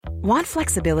Want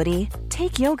flexibility?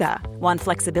 Take yoga. Want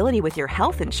flexibility with your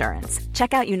health insurance?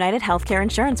 Check out United Healthcare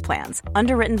Insurance Plans.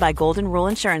 Underwritten by Golden Rule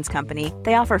Insurance Company,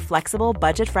 they offer flexible,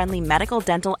 budget-friendly medical,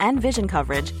 dental, and vision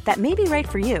coverage that may be right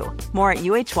for you. More at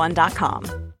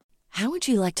uh1.com. How would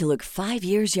you like to look 5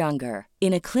 years younger?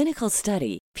 In a clinical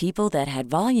study, people that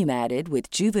had volume added with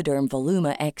Juvederm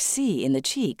Voluma XC in the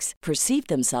cheeks perceived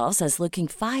themselves as looking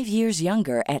 5 years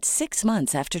younger at 6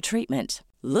 months after treatment.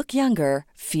 Look younger,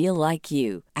 feel like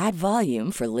you. Add volume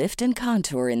for lift and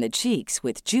contour in the cheeks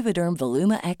with Juvederm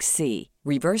Voluma XC.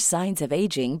 Reverse signs of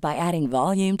aging by adding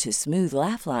volume to smooth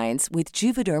laugh lines with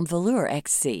Juvederm Volure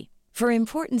XC. For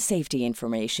important safety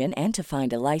information and to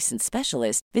find a licensed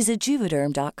specialist, visit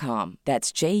Juvederm.com.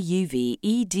 That's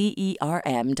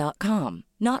JUVEDERM.com.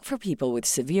 Not for people with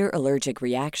severe allergic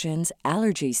reactions,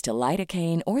 allergies to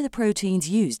lidocaine, or the proteins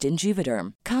used in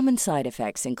Juvederm. Common side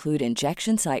effects include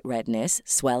injection site redness,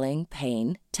 swelling,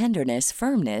 pain, tenderness,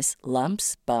 firmness,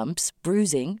 lumps, bumps,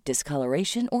 bruising,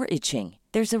 discoloration, or itching.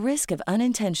 There's a risk of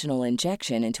unintentional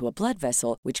injection into a blood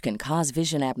vessel, which can cause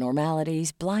vision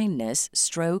abnormalities, blindness,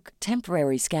 stroke,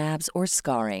 temporary scabs, or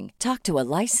scarring. Talk to a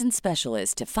licensed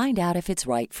specialist to find out if it's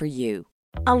right for you.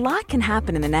 A lot can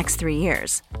happen in the next 3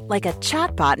 years. Like a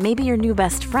chatbot may be your new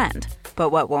best friend.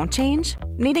 But what won't change?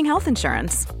 Needing health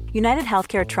insurance. United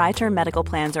Healthcare Tri-Term Medical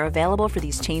Plans are available for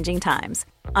these changing times.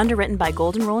 Underwritten by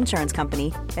Golden Rule Insurance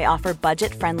Company, they offer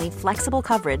budget-friendly, flexible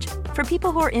coverage for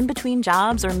people who are in between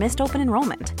jobs or missed open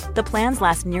enrollment. The plans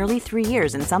last nearly 3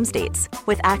 years in some states,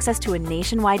 with access to a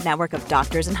nationwide network of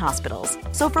doctors and hospitals.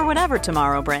 So for whatever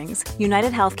tomorrow brings,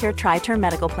 United Healthcare Tri-Term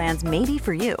Medical Plans may be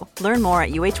for you. Learn more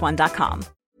at uh1.com.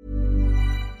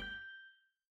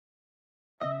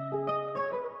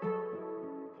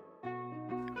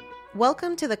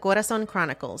 Welcome to the Corazon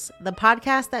Chronicles, the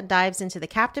podcast that dives into the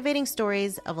captivating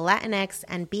stories of Latinx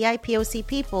and BIPOC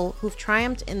people who've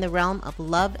triumphed in the realm of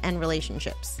love and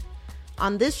relationships.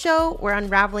 On this show, we're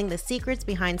unraveling the secrets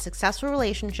behind successful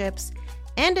relationships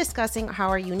and discussing how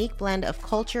our unique blend of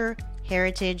culture,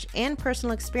 heritage, and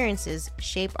personal experiences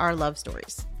shape our love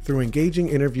stories. Through engaging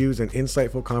interviews and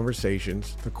insightful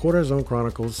conversations, the Corazon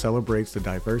Chronicles celebrates the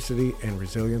diversity and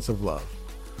resilience of love.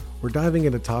 We're diving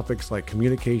into topics like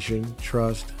communication,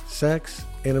 trust, sex,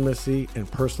 intimacy,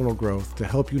 and personal growth to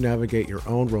help you navigate your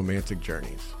own romantic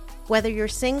journeys. Whether you're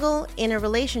single, in a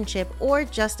relationship, or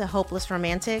just a hopeless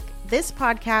romantic, this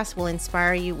podcast will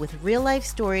inspire you with real-life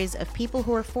stories of people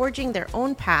who are forging their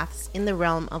own paths in the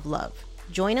realm of love.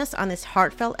 Join us on this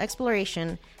heartfelt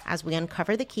exploration as we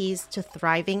uncover the keys to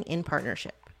thriving in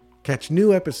partnership. Catch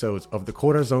new episodes of the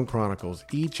Corazon Chronicles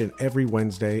each and every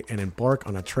Wednesday and embark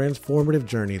on a transformative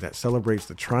journey that celebrates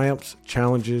the triumphs,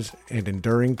 challenges, and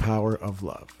enduring power of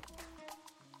love.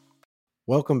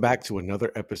 Welcome back to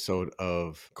another episode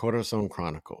of Corazon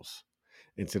Chronicles.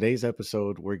 In today's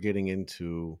episode, we're getting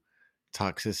into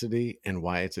toxicity and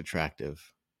why it's attractive.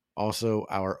 Also,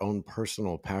 our own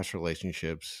personal past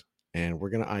relationships, and we're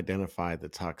going to identify the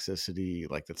toxicity,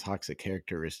 like the toxic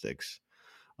characteristics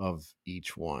of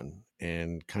each one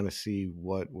and kind of see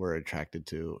what we're attracted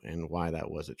to and why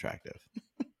that was attractive.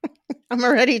 I'm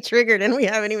already triggered and we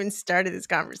haven't even started this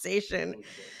conversation.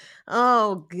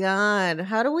 Oh God.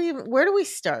 Where do we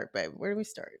start, babe? Where do we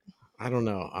start? I don't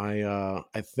know. I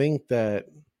think that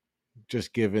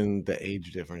just given the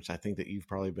age difference, I think that you've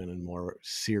probably been in more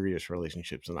serious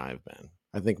relationships than I've been.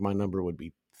 I think my number would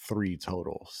be 3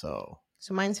 total. So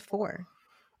mine's 4.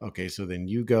 Okay. So then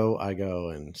you go, I go,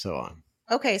 and so on.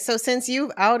 Okay, so since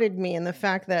you've outed me in the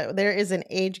fact that there is an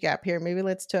age gap here, maybe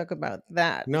let's talk about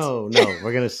that. No,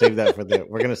 we're gonna save that for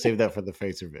the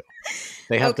face reveal.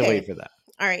 They have to wait for that.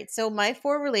 All right, so my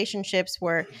 4 relationships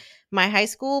were my high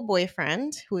school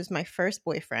boyfriend, who was my first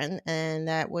boyfriend, and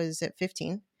that was at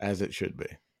 15. As it should be.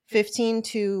 15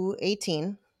 to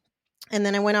 18. And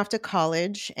then I went off to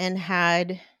college and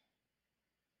had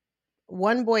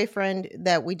one boyfriend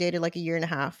that we dated like a year and a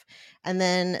half. And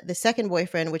then the second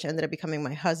boyfriend, which ended up becoming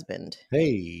my husband.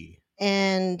 Hey.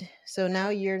 And so now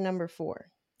you're number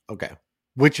 4. Okay.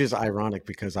 Which is ironic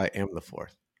because I am the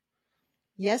 4th.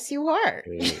 Yes, you are.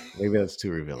 Maybe that's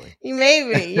too revealing.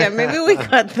 Maybe. Yeah, maybe we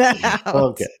cut that out.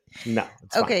 Okay. No.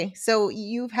 It's okay. fine. So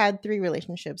you've had 3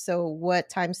 relationships. So what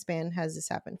time span has this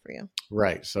happened for you?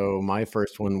 Right. So my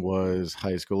first one was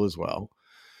high school as well.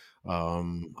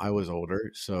 I was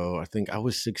older, so I think I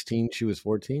was 16, she was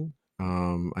 14.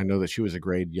 I know that she was a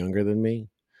grade younger than me.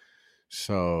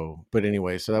 So, but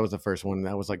anyway, so that was the first one.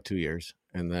 That was like 2 years.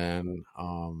 And then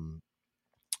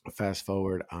fast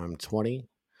forward, I'm 20,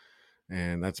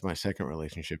 and that's my second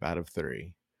relationship out of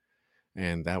 3.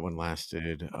 And that one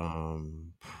lasted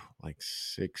like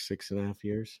 6.5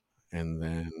 years. and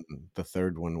then the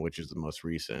third one, which is the most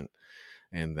recent,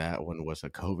 and that one was a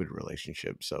COVID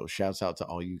relationship. So shouts out to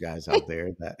all you guys out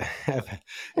there that have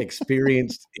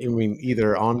experienced, I mean,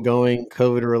 either ongoing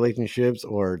COVID relationships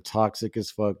or toxic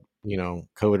as fuck,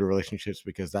 COVID relationships,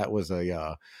 because that was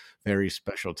a very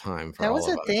special time for That all was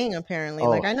of a us. thing, apparently. Oh,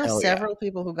 Like, I know hell yeah. several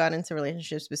people who got into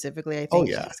relationships specifically, I Oh,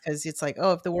 think, yeah. just because it's like,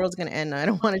 oh, if the world's going to end, I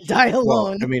don't want to die Well,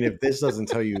 alone. I mean, if this doesn't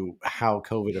tell you how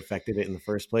COVID affected it in the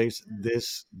first place,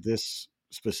 this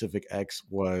specific ex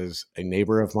was a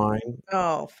neighbor of mine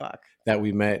Oh, fuck. that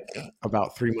we met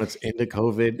about 3 months into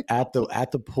COVID at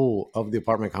the pool of the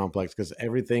apartment complex, because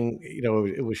everything,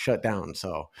 it was shut down.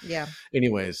 So Yeah.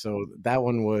 anyways, so that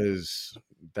one was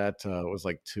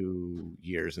like 2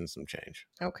 years and some change.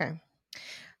 Okay.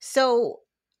 So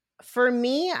for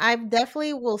me, I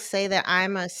definitely will say that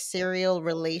I'm a serial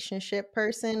relationship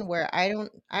person where I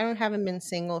don't haven't been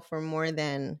single for more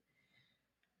than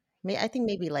I think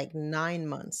maybe like 9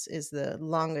 months is the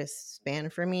longest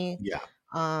span for me. Yeah.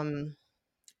 Um,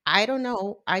 I don't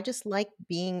know. I just like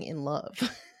being in love.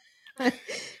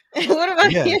 What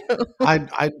about Yeah. you?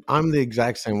 I'm the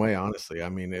exact same way, honestly. I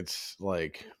mean, it's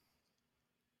like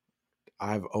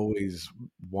I've always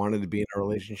wanted to be in a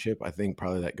relationship. I think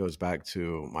probably that goes back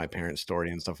to my parents'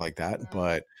 story and stuff like that.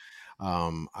 But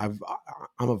I'm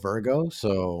a Virgo,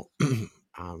 so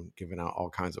I'm giving out all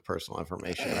kinds of personal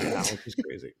information right now, which is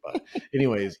crazy. But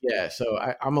anyways, yeah. So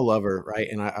I'm a lover, right?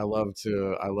 And I love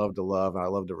to love, and I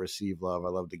love to receive love. I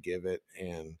love to give it,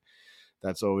 and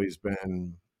that's always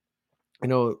been,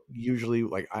 usually,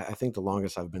 like, I think the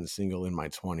longest I've been single in my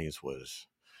 20s was,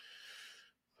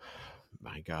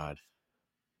 my God,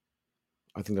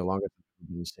 I think the longest I've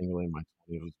been single in my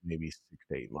 20s was maybe 6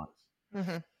 to 8 months.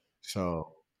 Hmm.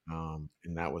 So,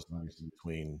 and that was obviously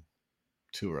between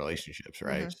two relationships, Hmm.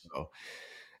 right? So,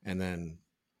 and then,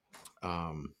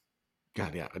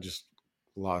 God, yeah, I just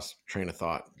lost train of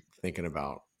thought thinking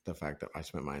about the fact that I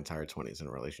spent my entire 20s in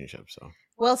a relationship. So,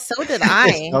 Well, so did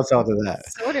I. shouts out to that.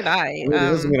 So did I. I mean, it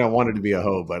doesn't mean I wanted to be a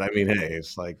hoe, but I mean, hey,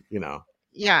 it's like,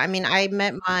 Yeah, I mean, I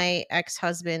met my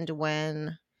ex-husband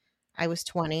when I was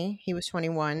 20, he was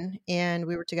 21, and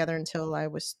we were together until I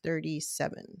was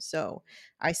 37. So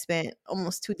I spent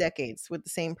almost 2 decades with the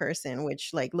same person,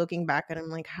 which, like, looking back at him,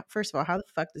 like, first of all, how the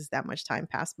fuck does that much time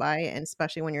pass by? And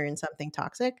especially when you're in something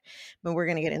toxic. But we're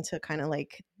going to get into kind of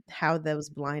like how those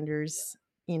blinders,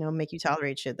 make you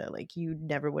tolerate shit that, like, you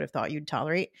never would have thought you'd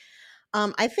tolerate.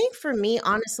 I think for me,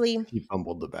 honestly, he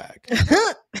fumbled the bag.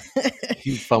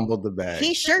 He fumbled the bag.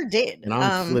 he sure did. And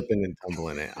I'm flipping and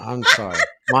tumbling it. I'm sorry.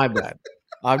 My bad.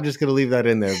 I'm just gonna leave that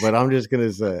in there, but I'm just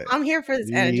gonna say I'm here for this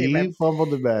energy, he babe.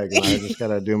 fumbled the bag, and I just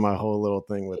gotta do my whole little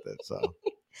thing with it. So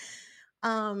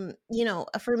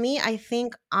For me, I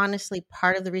think honestly,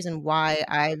 part of the reason why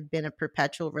I've been a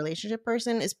perpetual relationship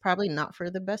person is probably not for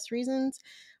the best reasons.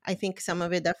 I think some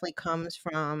of it definitely comes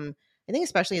from, I think,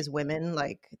 especially as women,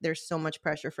 like, there's so much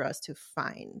pressure for us to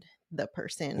find the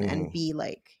person and be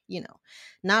like,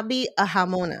 not be a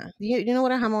jamona. You know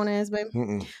what a jamona is, babe?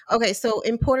 Okay, so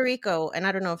in Puerto Rico, and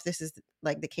I don't know if this is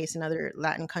like the case in other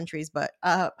Latin countries, but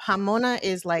jamona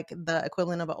is like the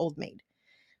equivalent of an old maid.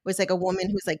 Was like a woman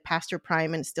who's like past her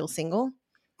prime and still single.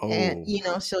 And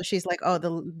so she's like, oh,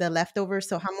 the leftovers.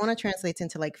 So jamona translates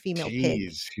into like female pig.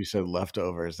 Jeez, you said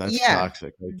leftovers. That's Yeah.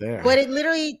 toxic right there. But it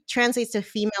literally translates to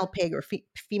female pig or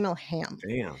female ham.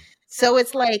 Damn. So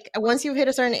it's like once you've hit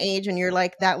a certain age and you're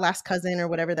like that last cousin or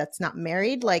whatever that's not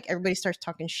married, like everybody starts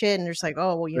talking shit and they're just like,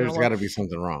 oh, well, There's got to be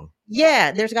something wrong.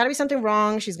 Yeah, there's got to be something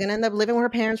wrong. She's going to end up living with her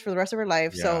parents for the rest of her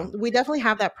life. Yeah. So we definitely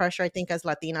have that pressure, I think, as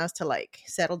Latinas to like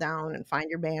settle down and find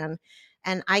your man.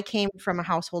 And I came from a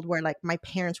household where like my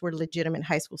parents were legitimate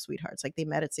high school sweethearts. Like they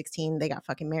met at 16, they got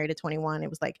fucking married at 21. It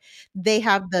was like they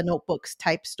have the Notebooks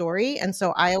type story. And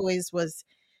so I always was,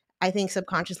 I think,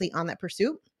 subconsciously on that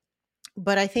pursuit.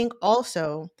 But I think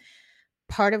also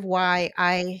part of why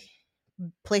I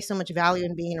place so much value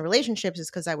in being in relationships is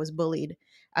because I was bullied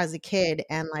as a kid.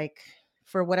 And like,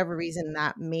 for whatever reason,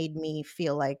 that made me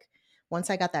feel like once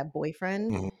I got that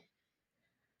boyfriend,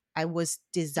 I was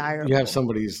desirable. You have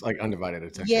somebody's like undivided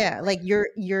attention. Yeah, like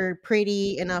you're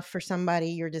pretty enough for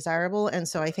somebody, you're desirable. And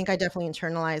so I think I definitely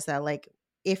internalized that, like,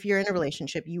 if you're in a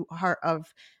relationship, you are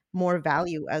of more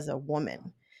value as a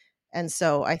woman. And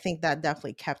so I think that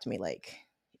definitely kept me like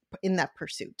in that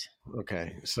pursuit.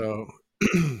 Okay. So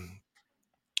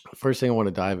first thing I want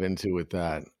to dive into with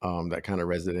that, that kind of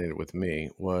resonated with me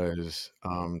was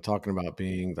talking about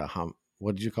being the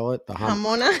what did you call it? The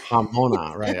jamona.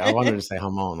 Jamona, right? I wanted to say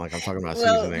jamon, like I'm talking about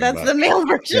seasoning. That's the male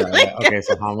version. Yeah, okay,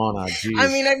 so jamona. Geez. I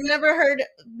mean, I've never heard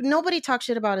nobody talk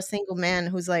shit about a single man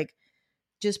who's like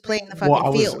just playing the Well,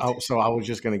 fucking field. I was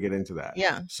just going to get into that.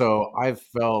 Yeah. So I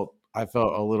felt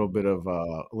a little bit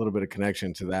of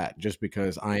connection to that, just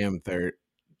because I Yeah, that's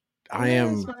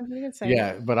am, fine. You can say it.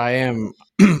 yeah, but I am,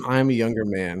 I am a younger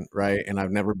man, right? And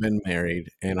I've never been married,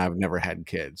 and I've never had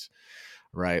kids,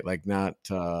 right? Like, not,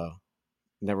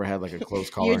 never had like a close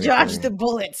call You or dodged the anything.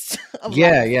 bullets of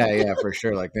Yeah, life. yeah, for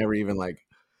sure. Like, never even like,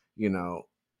 you know,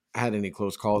 had any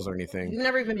close calls or anything. You've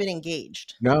never even been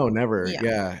engaged. No, never. Yeah.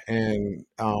 Yeah.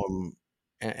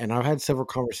 And I've had several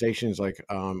conversations, like,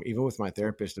 even with my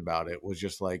therapist about it, was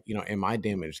just like, am I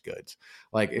damaged goods?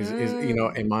 Like,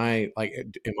 Mm. am I like,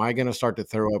 am I going to start to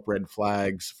throw up red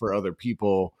flags for other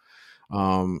people?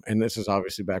 And this is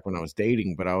obviously back when I was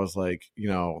dating, but I was like,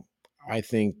 I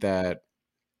think that,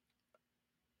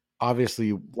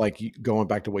 obviously, like, going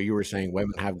back to what you were saying,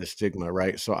 women have the stigma,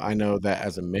 right? So I know that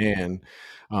as a man,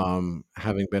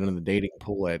 having been in the dating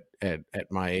pool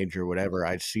at my age or whatever,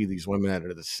 I see these women that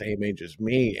are the same age as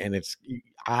me, and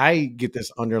I get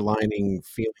this underlining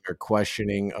feeling or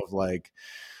questioning of like,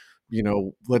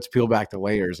 let's peel back the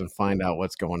layers and find out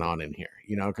what's going on in here,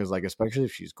 because, like, especially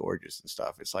if she's gorgeous and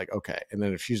stuff, it's like, okay. And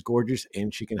then if she's gorgeous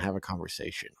and she can have a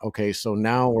conversation, okay, so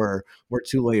now we're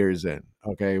two layers in.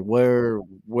 Okay, where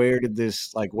did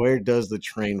this, like, where does the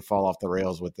train fall off the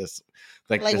rails with this,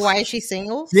 like, Like, this? why is she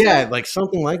single Yeah, still? like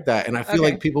something like that. And I feel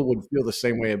Okay. like people would feel the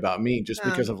same way about me, just Uh,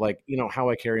 because of, like, how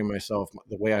I carry myself,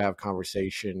 the way I have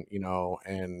conversation,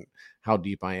 and how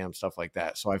deep I am, stuff like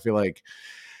that. So I feel like,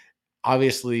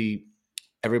 obviously,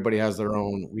 everybody has their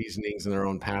own reasonings and their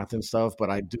own path and stuff, but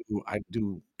I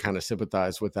do kind of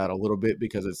sympathize with that a little bit,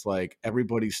 because it's like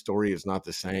everybody's story is not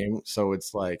the same. So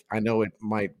it's like, I know it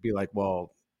might be like,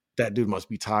 well, that dude must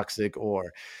be toxic,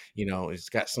 or it's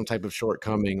got some type of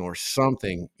shortcoming or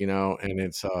something, and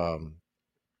it's,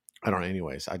 I don't know.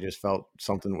 Anyways, I just felt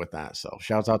something with that. So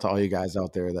shouts out to all you guys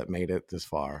out there that made it this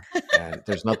far, and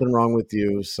there's nothing wrong with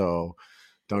you, so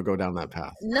don't go down that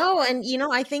path. no, and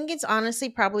I think it's honestly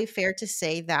probably fair to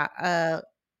say that a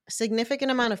significant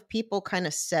amount of people kind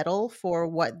of settle for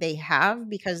what they have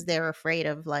because they're afraid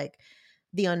of like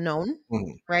the unknown,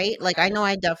 Mhm. right? Like I know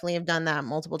I definitely have done that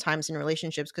multiple times in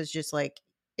relationships because just like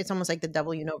it's almost like the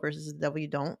devil you know versus the devil you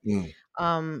don't.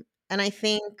 Mm. And I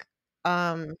think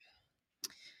um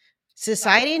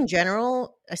society in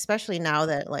general, especially now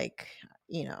that like,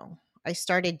 I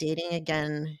started dating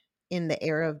again in the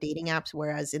era of dating apps,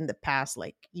 whereas in the past,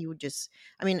 like you would just,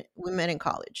 I mean, we met in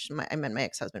college. I met my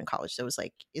ex-husband in college. So it was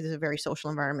like, it is a very social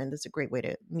environment. It's a great way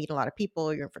to meet a lot of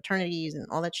people. You're in fraternities and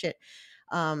all that shit.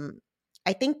 Um,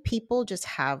 I think people just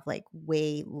have like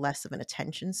way less of an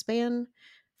attention span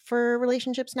for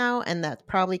relationships now. And that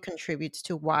probably contributes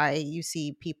to why you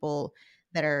see people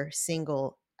that are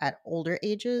single at older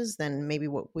ages than maybe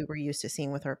what we were used to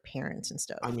seeing with our parents and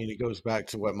I stuff. mean, it goes back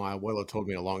to what my abuela told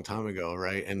me a long time ago,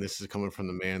 right? And this is coming from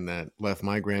the man that left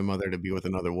my grandmother to be with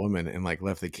another woman, and like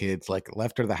left the kids, like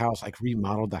left her the house, like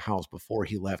remodeled the house before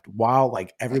he left, while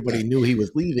like everybody knew he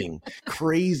was leaving.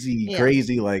 Crazy, Yeah.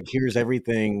 crazy. Like, here's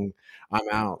everything. I'm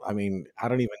out. I mean, I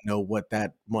don't even know what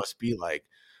that must be like,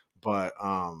 but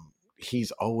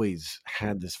he's always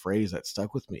had this phrase that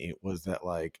stuck with me, was that,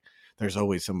 like, there's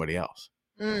always somebody else.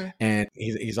 Mm, And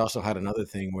he's also had another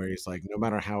thing where he's like, no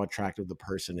matter how attractive the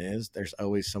person is, there's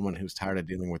always someone who's tired of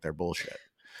dealing with their bullshit.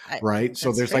 Right. So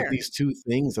that's there's like fair. these two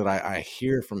things that I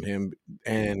hear from him,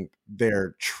 and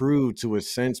they're true to a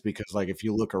sense, because, like, if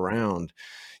you look around,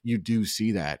 you do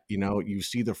see that, you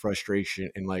see the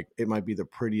frustration, and like, it might be the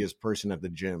prettiest person at the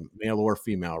gym, male or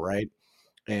female, right?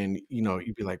 And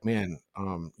you'd be like, man,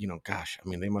 gosh, I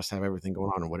mean, they must have everything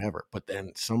going on or whatever. But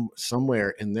then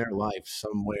somewhere in their life,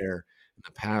 somewhere in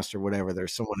the past or whatever,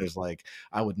 there's someone who's like,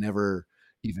 I would never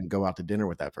even go out to dinner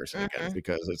with that person again, Mhm.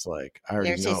 because it's like, I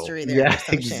already There's know. history there Yeah, or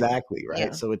some shit. exactly, right?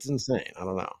 Yeah. So it's insane. I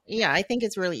don't know. Yeah, I think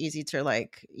it's really easy to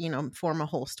like, form a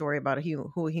whole story about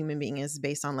who a human being is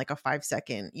based on like a 5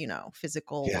 second,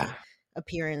 physical Yeah,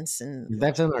 appearance and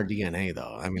that's in our DNA,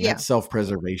 though. I mean, yeah. that's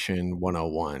self-preservation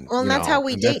 101, Well, and that's how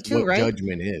we and that's date too, what right?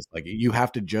 judgment is. Like, you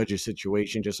have to judge a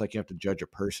situation just like you have to judge a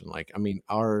person. Like, I mean,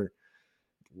 our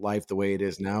life the way it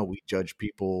is now, we judge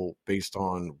people based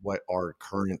on what our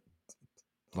current,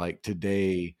 like,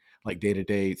 today, like,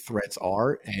 day-to-day threats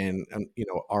are, and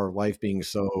our life being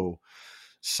so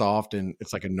soft, and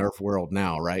it's like a nerf world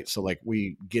now, right? So, like,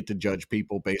 we get to judge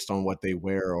people based on what they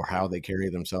wear or how they carry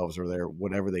themselves or their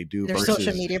whatever they do, Their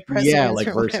social versus, media yeah, presence like,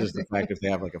 or whatever. versus the fact if they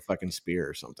have like a fucking spear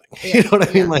or something. You Yeah, know what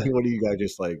I mean? yeah. Like, what do you guys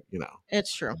just, like,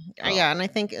 It's true. oh, Yeah, and I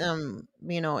think in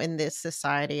this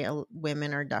society,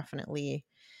 women are definitely,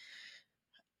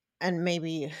 and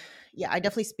maybe, yeah, I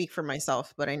definitely speak for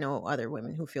myself, but I know other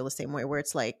women who feel the same way, where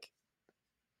it's like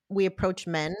we approach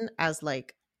men as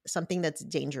like something that's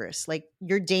dangerous. Like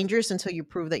you're dangerous until you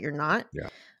prove that you're not. Yeah.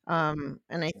 And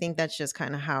I think that's just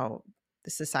kind of how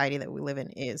the society that we live in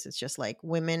is. It's just like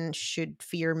women should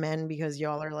fear men because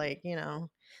y'all are like,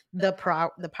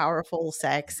 the powerful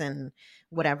sex and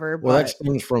whatever. Well, that But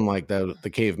stems from like the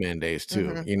caveman days too,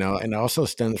 mhm, and it also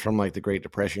stems from like the Great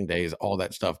Depression days, all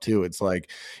that stuff too. It's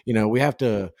like, we have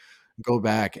to go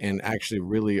back and actually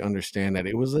really understand that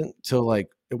it wasn't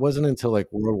until like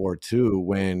World War II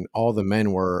when all the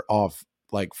men were off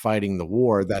like fighting the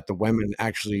war that the women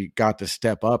actually got to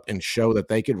step up and show that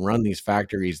they could run these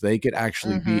factories, they could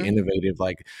actually be mhm. innovative.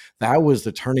 Like that was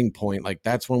the turning point. Like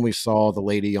that's when we saw the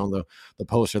lady on the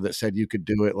poster that said you could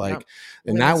do it. Yep. Like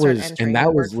and Women start and entering the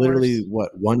that was literally workforce.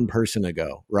 what, one person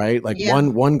ago, right? Like Yeah.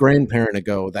 one grandparent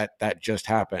ago that just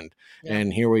happened. Yeah.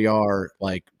 And here we are,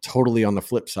 like totally on the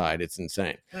flip side. It's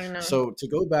insane. I know. So to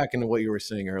go back into what you were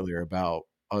saying earlier about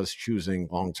us choosing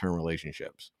long-term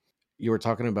relationships, you were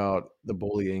talking about the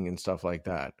bullying and stuff like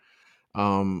that.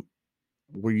 Um,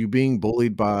 were you being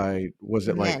bullied by, was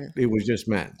it like, Men. it was just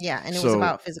men? Yeah. And it was So,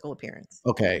 about physical appearance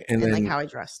okay. and like how I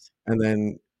dressed. And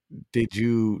then did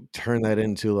you turn that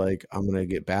into like, I'm going to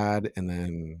get bad and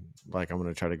then like I'm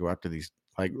going to try to go after these,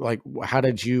 how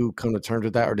did you come to terms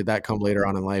with that, or did that come later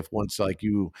on in life once like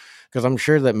you, because I'm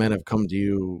sure that men have come to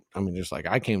you, I mean, just like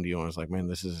I came to you and was like, man,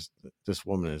 this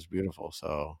woman is beautiful.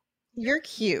 So You're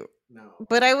cute. no,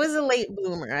 But I was a late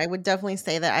bloomer. I would definitely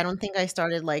say that. I don't think I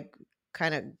started like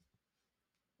kind of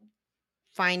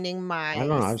finding I don't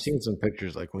know. I've seen some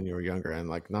pictures like when you were younger and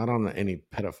like not on any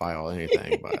pedophile or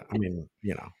anything, but I mean,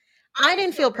 I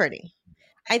didn't feel pretty.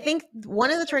 I think one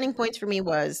of the turning points for me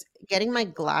was getting my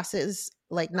glasses,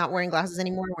 like not wearing glasses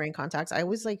anymore, wearing contacts. I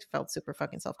always like felt super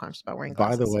fucking self-conscious about wearing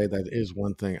by the glasses. way, that is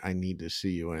one thing I need to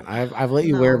see you in. I've let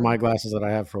you wear No. my glasses that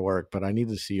I have for work, but I need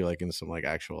to see you like in some like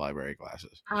actual library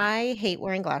glasses. I hate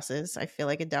wearing glasses. I feel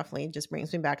like it definitely just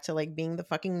brings me back to like being the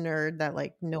fucking nerd that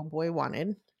like no boy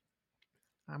wanted.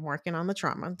 I'm working on the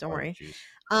trauma, don't Oh, worry. jeez.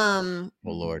 Um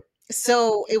Oh, Lord.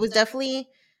 so it was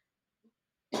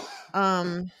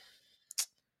um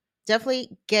definitely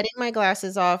getting my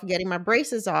glasses off, getting my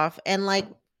braces off, and like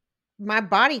my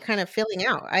body kind of filling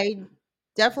out. I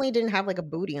definitely didn't have like a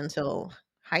booty until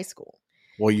high school.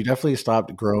 Well, you definitely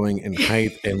stopped growing in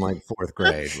height in like fourth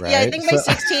grade, Yeah, I right? think by So,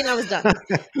 16 I was done.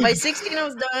 By 16 I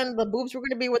was done. The boobs were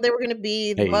going to be what they were going to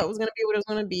be. The butt hey, was going to be what it was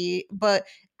going to be. But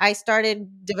I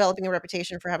started developing a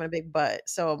reputation for having a big butt.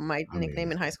 So my I mean,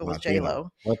 nickname in high school was J Latino.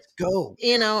 Lo. Let's go.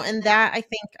 And that I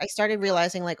think I started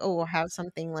realizing like, oh, we'll have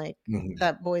something like Mhm.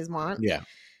 that boys want. Yeah.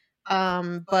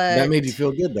 That But made you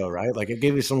feel good though, right? Like it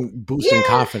gave you some boost in yeah,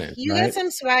 confidence, you get right? some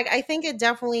swag. I think it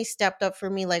definitely stepped up for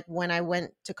me like when I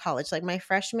went to college. Like my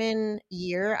freshman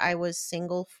year, I was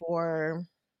single for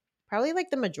probably like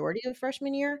the majority of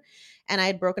freshman year, and I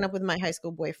had broken up with my high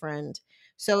school boyfriend.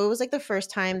 So it was like the first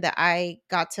time that I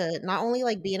got to not only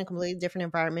like be in a completely different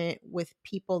environment with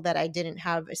people that I didn't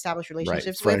have established Right.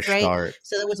 relationships with, Fresh right? start.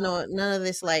 So there was none of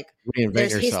this like Reinvent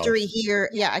there's yourself. history here.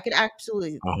 Yeah, I could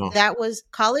absolutely, Uh-huh. that was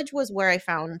college was where I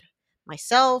found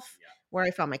myself, where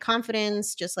I found my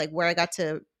confidence, just like where I got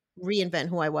to reinvent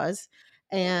who I was.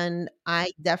 And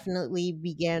I definitely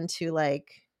began to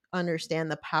like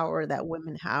understand the power that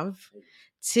women have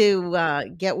to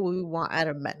get what we want out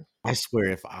of men. I swear,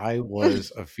 if I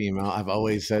was a female, I've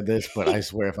always said this, but I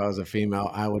swear, if I was a female,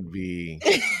 I would be.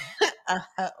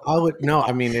 I would no.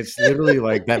 I mean, it's literally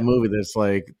like that movie. That's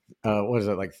like, what is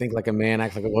it? Like, think like a man,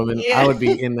 act like a woman. I Yeah. would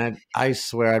be in that. I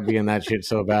swear, I'd be in that shit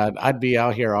so bad. I'd be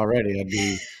out here already. I'd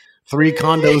be 3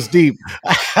 condos deep.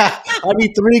 I'd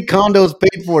be 3 condos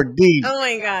paid for deep. Oh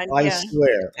my god, I yeah.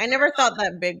 swear. I never thought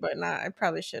that big, but I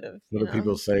probably should have, What do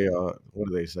people say? What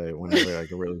do they say whenever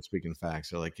like are really speaking facts?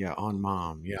 They're like, yeah, on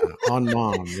mom, yeah, on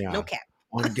mom, yeah, No cap.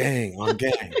 on gang, on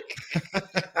gang.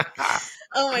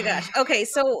 Oh my gosh. Okay,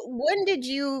 so when did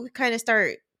you kind of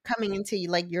start coming into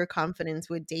like your confidence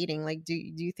with dating? Like do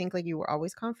you think like you were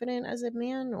always confident as a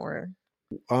man or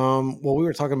Well, we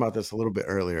were talking about this a little bit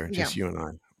earlier, yeah. just you and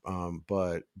I.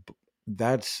 But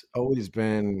that's always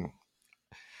been.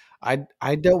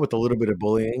 I dealt with a little bit of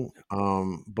bullying,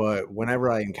 but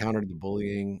whenever I encountered the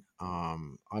bullying,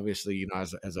 obviously,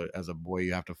 as a boy,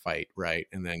 you have to fight, right?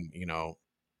 And then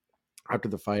after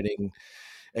the fighting,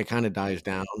 it kind of dies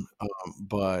down.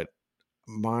 But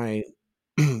my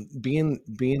being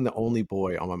the only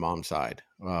boy on my mom's side,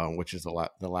 which is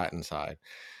the Latin side,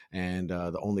 and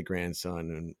the only grandson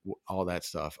and all that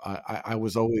stuff. I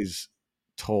was always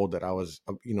told that I was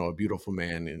a beautiful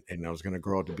man, and I was going to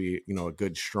grow up to be a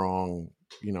good, strong,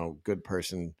 good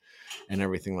person and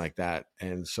everything like that.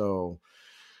 And so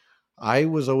I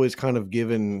was always kind of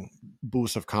given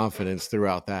boosts of confidence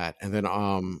throughout that, and then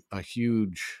a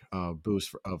huge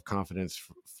boost of confidence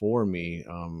for me,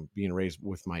 being raised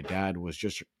with my dad, was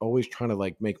just always trying to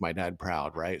like make my dad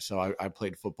proud, right? So I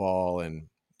played football and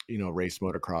race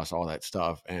motocross, all that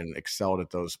stuff, and excelled at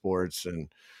those sports,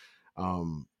 and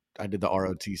um, I did the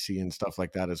ROTC and stuff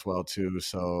like that as well too.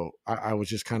 So I was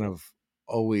just kind of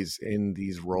always in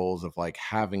these roles of like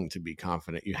having to be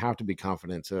confident. You have to be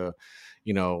confident to,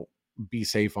 you know, be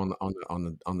safe on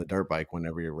the dirt bike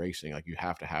whenever you're racing. Like you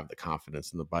have to have the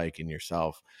confidence in the bike and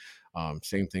yourself.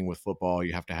 Same thing with football.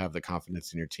 You have to have the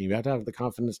confidence in your team. You have to have the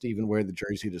confidence to even wear the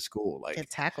jersey to school. Get Like,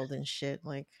 tackled and shit.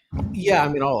 Like, yeah, I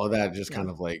mean, all of that just yeah. kind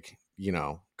of like,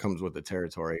 comes with the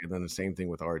territory. And then the same thing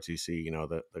with RTC,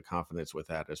 the confidence with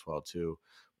that as well too.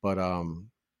 But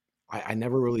I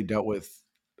never really dealt with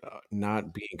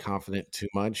not being confident too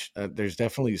much. There's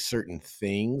definitely certain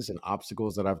things and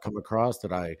obstacles that I've come across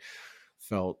that I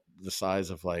felt the size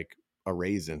of like a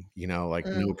raisin, like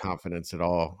no Mm. confidence at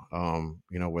all.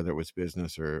 Whether it was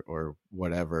business or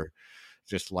whatever,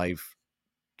 just life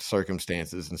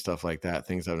circumstances and stuff like that,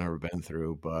 things I've never been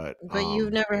through. But But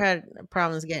you've never had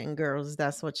problems getting girls.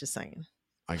 That's what you're saying.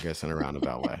 I guess in a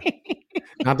roundabout way.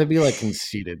 Not to be like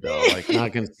conceited though, like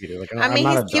not conceited. Like I I'm mean,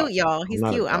 not he's a cute, duck. y'all. I'm He's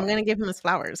not a cute. I'm duck. gonna give him his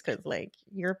flowers because, like,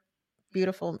 you're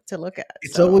beautiful to look at.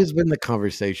 It's So, always been the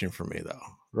conversation for me though,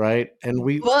 right? And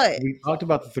we but we talked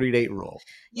about the 3-date rule.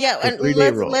 yeah, The and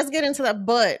 3-date rule. let's get into that.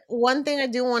 But one thing I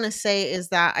do want to say is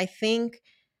that I think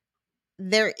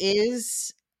there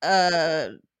is uh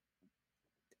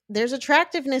there's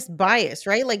attractiveness bias,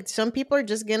 right? Like some people are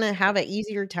just gonna have an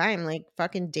easier time like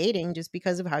fucking dating just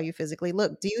because of how you physically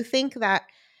look. Do you think that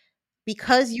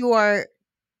because you are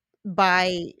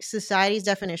by society's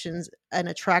definitions an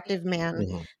attractive man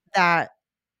Mhm. that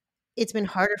it's been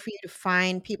harder for you to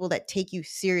find people that take you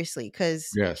seriously because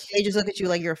Yes. they just look at you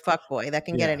like you're a fuck boy that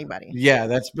can get Yeah. anybody? Yeah,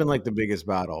 that's been like the biggest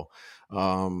battle.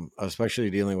 Especially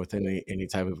dealing with any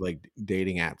type of like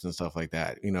dating apps and stuff like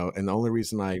that. And the only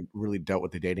reason I really dealt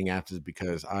with the dating apps is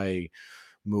because I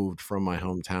moved from my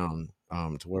hometown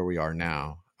to where we are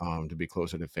now, to be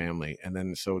closer to family. And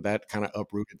then so that kind of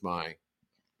uprooted my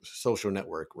social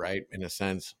network, right? In a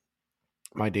sense,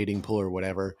 my dating pool or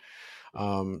whatever.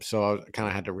 So I kind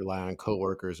of had to rely on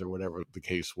coworkers or whatever the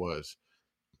case was.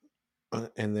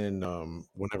 And then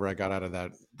whenever I got out of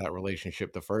that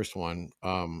relationship, the first one,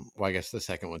 well, I guess the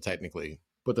second one technically,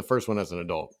 but the first one as an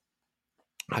adult,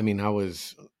 I mean, I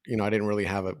was, I didn't really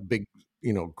have a big,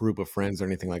 group of friends or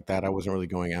anything like that. I wasn't really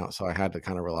going out, so I had to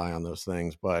kind of rely on those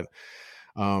things. But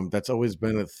that's always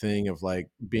been a thing of like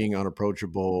being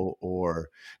unapproachable or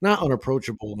not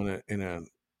unapproachable in a.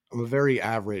 I'm a very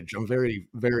average. I'm very,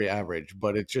 very average,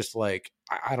 but it's just like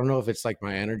I don't know if it's like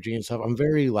my energy and stuff. I'm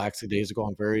very lackadaisical.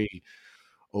 I'm very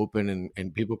open,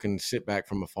 and people can sit back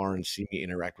from afar and see me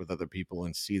interact with other people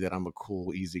and see that I'm a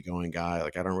cool, easygoing guy.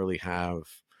 Like I don't really have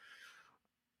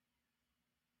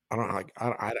I don't like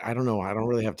I don't know. I don't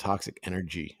really have toxic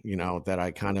energy, that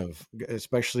I kind of,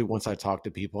 especially once I talk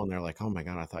to people and they're like, "Oh my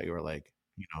god, I thought you were like,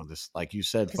 this like you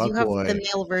said, Because you fuck have the boy."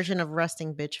 male version of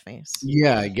resting bitch face.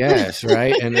 Yeah, I guess,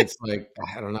 right? And it's like,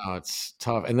 I don't know, it's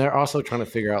tough. And they're also trying to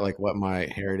figure out like what my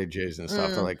heritage is and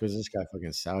stuff. They're Mm. like, was this guy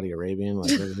fucking Saudi Arabian?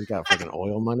 Like, was he got fucking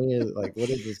oil money? Like, what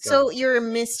is this guy? So you're a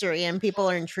mystery and people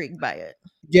are intrigued by it.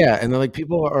 Yeah, and then like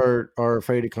people are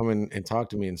afraid to come in and talk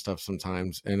to me and stuff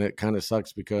sometimes, and it kind of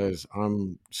sucks because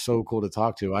I'm so cool to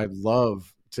talk to. I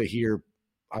love to hear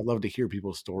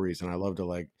people's stories, and I love to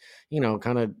like,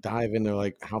 kind of dive into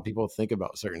like how people think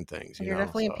about certain things, You're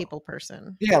definitely a So people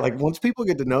person. yeah, like once people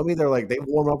get to know me, they're like they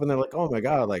warm up and they're like, "Oh my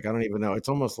god, like I don't even know." It's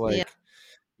almost Yeah. like,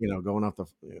 going off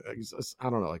I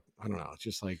don't know, like I don't know. It's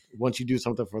just like once you do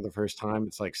something for the first time,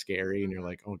 it's like scary, and you're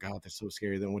like, "Oh god, that's so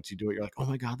scary." Then once you do it, you're like, "Oh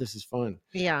my god, this is fun."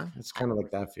 Yeah. It's kind of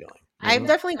like that feeling, I've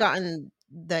definitely gotten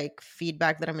like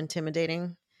feedback that I'm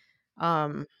intimidating.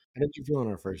 Um, How did you feel on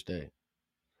our first date?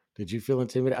 Did you feel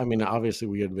intimidated? I mean, obviously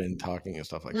we had been talking and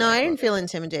stuff like no, that, I but didn't feel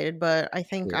intimidated, but I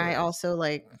think I clearly. also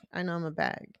like I know I'm a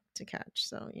bag to catch,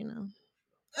 so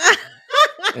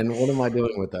And what am I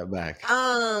doing with that back?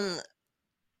 um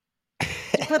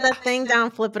you put that thing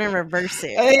down, flip it and reverse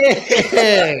it.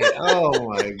 Hey! Oh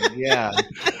my god.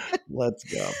 Let's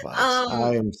go, Fox. I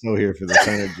um am so here for this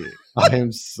energy. I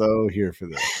am so here for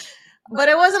this. but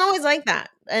it wasn't always like that.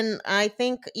 And I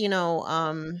think,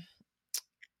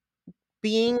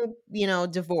 being,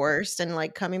 divorced and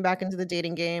like coming back into the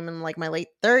dating game in like my late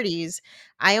 30s,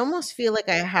 I almost feel like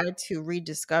I had to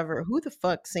rediscover who the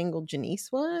fuck single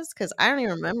Janice was because I don't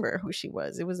even remember who she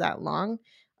was. It was that long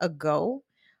ago.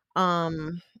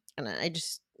 And I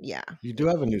just, yeah. You do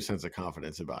have a new sense of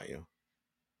confidence about you.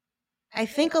 I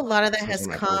think a lot of that since has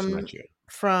when I first come met you.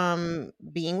 from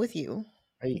being with you.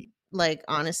 Hey, Like,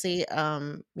 honestly,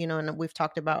 and we've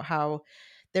talked about how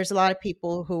there's a lot of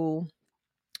people who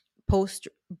post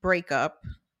breakup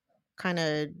kind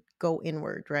of go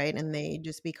inward, right? And they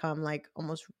just become like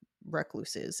almost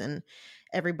recluses, and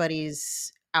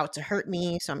everybody's out to hurt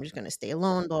me, so I'm just going to stay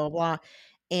alone, blah, blah, blah.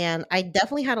 And I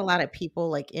definitely had a lot of people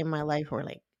like in my life who were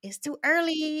like, it's too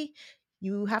early.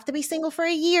 You have to be single for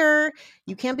a year.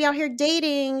 You can't be out here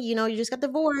dating. You just got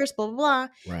divorced, blah, blah, blah.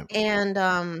 right.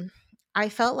 And I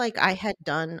felt like I had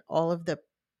done all of the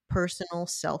personal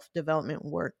self development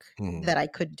work Mhm, that I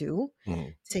could do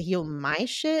mhm. to heal my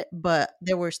shit, but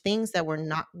there was things that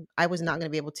I was not going to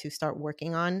be able to start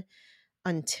working on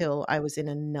until I was in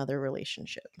another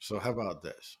relationship. So how about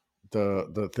this?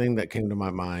 The thing that came to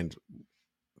my mind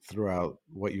throughout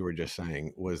what you were just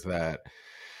saying was that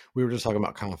we were just talking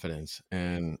about confidence,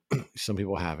 and some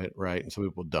people have it, right? And some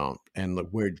people don't. And look,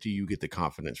 where do you get the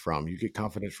confidence from? You get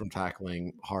confidence from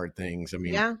tackling hard things. I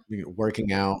mean, Yeah,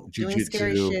 working out, doing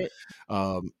scary jujitsu, shit.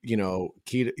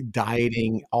 keto,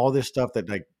 dieting, all this stuff that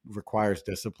like requires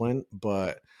discipline,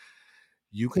 but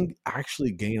you can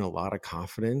actually gain a lot of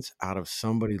confidence out of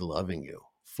somebody loving you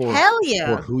Hell for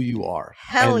yeah. who you are.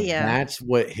 Hell And yeah. that's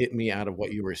what hit me out of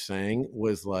what you were saying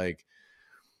was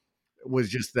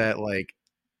just that like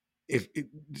if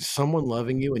someone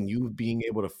loving you and you being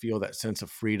able to feel that sense of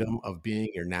freedom of being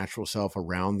your natural self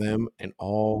around them and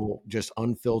all just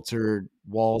unfiltered,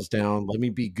 walls down, let me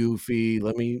be goofy,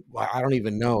 I don't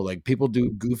even know, like people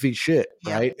do goofy shit,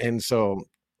 Yeah. right? And so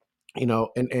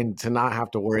and to not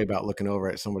have to worry about looking over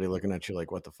at somebody looking at you like,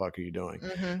 what the fuck are you doing?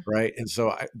 Hmm. Right. And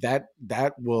so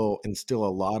that will instill a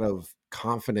lot of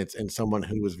confidence in someone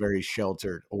who is very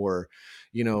sheltered, or,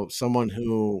 someone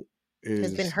who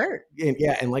Has been is, hurt.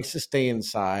 yeah, and likes to stay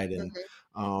inside. And,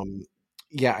 Hmm. um,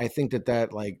 yeah, I think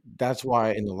that like, that's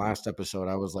why in the last episode,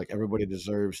 I was like, everybody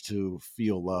deserves to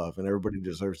feel love and everybody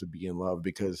deserves to be in love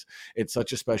because it's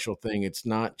such a special thing. It's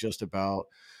not just about,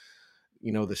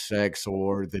 the sex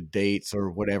or the dates or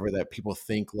whatever that people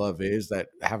think love is that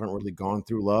haven't really gone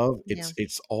through love. Yeah.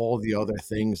 It's all the other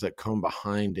things that come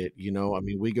behind it. I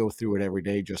mean, we go through it every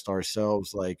day just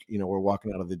ourselves. Like, we're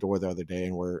walking out of the door the other day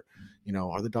and we're,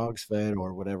 are the dogs fed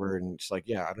or whatever? And it's like,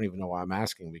 yeah, I don't even know why I'm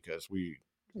asking because we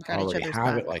Got each already other's have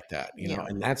back. it like that, Yeah.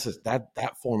 and that's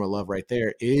that form of love right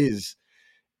there is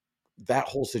that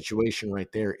whole situation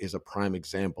right there is a prime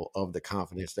example of the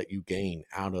confidence that you gain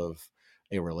out of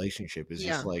a relationship is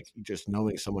just Yeah. like just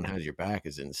knowing someone has your back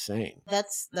is insane.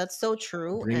 That's so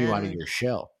true. Bring you out of And your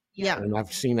shell. yeah. And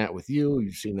I've seen that with you.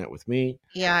 You've seen that with me.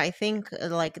 Yeah, I think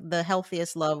like the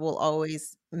healthiest love will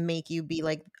always make you be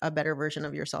like a better version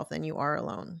of yourself than you are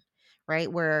alone.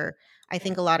 Right? Where I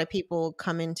think a lot of people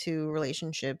come into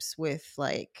relationships with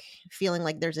like feeling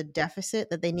like there's a deficit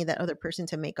that they need that other person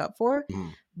to make up for.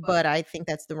 Mm, But I think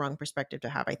that's the wrong perspective to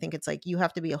have. I think it's like you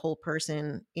have to be a whole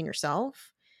person in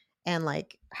yourself and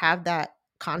like have that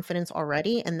confidence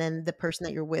already. And then the person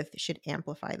that you're with should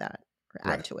amplify that or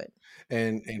add right. to it.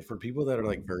 And for people that are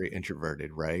like very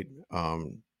introverted, right?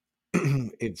 I'm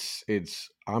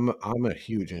a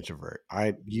huge introvert.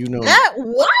 That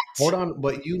what? Hold on,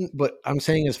 but I'm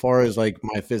saying as far as like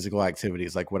my physical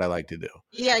activities, like what I like to do.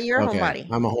 Yeah, you're a Okay, homebody.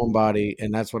 I'm a homebody,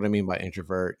 and that's what I mean by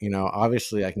introvert.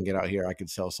 Obviously, I can get out here. I could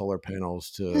sell solar panels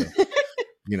to,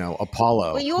 But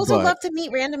Apollo. you also But love to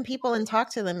meet random people and talk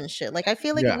to them and shit. Like I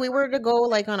feel like if yeah, we were to go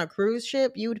like on a cruise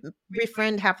ship, you'd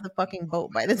befriend half the fucking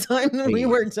boat by the time we hey,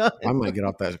 were done. I might get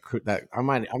off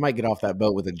I might get off that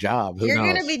boat with a job. Who You're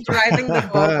gonna knows? be driving the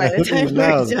boat by the time Who we're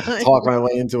knows? done. Talk my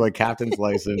way into a captain's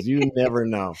license. You never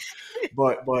know.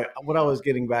 But what I was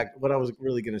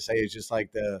really going to say is just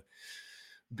like the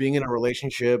being in a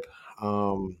relationship.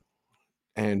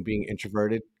 And being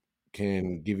introverted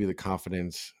can give you the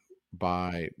confidence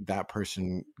by that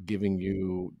person giving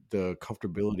you the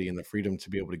comfortability and the freedom to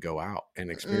be able to go out and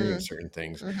Mm, experience certain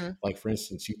things. hmm. Like for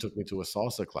instance, you took me to a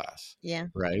salsa class, Yeah.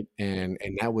 right? And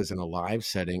that was in a live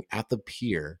setting at the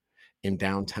pier in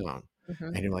downtown. Hmm.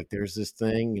 And you're like, there's this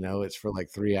thing, it's for like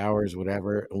 3 hours,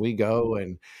 whatever. And we go,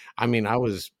 and I mean, I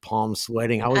was palm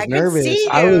sweating. I was I could nervous. see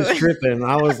I was you. tripping.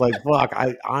 I was like, fuck,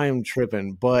 I am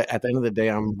tripping. But at the end of the day,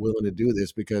 I'm willing to do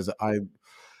this because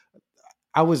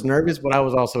I was nervous, but I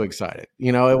was also excited.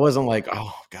 It wasn't like,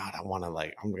 oh God, I want to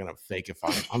like, I'm gonna fake if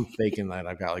I'm faking that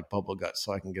I've got like bubble guts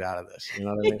so I can get out of this. You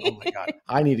know what I mean? Oh my God,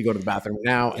 I need to go to the bathroom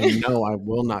now, and no, I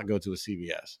will not go to a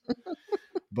CVS.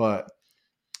 But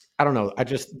I don't know.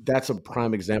 That's a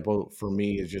prime example for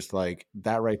me is just like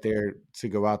that right there to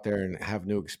go out there and have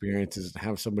new experiences and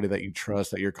have somebody that you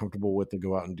trust, that you're comfortable with to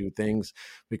go out and do things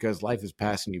because life is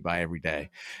passing you by every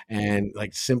day. And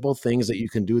like simple things that you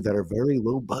can do that are very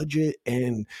low budget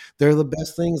and they're the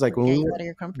best things. Like Get you out of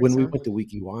your comfort when we zone. went to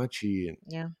Wiki Wachi and,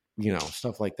 Yeah.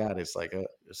 Stuff like that, it's like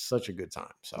it's such a good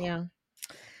time. So Yeah.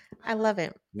 I love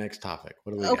it. next topic.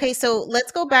 What do we Okay, got? so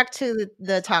let's go back to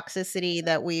the toxicity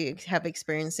that we have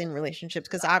experienced in relationships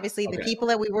because obviously the Okay. people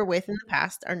that we were with in the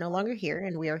past are no longer here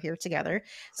and we are here together.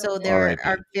 So there R.I.P.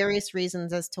 are various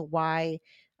reasons as to why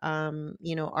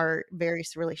our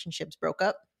various relationships broke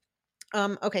up.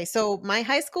 Okay, so my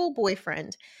high school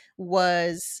boyfriend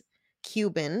was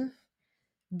Cuban,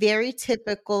 very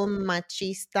typical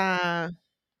machista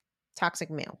toxic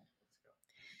male.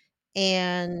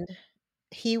 And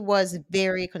he was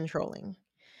very controlling.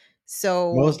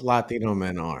 So Most Latino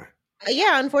men are.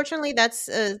 yeah, unfortunately, that's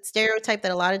a stereotype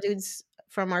that a lot of dudes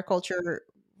from our culture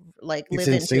like It's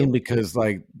live insane into. because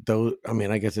like those, I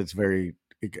mean, I guess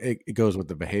it goes with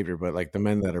the behavior, but like the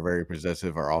men that are very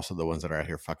possessive are also the ones that are out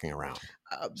here fucking around.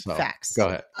 So Facts. go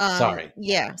ahead. Sorry.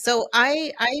 Yeah. So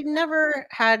I never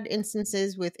had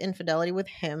instances with infidelity with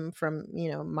him from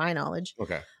my knowledge.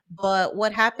 Okay. But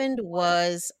what happened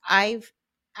was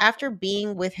after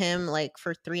being with him like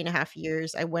for 3.5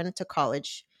 years, I went to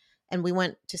college, and we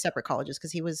went to separate colleges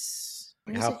because he was.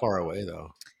 Like how far away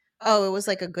though? Oh, it was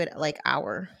like a good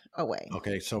hour away.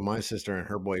 Okay, so my sister and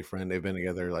her boyfriend, they've been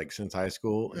together like since high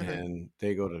school, Mhm. and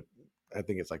they go to, I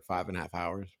think it's like 5.5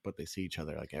 hours, but they see each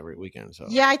other like every weekend. So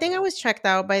Yeah, I think I was checked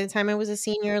out by the time I was a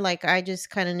senior. Like I just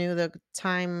kind of knew the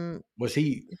time was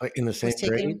he like in the same was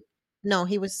ticking. grade? No,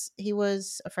 he was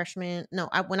a freshman. No,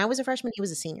 when I was a freshman, he was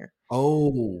a senior.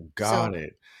 Oh, got So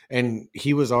it. And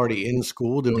he was already in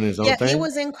school doing his own yeah, he thing.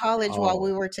 was in college while we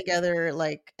Oh, were together.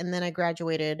 Like, and then I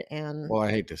graduated, and well,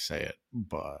 I hate to say it,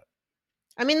 but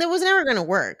I mean, it was never going to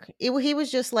work. He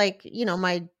was just like,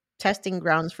 my testing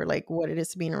grounds for like what it is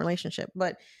to be in a relationship.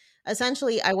 But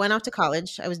essentially, I went off to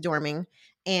college. I was dorming,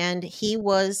 and he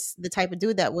was the type of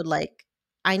dude that would like,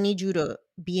 I need you to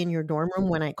be in your dorm room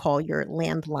when I call your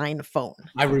landline phone.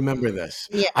 I remember this.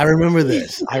 Yeah. I remember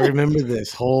this. I remember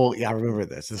this whole. Yeah, I remember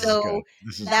this. This is good. So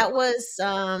This is that good. was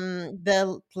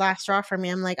the last straw for me.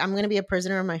 I'm like, I'm gonna be a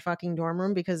prisoner in my fucking dorm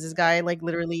room because this guy like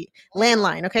literally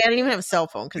landline. Okay, I didn't even have a cell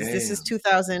phone because this is Damn.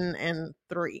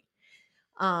 2003.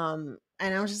 And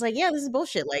I was just like, yeah, this is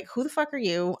bullshit. Like, who the fuck are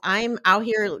you? I'm out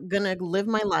here gonna live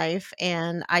my life,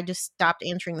 and I just stopped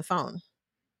answering the phone.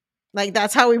 Like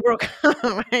that's how we broke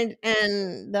up,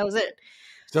 and that was it.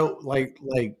 So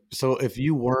so if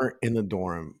you weren't in the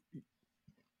dorm,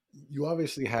 you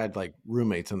obviously had like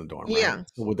roommates in the dorm, right? Yeah.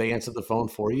 So would they answer the phone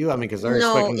for you? I mean, because they're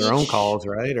No, expecting their own calls,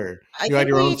 right? Or I you had think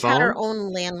your we own each had our phone?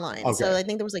 own landline. So Okay. I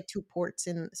think there was like 2 ports,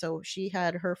 and so she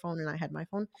had her phone and I had my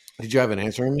phone. Did you have an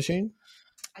answering machine?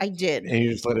 I did. And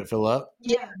you just let it fill up?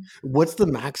 Yeah. What's the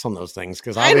max on those things?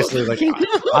 Because I don't obviously, like, fucking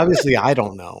know. obviously, I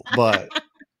don't know, but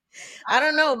I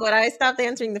don't know, but I stopped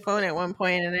answering the phone at one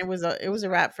point, and it was a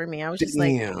wrap for me. I was just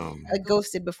like damn.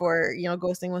 ghosted before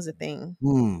ghosting was a thing.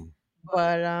 Hmm.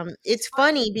 But it's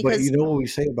funny But because you know what we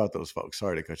say about those folks?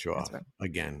 Sorry to cut you That's off right.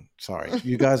 again. Sorry,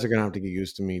 you guys are gonna have to get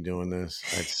used to me doing this.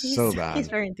 It's so bad. he's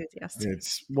very enthusiastic.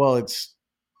 It's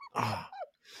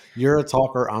you're a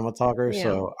talker, I'm a talker, Yeah.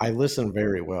 so I listen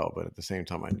very well, but at the same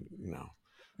time,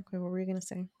 Okay, what were you gonna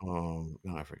say? no,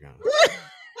 I forgot.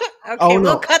 Okay, Oh,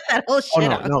 we'll no. cut that whole shit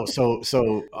out. No.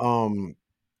 So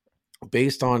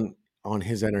based on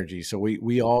his energy, so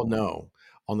we all know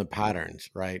on the patterns,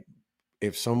 right?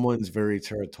 If someone's very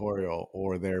territorial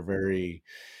or they're very,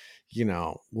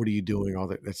 what are you doing? All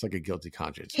that, that's like a guilty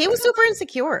conscience. He right? was super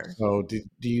insecure. So do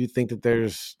you think that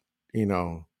there's,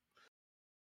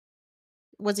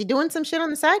 Was he doing some shit on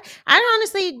the side?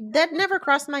 That never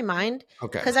crossed my mind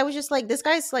okay. because I was just like, this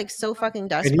guy's like so fucking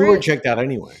desperate. And you were checked out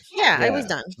anyway. Yeah, I was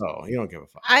done. So you don't give a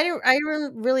fuck. I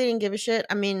really didn't give a shit.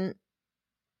 I mean,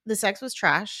 the sex was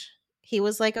trash. He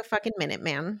was like a fucking minute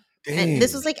man. And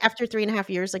this was like after 3.5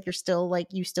 years, like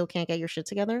you still can't get your shit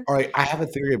together. All right, I have a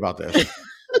theory about this.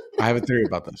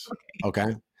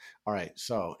 Okay. All right.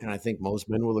 So, and I think most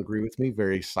men will agree with me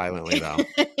very silently though.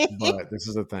 But this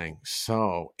is the thing.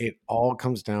 So it all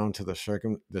comes down to the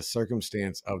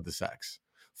circumstance of the sex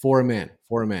for a man.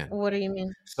 What do you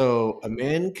mean? So a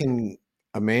man can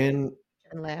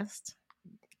last.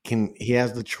 He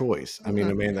has the choice. I mean,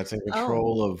 a man that's in Oh.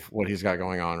 control of what he's got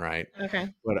going on, right? Okay.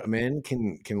 But a man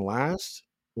can last,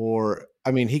 or I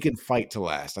mean, he can fight to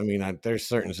last. I mean, there's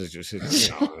certain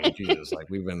situations, I mean, Jesus, like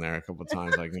we've been there a couple of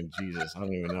times. Like, Jesus, I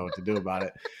don't even know what to do about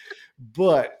it.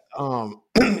 But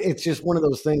it's just one of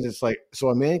those things. It's like, so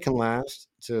a man can last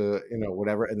to,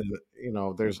 whatever, and then,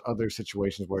 there's other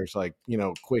situations where it's like,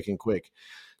 quick and quick.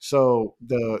 So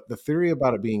the theory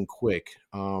about it being quick,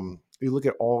 you look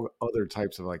at all other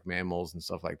types of like mammals and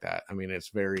stuff like that. I mean, it's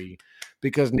very,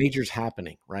 because nature's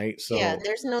happening, right? Yeah, So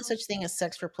there's no such thing as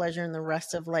sex for pleasure in the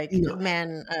rest of like no,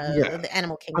 man, yeah. the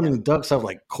animal I kingdom. mean, ducks have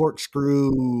like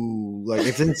corkscrew, like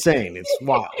it's insane. It's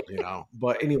wild,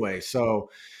 But anyway, so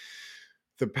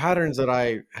the patterns that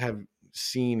I have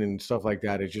seen and stuff like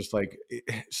that is just like,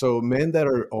 so men that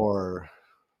are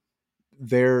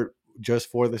there just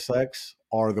for the sex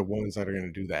are the ones that are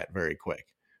going to do that very quick,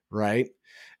 right?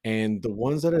 And the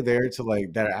ones that are there to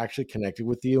like, that are actually connected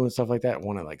with you and stuff like that,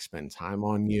 want to like spend time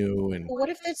on you. And But what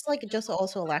if it's like just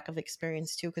also a lack of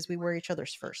experience too, because we were each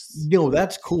other's first?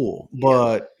 that's cool. Yeah.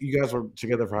 But you guys were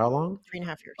together for how long? 3.5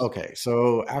 years. Okay,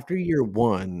 so after year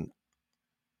one,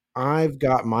 I've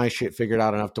got my shit figured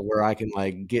out enough to where I can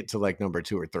like get to like number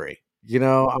 2 or 3.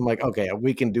 I'm like, okay,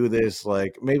 we can do this.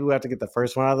 Like, maybe we have to get the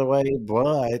first one out of the way,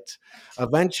 but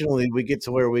eventually we get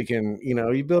to where we can,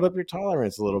 you build up your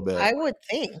tolerance a little bit. I would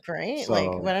think, right? Like,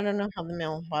 So but I don't know how the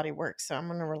male body works, so I'm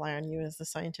going to rely on you as the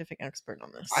scientific expert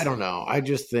on this. I don't know. I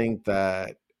just think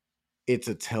that it's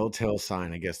a telltale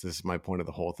sign. I guess this is my point of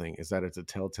the whole thing, is that it's a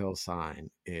telltale sign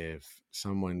if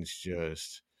someone's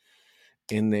just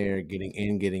in there, getting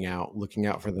in, getting out, looking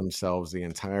out for themselves the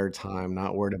entire time,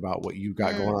 not worried about what you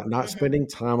got going on, not spending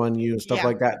time on you and stuff Yeah.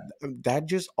 like that. That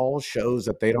just all shows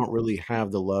that they don't really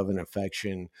have the love and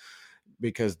affection,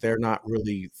 because they're not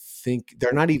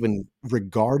even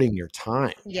regarding your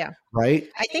time. Yeah. Right.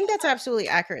 I think that's absolutely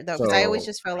accurate though, because I always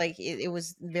just felt like it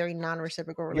was very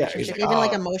non-reciprocal Yeah, he's relationship, like, even like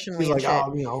he's emotionally like,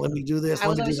 and shit. let me do this, I let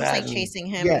was me do always just that. like And chasing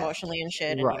him yeah, emotionally and shit,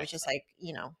 and he right. was just like,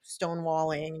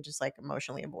 stonewalling and just like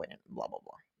emotionally avoidant, blah blah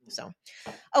blah. So,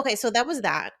 okay, so that was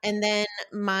that. And then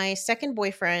my second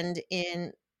boyfriend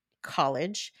in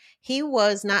college, he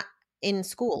was not in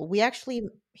school.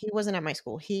 He wasn't at my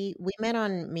school. We met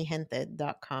on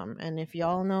mijente.com. And if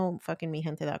y'all know fucking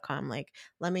mijente.com, like,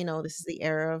 let me know. This is the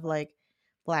era of like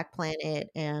Black Planet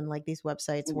and like these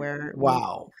websites where you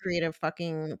Wow. create a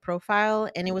fucking profile,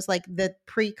 and it was like the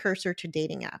precursor to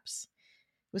dating apps.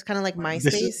 It was kind of like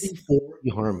This is MySpace. before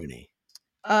eHarmony.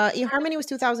 eHarmony was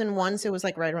 2001, so it was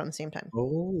like right around the same time.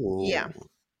 Oh. Yeah.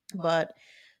 But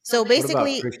so What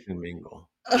basically, about Christian Mingle?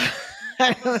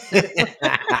 I don't know.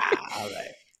 All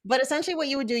right. But essentially what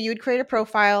you would do, you would create a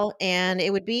profile, and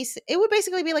it would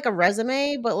basically be like a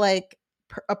resume, but like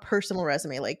a personal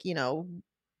resume, like,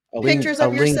 pictures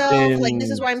of yourself, like, this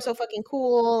is LinkedIn. why I'm so fucking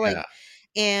cool, like, Yeah.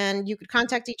 and you could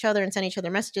contact each other and send each other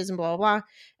messages and blah blah blah.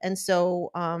 And so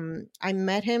I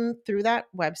met him through that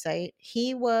website.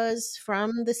 He was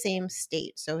from the same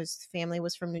state, so his family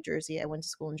was from New Jersey. I went to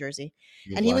school in Jersey,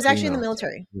 and he was actually in the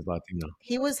military. He was Latino.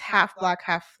 He was half Black,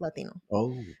 half Latino,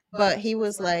 Oh. but he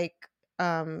was like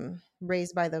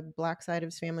raised by the Black side of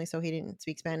his family, so he didn't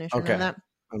speak Spanish or none of that.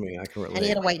 I mean, I can relate. And he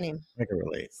had a white name. I can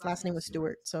relate. His last name was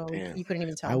Stewart, so Damn. you couldn't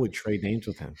even tell. I would trade names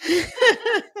with him.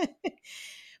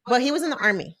 But he was in the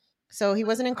army, so he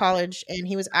wasn't in college, and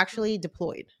he was actually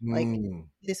deployed. Like,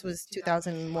 this was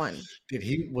 2001.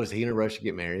 Was he in a rush to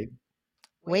get married?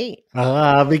 Wait.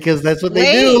 Because that's what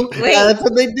they do. Wait. That's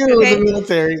what they do in the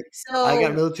military. So I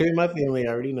got military in my family.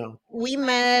 I already know. We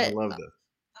met. I love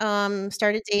this.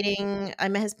 Started dating. I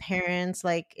met his parents.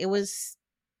 Like, it was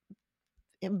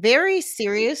very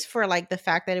serious for like the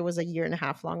fact that it was a 1.5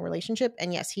 year long relationship.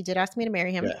 And yes, he did ask me to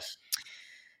marry him. Yes.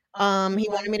 He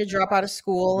wanted me to drop out of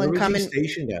school Where and was come he in.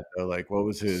 stationed at though? Like, what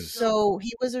was his? So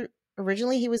he was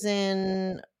originally he was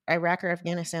in Iraq or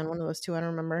Afghanistan, one of those two. I don't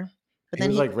remember. But He then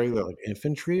was like regular, like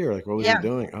infantry, or like what was he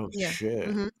doing? Oh shit!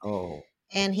 Mhm. Oh.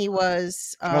 And he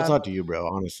was. Shouts out to you, bro.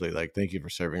 Honestly, like, thank you for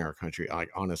serving our country. Like,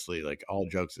 honestly, like, all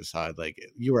jokes aside, like,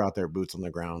 you were out there, boots on the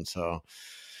ground. So,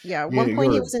 yeah, at one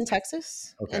point he was in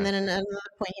Texas, and then another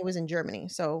point he was in Germany.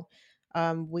 So,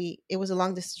 it was a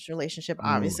long distance relationship,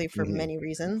 obviously for many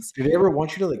reasons. Did he ever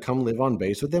want you to like come live on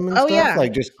base with him and Oh, stuff? yeah.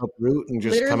 Like, just uproot and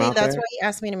just come out That's there? why he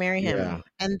asked me to marry him. Yeah.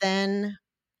 And then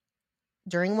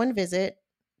during one visit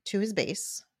to his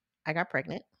base, I got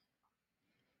pregnant.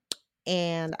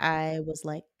 And I was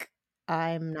like,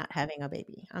 I'm not having a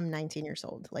baby. I'm 19 years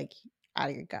old. Like, out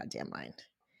of your goddamn mind.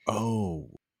 Oh.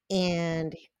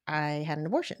 And I had an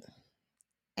abortion.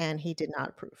 And he did not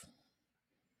approve.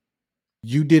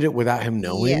 You did it without him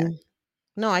knowing? Yeah.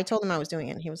 No, I told him I was doing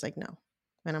it. And he was like, no.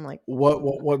 And I'm like,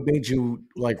 what made you,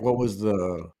 like, what was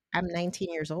the... I'm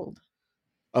 19 years old.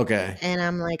 Okay. And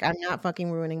I'm like, I'm not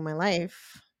fucking ruining my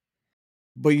life.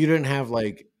 But you didn't have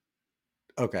like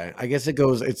Okay, I guess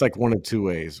it's like one of two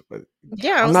ways. But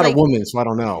Yeah, I I'm was not a like, woman, so I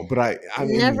don't know. But I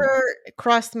mean, never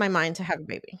crossed my mind to have a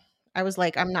baby. I was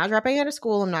like, I'm not dropping out of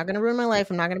school. I'm not going to ruin my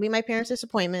life. I'm not going to be my parents'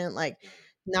 disappointment. Like,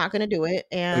 not going to do it.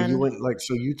 so you And went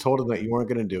so you told him that you weren't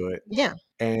going to do it, yeah,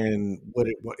 and what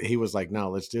he was like,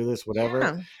 no, let's do this, whatever.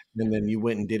 yeah, And then you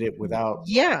went and did it without,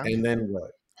 yeah. and then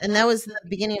what? And that was the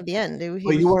beginning of the end. He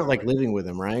But you was weren't like living with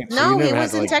him, right? So you no, he never had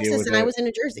was to in like deal Texas with and I it. was in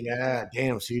New Jersey. Yeah,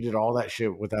 damn. So you did all that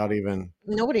shit without even.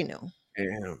 Nobody knew.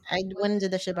 Damn. I went and did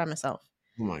the shit by myself.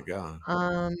 Oh my god.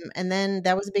 And then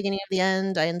that was the beginning of the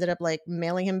end. I ended up like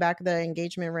mailing him back the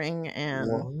engagement ring,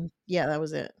 and What? yeah, that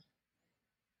was it.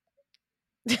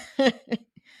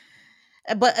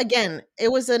 But again,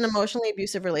 it was an emotionally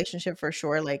abusive relationship for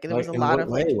sure. Like there was Like a in lot what of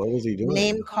way? like What was he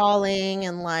name doing? calling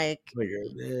and like Like you're a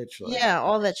bitch. Like yeah,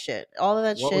 all that shit. All of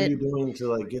that what were shit. you doing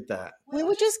to like get that? We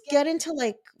would just get into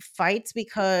like fights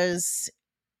because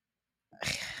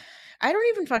I don't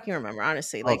even fucking remember,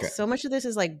 honestly. Like Okay. so much of this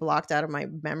is like blocked out of my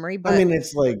memory, I but mean,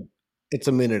 it's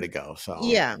a minute ago, so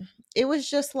yeah, it was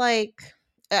just like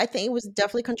I think it was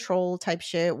definitely control type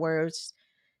shit where it's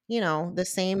the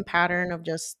same pattern of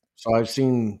just so I've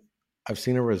seen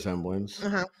a resemblance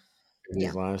uh-huh. in Yeah.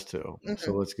 these last two.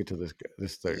 So Mhm. let's get to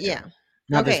this third Yeah. guy.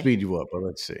 Not to Okay. speed you up, but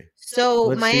let's see. So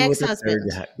Let's my see what the third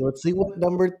ex-husband. guy. Let's see what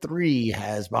number 3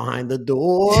 has behind the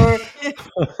door.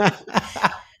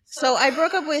 So I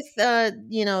broke up with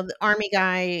the army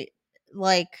guy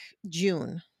like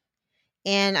June.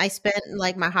 And I spent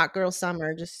like my hot girl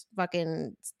summer just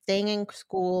fucking staying in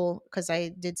school because I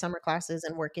did summer classes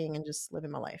and working and just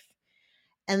living my life.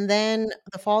 And then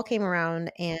the fall came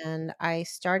around and I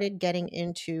started getting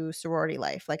into sorority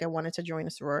life. Like I wanted to join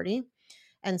a sorority.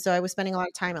 And so I was spending a lot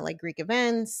of time at like Greek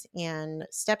events and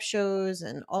step shows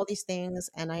and all these things.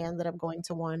 And I ended up going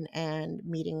to one and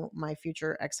meeting my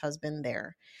future ex husband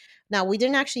there. Now, we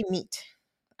didn't actually meet,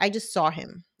 I just saw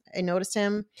him. I noticed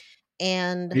him. Are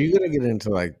And you gonna get into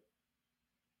like?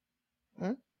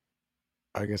 Hmm?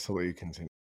 I guess I'll let you continue.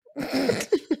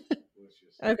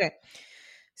 Okay.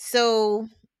 So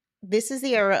this is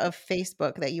the era of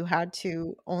Facebook that you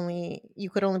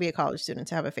could only be a college student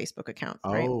to have a Facebook account,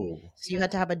 right? Oh, So you had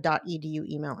to have a .edu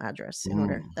email address in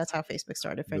order. That's how Facebook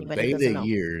started for the anybody who beta doesn't know.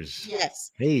 years.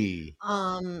 Yes. Hey,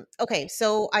 Okay,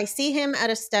 so I see him at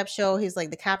a step show. He's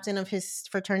like the captain of his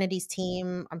fraternity's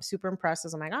team. I'm super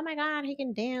impressed. I'm like, oh my God, he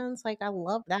can dance. Like, I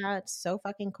love that. So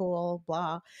fucking cool.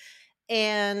 Blah.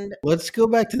 And let's go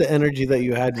back to the energy that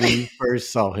you had when you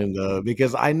first saw him, though,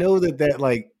 because I know that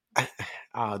like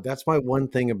that's my one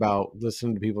thing about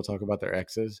listening to people talk about their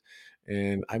exes,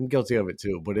 and I'm guilty of it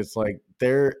too. But it's like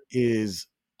there is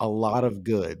a lot of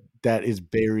good that is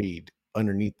buried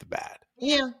underneath the bad.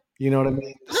 yeah. You know what I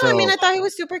mean? No, I mean, So I thought he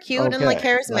was super cute and like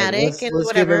okay, like charismatic and let's give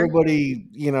whatever. everybody,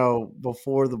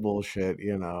 before the bullshit.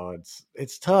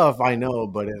 It's tough, I know,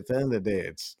 but at the end of the day,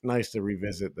 it's nice to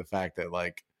revisit the fact that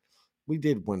like we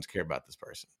did once care about this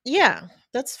person. Yeah,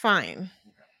 that's fine.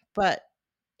 But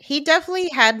he definitely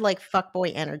had like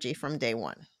fuckboy energy from day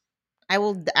one. I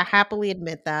will happily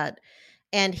admit that.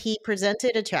 And he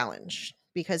presented a challenge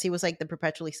because he was like the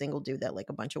perpetually single dude that like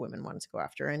a bunch of women wanted to go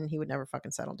after and he would never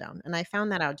fucking settle down. And I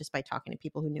found that out just by talking to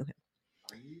people who knew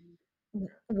him.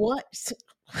 What?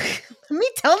 Let me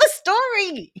tell the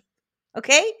story.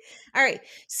 Okay? All right.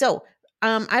 So,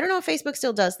 I don't know if Facebook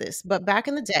still does this, but back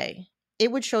in the day,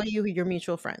 it would show you your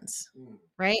mutual friends,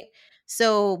 right?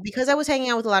 So, because I was hanging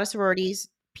out with a lot of sororities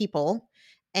people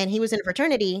and he was in a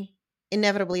fraternity,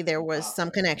 inevitably there was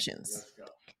some connections.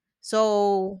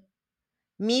 So,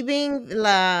 me being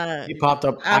la He popped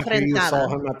up after you saw afrentada.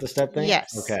 him at the step thing?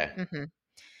 Yes. Okay.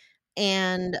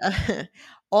 And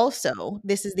also,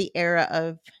 this is the era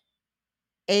of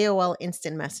AOL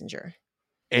Instant Messenger.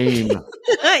 AIM.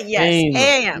 Yes, AIM.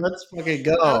 AAM. Let's fucking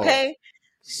go. Okay.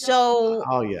 So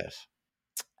Oh, yes.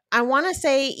 I want to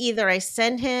say either I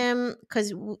send him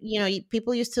because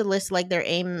people used to list like their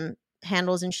AIM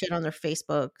handles and shit on their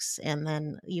Facebooks, and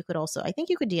then you could also I think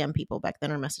you could DM people back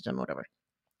then or message them, whatever.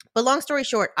 But long story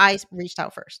short, I reached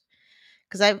out first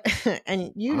because I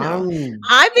and I'm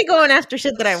I've been going after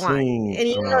shit that I want, seeing and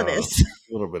you know this.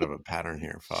 a little bit of a pattern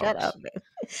here, folks. Shut up, babe.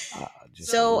 Just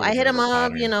a So little I hit bit of him a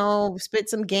up, pattern. spit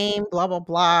some game, blah blah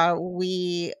blah.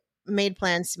 We made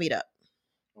plans to meet up,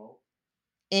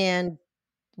 and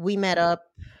we met up.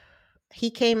 He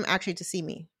came actually to see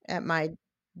me at my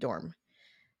dorm.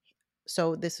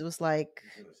 So this was like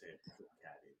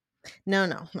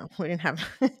no, we didn't have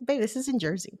babe, this is in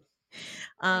Jersey.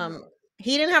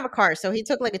 He didn't have a car, so he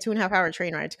took like a 2.5 hour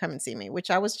train ride to come and see me, which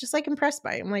I was just like impressed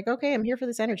by. I'm like, okay, I'm here for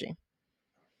this energy.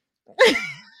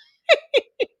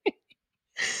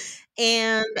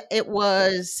 And it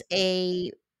was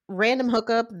a random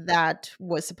hookup that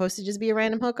was supposed to just be a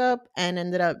random hookup and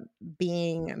ended up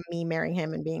being me marrying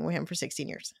him and being with him for 16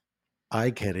 years.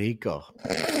 Ay, que rico.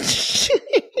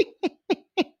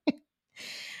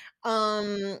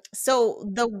 So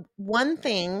the one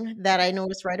thing that I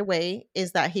noticed right away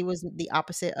is that he was the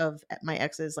opposite of my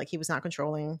exes. Like, he was not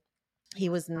controlling. He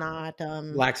was not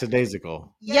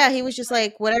Lackadaisical. yeah, he was just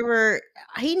like whatever.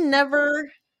 He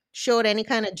never showed any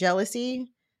kind of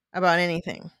jealousy about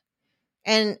anything.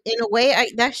 And in a way,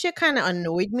 that shit kind of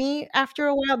annoyed me after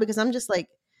a while, because I'm just like,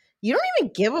 you don't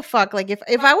even give a fuck. Like, if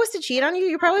I was to cheat on you,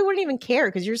 you probably wouldn't even care,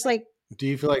 because you're just like, Do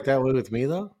you feel like that way with me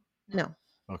though? no.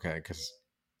 Okay, because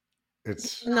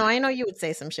it's No, I know you would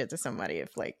say some shit to somebody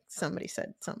if like somebody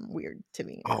said something weird to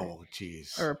me oh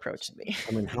jeez. or approached me.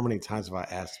 I mean, how many times have I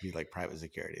asked to be like private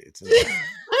security? It's insane.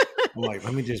 I'm like,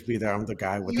 let me just be there. I'm the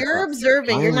guy with You're the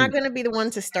observing. You're not going to be the one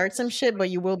to start some shit, but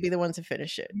you will be the one to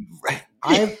finish it.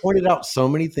 I have pointed out so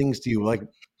many things to you. Like,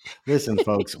 listen,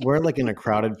 folks, we're like in a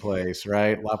crowded place,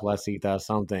 right? La Placita,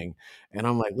 something. And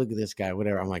I'm like, look at this guy,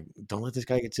 whatever. I'm like, don't let this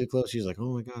guy get too close. She's like,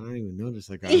 oh my God, I didn't even notice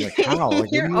that guy. I'm like, how? Like,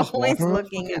 You're you just always walking around with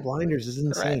looking fucking at blinders. This is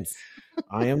insane.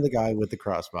 I am the guy with the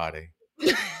crossbody.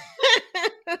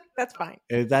 That's fine.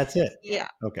 That's it. Yeah.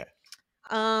 Okay.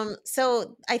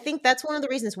 So I think that's one of the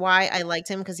reasons why I liked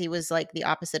him, because he was like the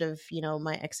opposite of, you know,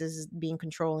 my exes being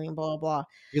controlling, blah, blah, blah.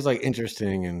 He's like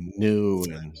interesting and new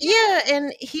and yeah,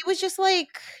 and he was just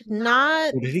like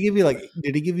not. Did he give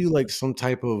you like some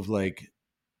type of like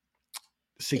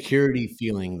security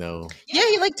feeling though? Yeah,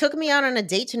 he like took me out on a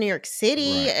date to New York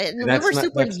City, Right. and we were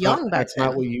super young back That's then.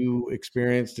 not what you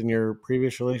experienced in your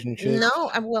previous relationship. No,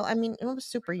 well, I mean, it was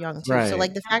super young too. Right. So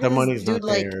like the fact The that money's this dude, not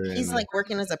like, there he's and- like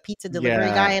working as a pizza delivery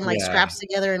guy and like yeah. scraps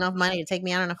together enough money to take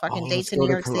me out on a fucking date let's to go New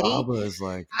to York City. Carrabba's,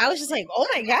 like, I was just like, oh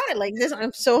my God, like this,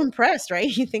 I'm so impressed, right?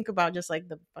 You think about just like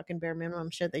the fucking bare minimum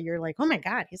shit that you're like, oh my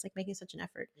God, he's like making such an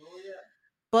effort.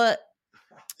 But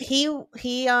he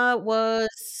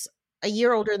was a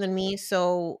year older than me,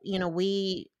 so you know,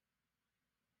 he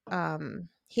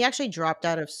actually dropped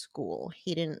out of school.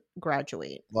 He didn't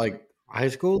graduate. like high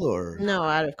school or No,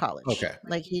 out of college. Okay.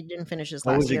 Like, he didn't finish his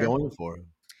what last was he year. going for?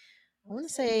 I want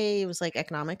to say it was like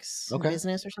economics, Okay.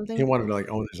 business or something. He wanted to like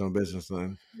own his own business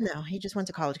then. No, he just went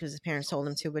to college because his parents told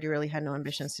him to, but he really had no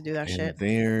ambitions to do that And shit.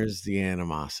 there's the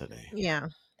animosity. Yeah.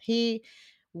 He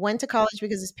went to college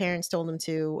because his parents told him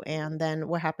to, and then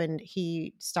what happened,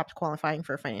 he stopped qualifying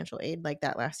for financial aid like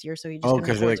that last year, so he just couldn't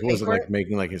Because afford like to pay wasn't for like it.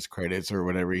 making like his credits or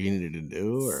whatever he needed to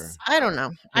do, or I don't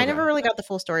know. I never Okay. really got the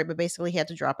full story, but basically he had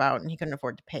to drop out and he couldn't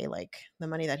afford to pay like the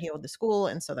money that he owed the school,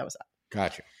 and so that was that.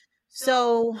 gotcha.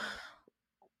 So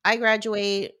I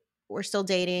graduate, we're still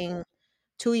dating.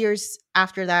 2 years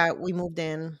after that, we moved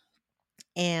in,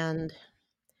 and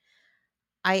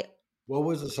What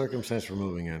was the circumstance for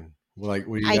moving in? Like,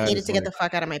 were you I guys needed to get the like-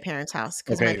 fuck out of my parents' house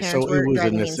because my Okay, parents so it were was a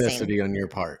driving me insane necessity on your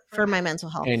part. for my mental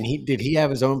health. And did he have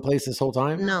his own place this whole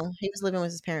time? No, he was living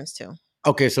with his parents too.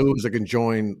 Okay, so it was like a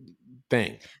conjoined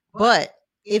thing. But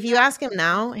if you ask him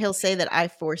now, he'll say that I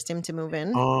forced him to move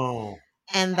in, Oh,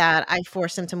 and that I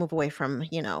forced him to move away from,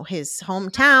 you know, his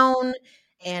hometown,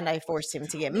 and I forced him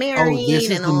to get married. this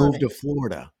is and the all move of to it.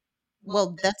 Florida.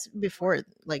 Well, that's before,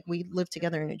 like, we lived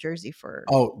together in New Jersey for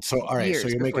Oh, so all right, so years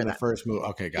you're before making the that. first move.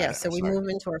 Okay, got it. Yeah, so we Sorry.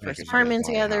 moved into our Yeah, first 'cause you guys apartment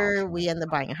bought a house. together. We ended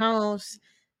up buying a house.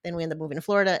 Then we ended up moving to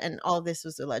Florida, and all this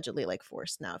was allegedly like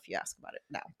forced now, if you ask about it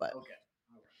now. But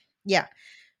yeah.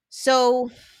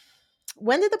 So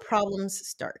when did the problems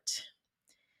start?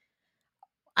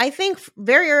 I think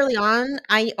very early on,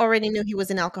 I already knew he was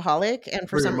an alcoholic, and for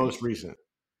For your some, most recent.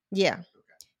 yeah,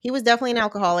 he was definitely an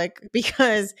alcoholic,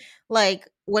 because like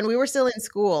when we were still in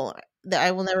school, that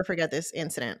I will never forget this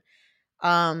incident.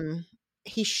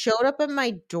 He showed up at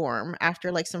my dorm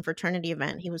after like some fraternity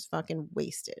event. He was fucking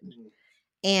wasted.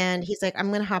 And he's like,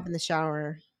 I'm gonna hop in the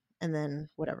shower and then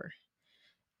whatever.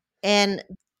 And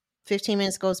 15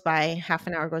 minutes goes by, half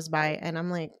an hour goes by, and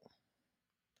I'm like,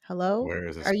 hello? Where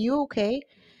is this? Are you okay?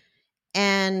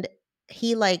 And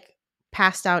he like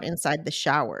passed out inside the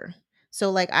shower.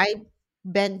 So like I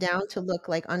bent down to look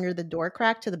like under the door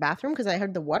crack to the bathroom because I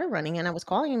heard the water running, and I was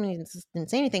calling him and he just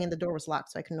didn't say anything, and the door was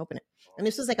locked, so I couldn't open it. And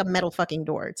this was like a metal fucking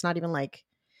door. It's not even like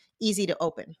easy to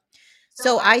open.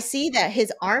 So I see that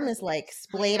his arm is like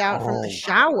splayed out from the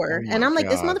shower, oh and my I'm like,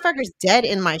 this God. motherfucker's dead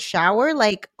in my shower.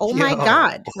 Like, oh my Yo,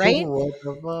 God, right? What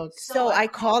the fuck? So I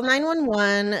called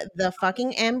 911. The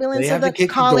fucking ambulance They of had to the kick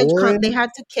the college, door in? they had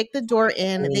to kick the door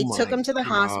in. Oh They took my him to the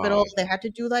hospital. God. They had to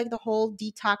do like the whole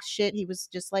detox shit. He was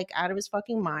just like out of his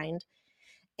fucking mind.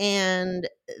 And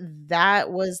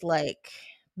that was like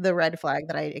the red flag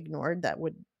that I ignored that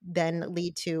would then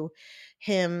lead to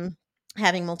him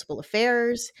having multiple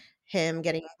affairs, him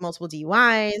getting multiple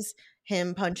DUIs,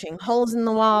 him punching holes in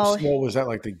the wall. So was that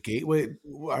like the gateway?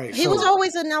 All right, He was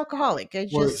always an alcoholic. It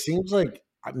well, it just seems like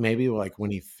maybe like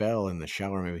when he fell in the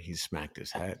shower, maybe he smacked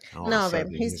his head. And all of a no, babe.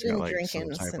 sudden, He's he's got been like some drinking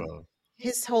type since of.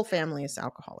 his whole family is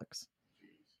alcoholics.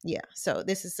 Yeah, so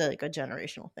this is like a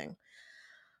generational thing.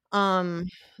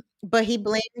 But he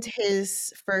blamed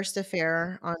his first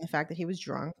affair on the fact that he was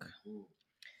drunk.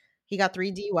 He got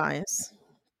 3 DUIs.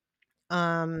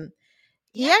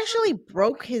 He actually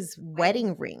broke his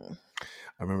wedding ring.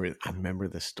 I remember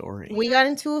the story. We got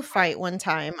into a fight one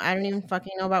time. I don't even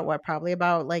fucking know about what. Probably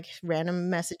about like random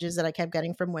messages that I kept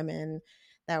getting from women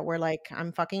that were like,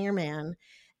 "I'm fucking your man."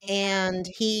 And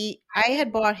I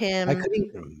had bought him. I couldn't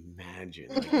even imagine.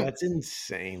 Like, that's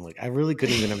insane. Like, I really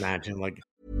couldn't even imagine. Like,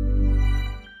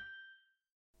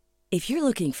 If you're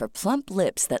looking for plump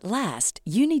lips that last,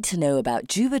 you need to know about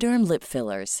Juvederm lip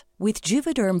fillers. With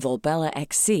Juvederm Volbella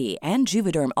XC and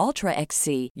Juvederm Ultra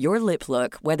XC, your lip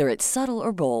look, whether it's subtle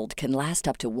or bold, can last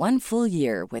up to 1 full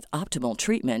year with optimal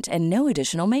treatment and no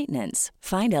additional maintenance.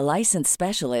 Find a licensed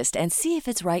specialist and see if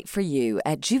it's right for you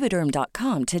at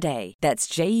Juvederm.com today. That's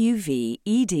JUVEDERM.com.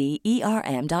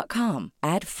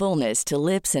 Add fullness to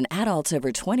lips in adults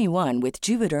over 21 with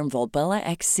Juvederm Volbella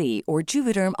XC or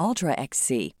Juvederm Ultra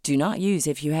XC. Do not use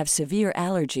if you have severe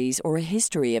allergies or a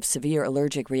history of severe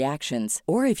allergic reactions,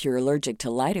 or if you're allergic to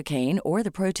lidocaine or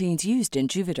the proteins used in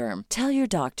Juvederm. Tell your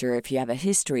doctor if you have a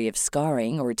history of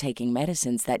scarring or taking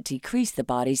medicines that decrease the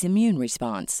body's immune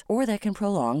response or that can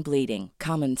prolong bleeding.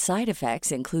 Common side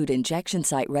effects include injection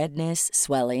site redness,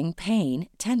 swelling, pain,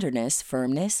 tenderness,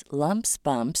 firmness, lumps,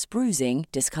 bumps, bruising,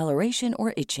 discoloration,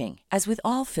 or itching. As with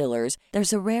all fillers,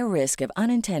 there's a rare risk of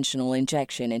unintentional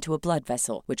injection into a blood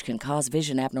vessel, which can cause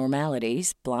vision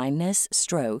abnormalities, blindness,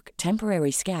 stroke,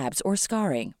 temporary scabs, or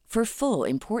scarring. For full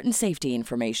important safety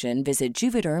information, visit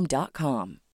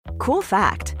Juvederm.com. Cool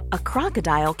fact, a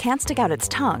crocodile can't stick out its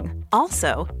tongue.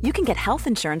 Also, you can get health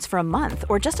insurance for a month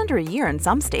or just under a year in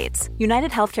some states.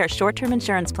 United Healthcare short-term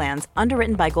insurance plans,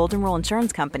 underwritten by Golden Rule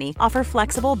Insurance Company, offer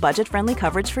flexible, budget-friendly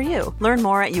coverage for you. Learn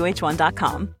more at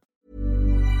uh1.com.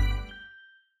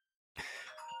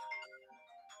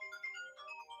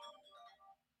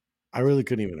 I really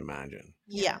couldn't even imagine.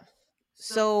 Yeah.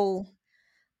 So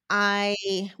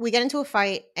we get into a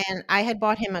fight, and I had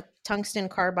bought him a tungsten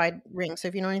carbide ring. So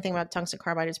if you know anything about tungsten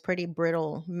carbide, it's pretty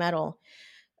brittle metal.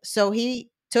 So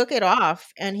he took it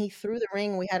off and he threw the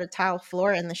ring. We had a tile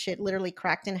floor, and the shit literally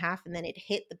cracked in half, and then it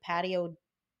hit the patio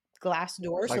glass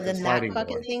door. Like So a then that sliding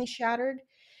fucking door. thing shattered.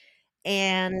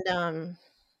 And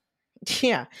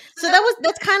yeah. So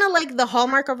that's kind of like the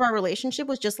hallmark of our relationship,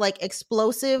 was just like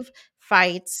explosive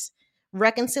fights,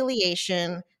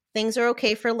 reconciliation, things are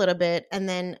okay for a little bit, and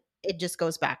then it just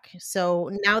goes back.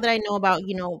 So now that I know about,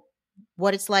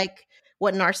 what it's like,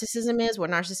 what narcissism is, what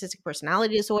narcissistic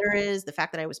personality disorder is, the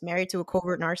fact that I was married to a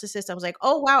covert narcissist, I was like,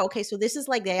 oh wow, okay, so this is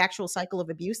like the actual cycle of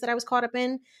abuse that I was caught up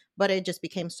in, but it just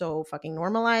became so fucking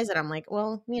normalized that I'm like,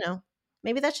 well,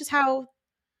 maybe that's just how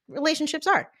relationships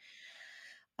are.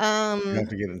 You have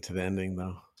to get into the ending,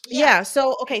 though. Yeah.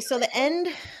 So the end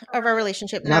of our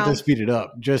relationship Not now. to speed it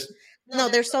up, just No,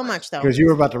 there's so much though. because you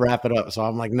were about to wrap it up. So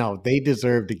I'm like, no, they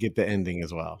deserve to get the ending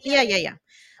as well. Yeah.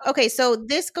 Okay, so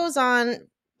this goes on.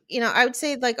 I would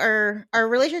say like our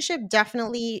relationship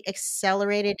definitely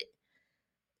accelerated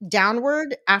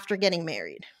downward after getting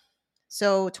married.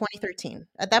 So 2013.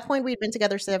 At that point, we'd been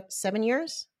together 7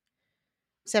 years.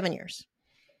 7 years.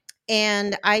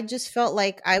 And I just felt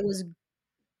like I was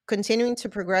continuing to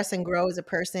progress and grow as a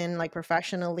person, like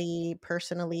professionally,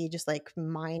 personally, just like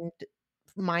mindfully.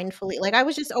 Like I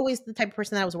was just always the type of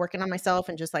person that was working on myself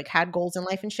and just like had goals in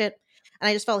life and shit. And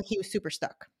I just felt like he was super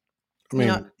stuck. I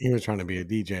mean, he was trying to be a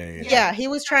DJ. Yeah, he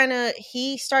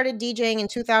started DJing in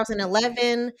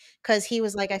 2011 because he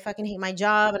was like, I fucking hate my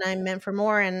job and I'm meant for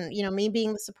more. And, me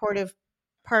being the supportive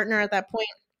partner at that point,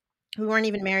 we weren't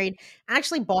even married. I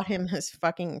actually bought him his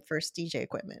fucking first DJ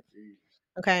equipment.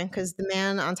 Okay, because the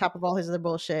man, on top of all his other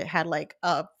bullshit, had like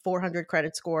a 400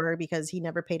 credit score because he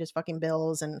never paid his fucking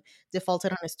bills and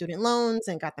defaulted on his student loans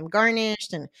and got them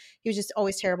garnished. And he was just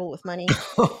always terrible with money.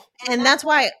 And that's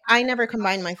why I never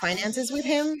combined my finances with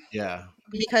him. Yeah.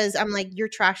 Because I'm like, you're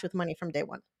trash with money from day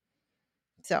one.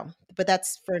 So, but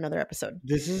that's for another episode.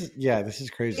 This is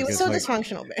crazy. It was so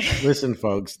dysfunctional. Listen,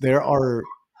 folks, there's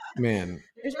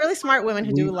really smart women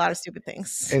who do a lot of stupid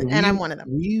things, and I'm one of them.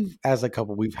 As a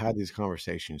couple, we've had these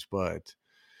conversations, but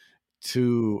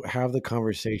to have the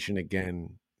conversation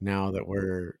again now that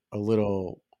we're a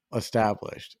little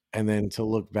established, and then to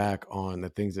look back on the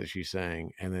things that she's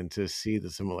saying, and then to see the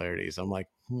similarities, I'm like,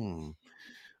 I'm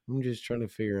just trying to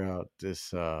figure out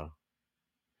this.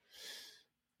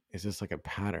 Is this like a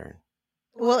pattern?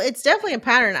 Well, it's definitely a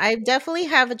pattern. I definitely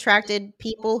have attracted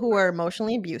people who are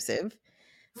emotionally abusive.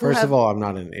 First of all, I'm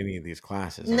not in any of these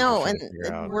classes. I'm just No, trying and to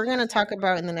figure out. we're going to talk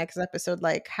about in the next episode,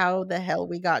 like how the hell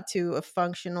we got to a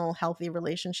functional, healthy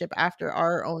relationship after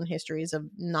our own histories of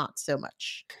not so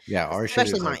much. Yeah, our shit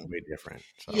especially is like mine. way different.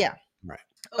 So, Yeah. right.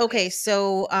 Okay,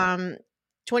 so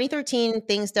 2013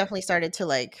 things definitely started to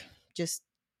like just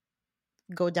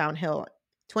go downhill.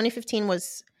 2015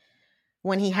 was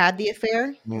when he had the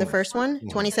affair, the first one.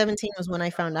 2017 was when I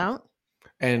found out.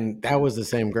 And that was the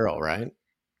same girl, right?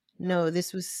 No,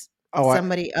 this was Oh,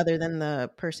 somebody other than the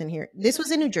person here. This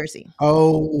was in New Jersey.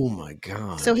 Oh my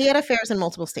god. So he had affairs in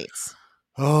multiple states.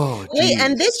 Oh, Wait, geez.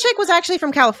 and this chick was actually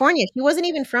from California. She wasn't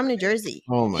even from New Jersey.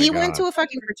 Oh my He god. went to a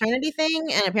fucking fraternity thing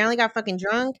and apparently got fucking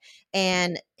drunk.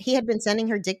 And he had been sending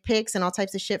her dick pics and all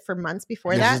types of shit for months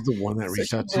before This that. is the one that So reached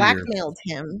she out to your. blackmailed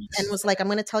him and was like, "I'm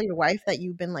gonna tell your wife that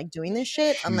you've been like doing this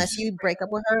shit unless you break up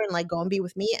with her and like go and be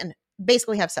with me and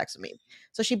basically have sex with me."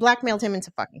 So she blackmailed him into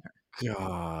fucking her.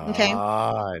 Okay.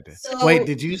 God. So, Wait,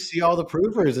 did you see all the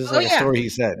proof, or is this like a story he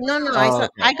said? No, Oh, I saw.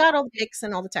 okay. I got all the pics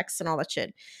and all the texts and all that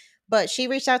shit. But she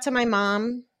reached out to my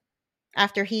mom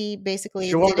after he basically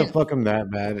She wanted to fuck him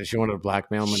that bad. She wanted to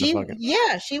blackmail him into fucking.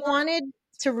 Yeah, she wanted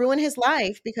to ruin his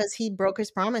life because he broke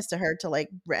his promise to her to like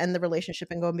end the relationship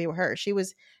and go and be with her.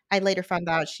 I later found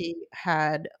out she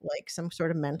had like some sort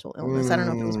of mental illness. I don't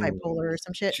know if it was bipolar or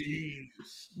some shit.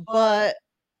 Jeez. But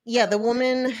yeah, the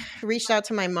woman reached out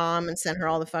to my mom and sent her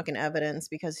all the fucking evidence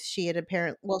because she had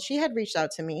she had reached out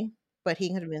to me, but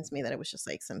he convinced me that it was just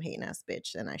like some hating ass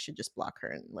bitch and I should just block her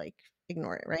and like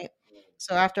ignore it, right?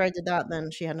 So after I did that,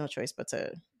 then she had no choice but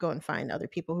to go and find other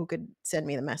people who could send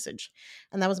me the message.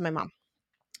 And that was my mom.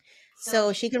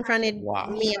 So she confronted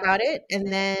me about it,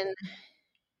 and then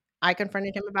I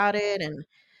confronted him about it, and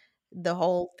the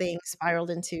whole thing spiraled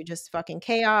into just fucking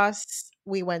chaos.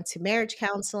 We went to marriage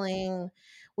counseling.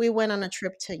 We went on a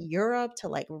trip to Europe to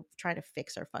like try to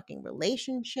fix our fucking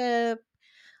relationship.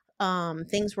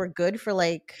 Things were good for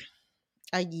like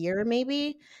a year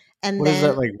maybe. And What then is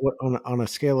that like? What on a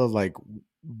scale of like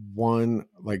one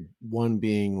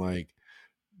being like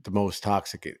the most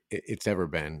toxic it's ever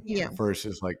been,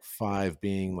 versus like 5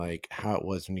 being like how it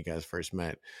was when you guys first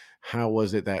met? How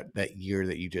was it that year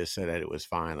that you just said that it was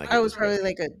fine? Like I was probably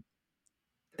like a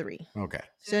 3. Okay.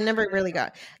 So it never really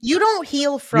got. You don't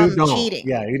heal from cheating.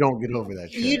 Yeah, you don't get over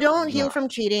that shit. You don't heal from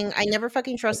cheating. I never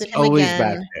fucking trusted him always again.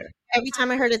 back there. Every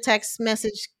time I heard a text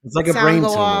message, it's like a brain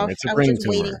tumor. Off, It's a I brain was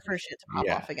just tumor. waiting for shit to pop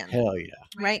off again. Hell yeah.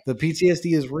 Right? The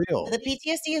PTSD is real. The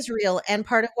PTSD is real. And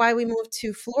part of why we moved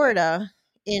to Florida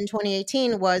in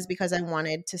 2018 was because I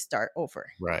wanted to start over.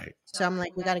 Right. So I'm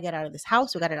like, we got to get out of this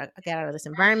house. We got to get out of this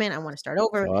environment. I want to start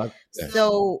over. Yes.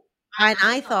 So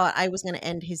I thought I was going to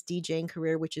end his DJing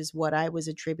career, which is what I was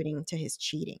attributing to his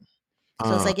cheating.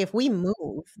 So it's like, if we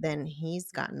move, then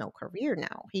he's got no career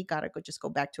now. He got to just go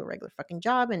back to a regular fucking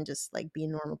job and just like be a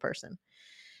normal person.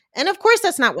 And of course,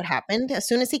 that's not what happened. As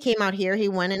soon as he came out here, he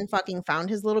went and fucking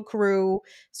found his little crew,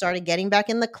 started getting back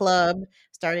in the club,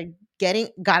 got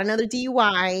another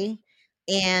DUI.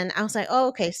 And I was like, oh,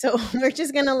 okay. So we're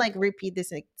just going to like repeat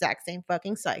this exact same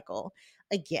fucking cycle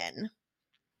again.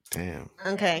 Damn.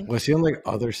 Okay. Was he on like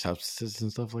other substances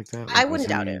and stuff like that? Like, I wouldn't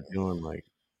doubt it. Doing like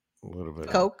a little bit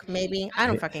coke, maybe. I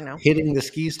don't fucking know. Hitting the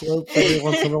ski slopes every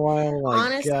once in a while. Like,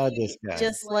 honestly, God, this guy.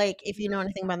 Just like if you know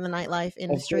anything about the nightlife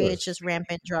industry, it's just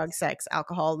rampant drug, sex,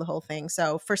 alcohol, the whole thing.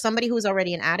 So for somebody who's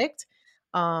already an addict,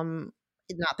 not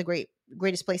the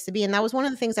greatest place to be. And that was one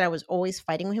of the things that I was always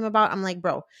fighting with him about. I'm like,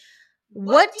 bro,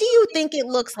 what do you think it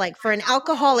looks like for an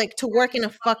alcoholic to work in a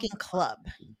fucking club?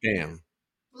 Damn.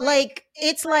 Like,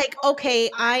 it's like, okay,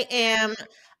 I am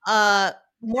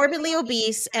morbidly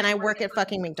obese and I work at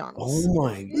fucking McDonald's. Oh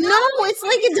my God. No, it's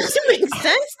like it doesn't make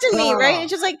sense to me, right? It's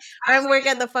just like I work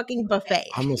at the fucking buffet.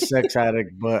 I'm a sex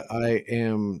addict, but I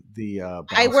am the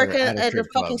I work at a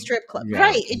fucking strip club. Yeah.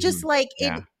 Right. It just like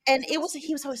it, and he was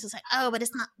always just like, oh, but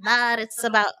it's not that. It's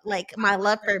about like my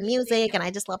love for music and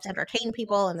I just love to entertain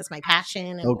people and that's my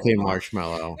passion. And okay,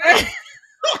 Marshmallow.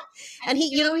 And he,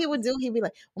 you know, he would he'd be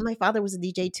like, well, my father was a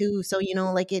DJ too. So, you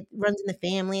know, like it runs in the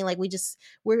family. Like we're just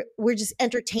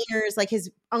entertainers. Like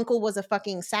his uncle was a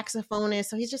fucking saxophonist.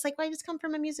 So he's just like, well, I just come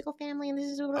from a musical family. And this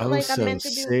is what like I'm meant to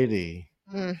do. City.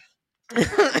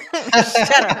 Shut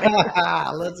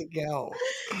up. Let's go.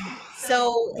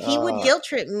 So he would guilt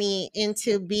trip me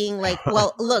into being like,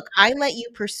 well, look, I let you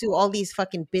pursue all these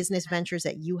fucking business ventures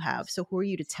that you have. So who are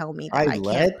you to tell me that I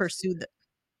can't pursue them?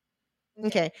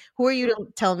 Okay, who are you to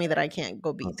tell me that I can't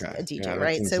go be Okay. a DJ, Yeah, that's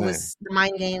right? So it insane. was the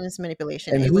mind games,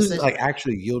 manipulation. And It was who's a like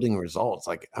actually yielding results?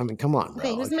 Like, I mean, come on, okay.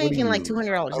 bro. He was Like, what do making like you?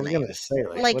 $200 I a was night. gonna say,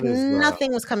 like, Like what is the?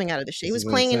 nothing was coming out of this shit. He This was is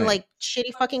playing in insane. like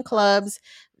shitty fucking clubs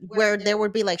where there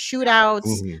would be like shootouts.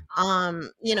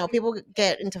 Mhm. People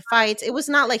get into fights. It was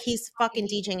not like he's fucking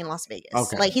DJing in Las Vegas.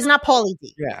 Okay. Like he's not Paulie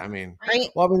D, Yeah, I mean, right?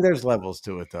 well, I mean, there's levels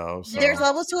to it though. So. There's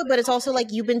levels to it, but it's also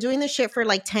like you've been doing this shit for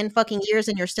like 10 fucking years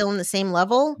and you're still in the same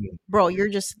level. Mhm. Bro, you're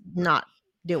just not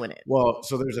doing it. Well,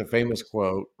 so there's a famous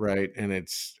quote, right? And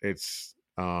it's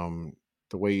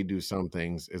the way you do some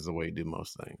things is the way you do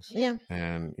most things. Yeah.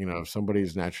 And if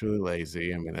somebody's naturally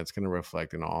lazy, I mean, that's going to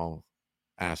reflect in all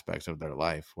aspects of their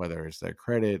life, whether it's their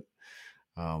credit,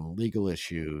 legal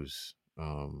issues,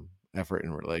 effort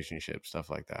in relationships, stuff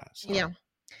like that. So. Yeah.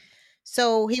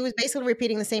 So he was basically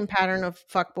repeating the same pattern of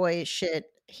fuckboy shit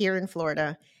here in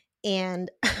Florida. And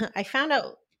I found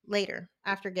out later,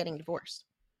 after getting divorced,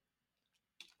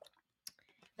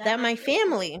 that my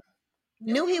family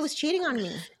knew he was cheating on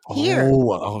me here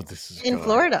This is in good.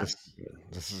 Florida. This is good.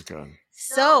 This is good.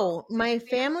 So my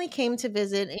family came to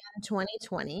visit in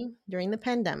 2020 during the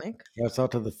pandemic. Shouts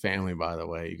out to the family, by the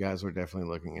way. You guys were definitely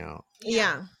looking out.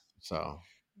 Yeah. So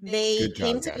They good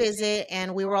came job, to guys. visit,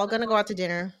 and we were all going to go out to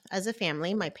dinner as a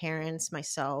family, my parents,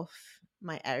 myself,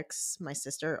 my ex, my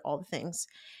sister, all the things.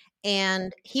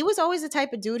 And he was always the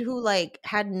type of dude who like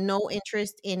had no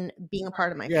interest in being a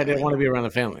part of my Yeah, I didn't family. want to be around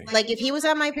the family. Like if he was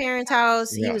at my parents'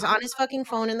 house, he Yeah. was on his fucking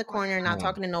phone in the corner, not Yeah.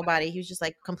 talking to nobody. He was just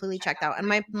like completely checked out. And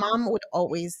my mom would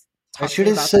always talk That to shit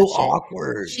me is about so that shit.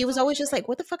 awkward. She was always just like,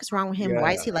 "What the fuck is wrong with him?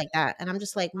 Why is Yeah. he like that?" And I'm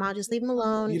just like, "Ma, just leave him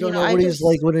alone." You don't know I what just, he's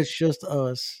like when it's just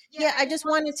us. yeah, I just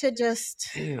wanted to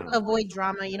just Damn. avoid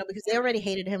drama, because they already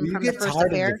hated him You from the get first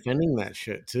tired affair. of defending that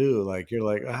shit too. Like you're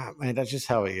like, man, that's just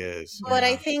how he is. But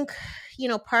I think,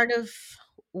 part of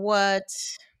what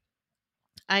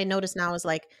I notice now is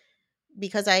like,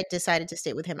 because I decided to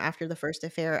stay with him after the first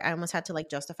affair, I almost had to like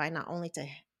justify not only to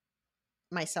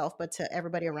myself but to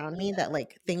everybody around me that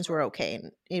like things were okay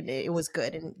and it was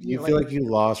good. And you feel like you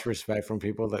lost respect from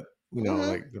people that Mhm.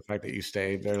 like the fact that you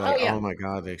stayed. They're like, yeah. oh my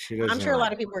god, like she doesn't. I'm sure a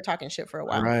lot of people were talking shit for a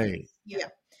while. Right. Yeah.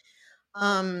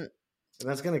 And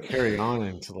that's gonna carry on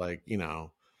into like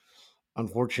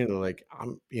unfortunately, like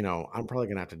I'm probably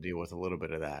gonna have to deal with a little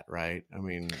bit of that, right? I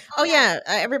mean, Oh yeah,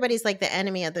 everybody's like the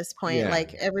enemy at this point. Yeah.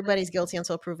 Like everybody's guilty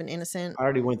until proven innocent. I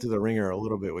already went through the ringer a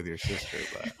little bit with your sister,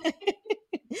 but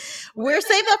We're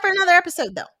saved up for another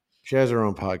episode though. she has her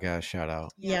own podcast. Shout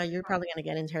out. Yeah, you're probably gonna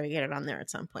get interrogated on there at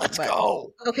some point. Let's but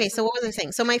go. Okay, so what was I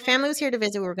saying? So my family was here to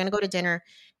visit. We were gonna go to dinner,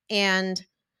 and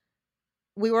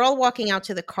we were all walking out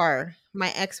to the car.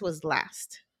 My ex was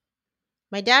last.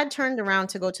 My dad turned around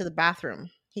to go to the bathroom.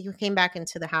 He came back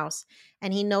into the house,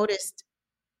 and he noticed,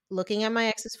 looking at my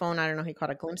ex's phone, I don't know, he caught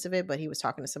a glimpse of it, but he was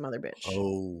talking to some other bitch.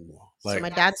 Oh, So my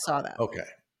dad saw that. Okay.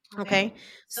 Okay.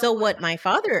 So what my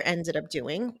father ended up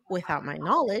doing, without my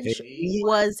knowledge, Hey.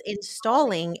 was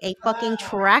installing a fucking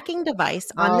tracking device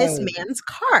on this man's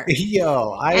car.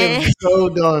 Yo, I am so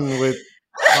done with.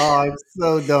 Oh, I'm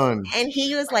so done. And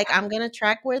he was like, I'm going to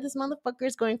track where this motherfucker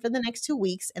is going for the next 2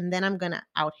 weeks, and then I'm going to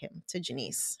out him to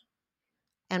Janice.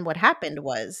 And what happened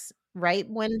was, right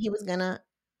when he was going to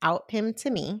out him to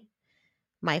me,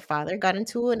 my father got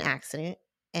into an accident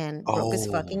and broke his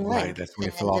fucking leg. Right. That's when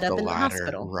and he fell off ended the up in the ladder.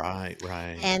 hospital.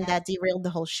 Right. And that derailed the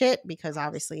whole shit because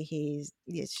obviously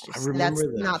that's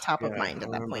not top of mind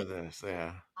at that point. This,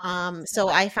 yeah. So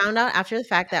I found out after the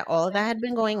fact that all of that had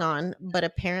been going on, but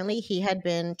apparently he had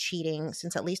been cheating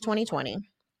since at least 2020.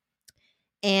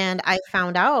 And I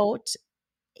found out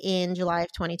in July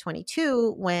of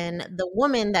 2022 when the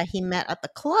woman that he met at the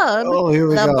club,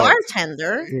 the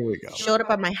bartender, showed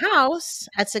up at my house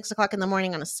at 6:00 in the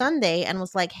morning on a Sunday and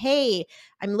was like, "Hey,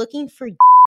 I'm looking for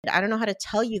I don't know how to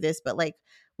tell you this, but like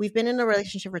we've been in a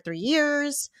relationship for 3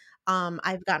 years.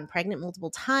 I've gotten pregnant multiple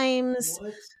times.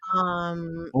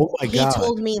 Oh my he God.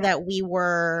 told me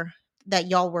that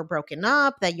y'all were broken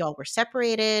up, that y'all were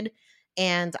separated,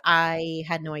 and I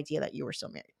had no idea that you were still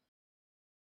married."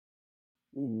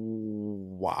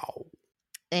 Wow.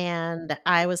 And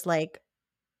I was like,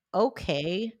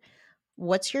 "Okay,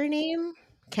 what's your name?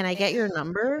 Can I get your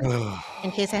number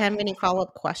in case I have any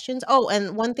follow-up questions?" Oh,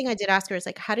 and one thing I did ask her is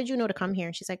like, "How did you know to come here?"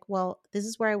 And she's like, "Well, this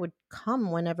is where I would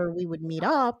come whenever we would meet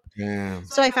up." Damn.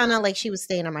 So I found out like she was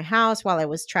staying at my house while I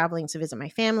was traveling to visit my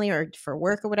family or for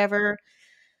work or whatever.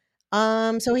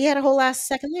 So he had a whole ass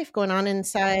second life going on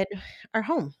inside our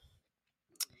home.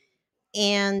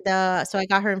 And so I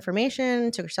got her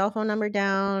information, took her cell phone number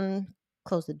down,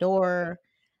 closed the door.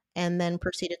 and then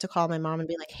proceeded to call my mom and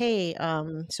be like, "Hey,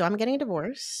 so I'm getting a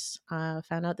divorce.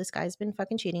 Found out this guy's been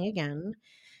fucking cheating again,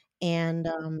 and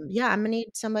yeah, I'm gonna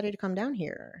need somebody to come down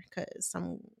here because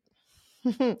I'm,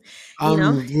 you I'm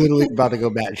know." literally about to go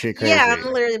batshit Yeah, crazy.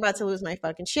 I'm literally about to lose my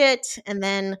fucking shit. And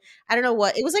then I don't know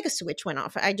what it was, like a switch went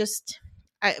off.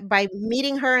 By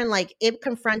meeting her and like it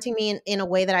confronting me in a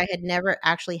way that I had never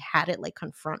actually had it like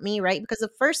confront me, right? Because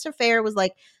the first affair was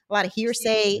like a lot of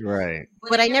hearsay, Right.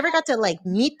 but I never got to like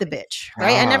meet the bitch,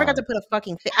 right? I never got to God. put a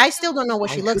fucking I still don't know what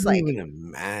I she looks couldn't like. even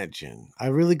imagine. I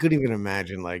really couldn't even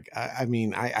imagine. Like, I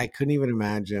mean, I couldn't even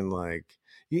imagine. Like,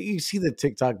 you see the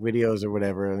TikTok videos or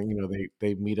whatever, and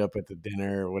they meet up at the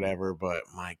dinner or whatever. But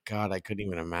my God, I couldn't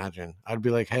even imagine. I'd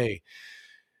be like, hey,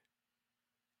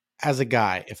 as a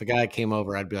guy, if a guy came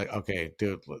over, I'd be like, okay,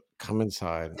 dude, look, come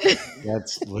inside.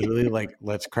 Let's literally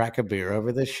let's crack a beer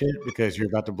over this shit because you're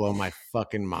about to blow my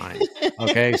fucking mind.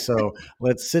 Okay, so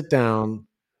let's sit down.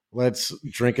 Let's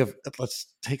drink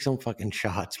let's take some fucking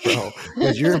shots, bro,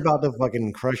 because you're about to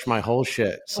fucking crush my whole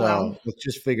shit. Well, So let's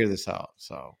just figure this out.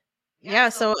 So yeah,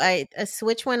 so a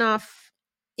switch went off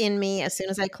in me as soon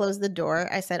as I closed the door.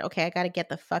 I said, "Okay, I got to get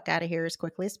the fuck out of here as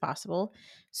quickly as possible."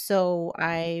 So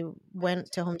I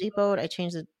went to Home Depot. I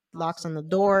changed the locks on the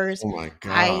doors. oh my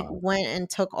I God. went and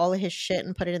took all of his shit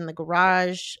and put it in the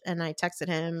garage. And I texted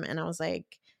him and I was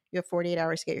like, "You have 48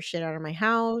 hours to get your shit out of my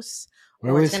house,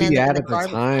 Where or it's was gonna he end up in at the at the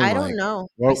garbage." time? I Like, don't know.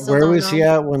 I still where don't was he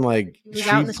know. at when like He was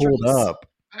out she in the pulled streets. up?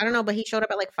 I don't know, but he showed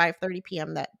up at like 5:30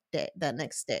 p.m. that day, that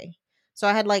next day. So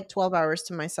I had like 12 hours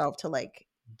to myself to like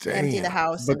empty the Damn.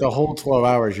 house But and the whole 12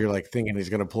 hours, you're like thinking he's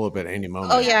gonna pull up at any oh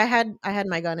moment. yeah, I had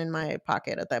my gun in my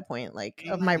pocket at that point, like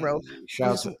of my robe. Easy.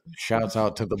 I'm just Shouts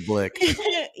out to the Blick.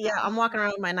 yeah, I'm walking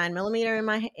around with my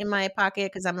 9mm in my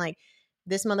pocket because I'm like,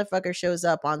 this motherfucker shows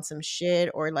up on some shit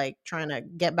or like trying to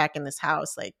get back in this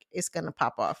house, like it's gonna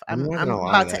pop off. I'm not I'm gonna lie,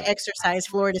 about to exercise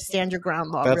Florida stand your ground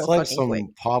law that's real like fucking quick.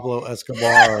 some Pablo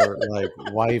Escobar like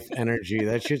wife energy.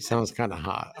 That shit sounds kind of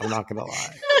hot. I'm not gonna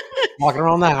lie. Walking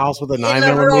around the house with a In nine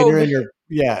a millimeter robe. in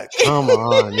your come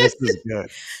on, this is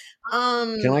good.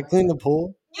 Can um I clean the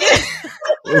pool?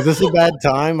 Is this a bad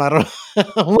time? I don't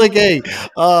I'm like, hey,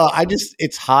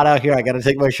 it's hot out here. I gotta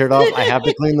take my shirt off. I have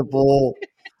to clean the pool.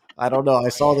 I don't know. I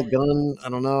saw the gun. I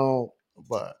don't know,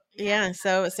 but Yeah,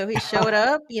 so he showed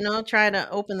up, trying to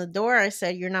open the door. I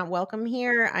said, "You're not welcome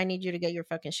here. I need you to get your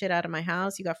fucking shit out of my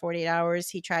house. You got 48 hours."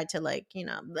 He tried to like,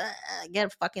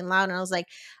 get fucking loud, and I was like,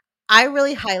 "I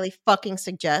really highly fucking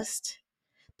suggest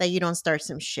that you don't start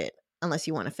some shit unless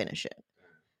you want to finish it."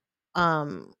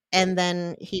 And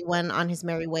then he went on his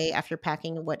merry way after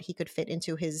packing what he could fit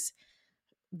into his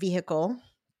vehicle,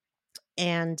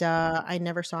 and I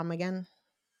never saw him again.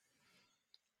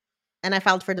 And I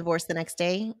filed for divorce the next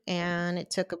day, and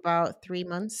it took about 3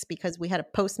 months because we had a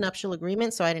post-nuptial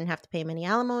agreement, so I didn't have to pay him any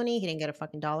alimony. He didn't get a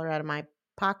fucking dollar out of my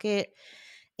pocket,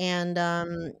 and,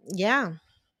 yeah,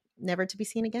 never to be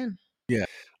seen again. yeah.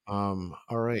 All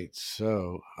right.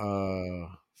 So,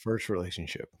 first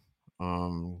relationship.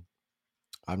 Um,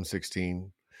 I'm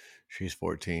 16. She's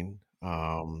 14.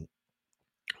 I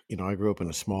grew up in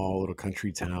a small little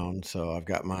country town, so I've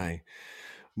got my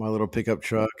little pickup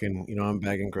truck, and I'm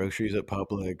bagging groceries at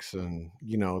Publix, and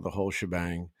the whole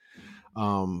shebang.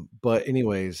 But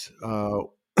anyways,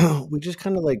 we just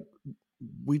kind of like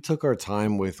we took our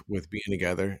time with being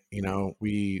together.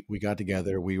 We got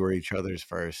together. We were each other's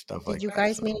first, stuff Did like you that.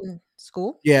 guys So meet in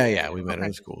school? yeah, we met Okay.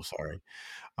 in school. Sorry.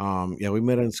 Yeah, we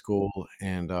met in school,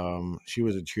 and she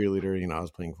was a cheerleader. I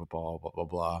was playing football, blah blah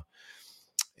blah,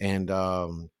 and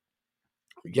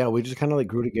yeah, we just kind of like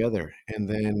grew together, and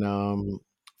then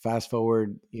fast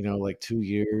forward, like 2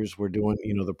 years, we're doing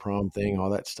the prom thing, all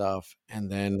that stuff,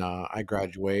 and then I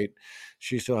graduate.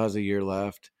 She still has a year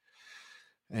left,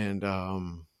 and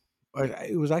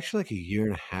it was actually like a year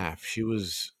and a half. She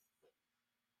was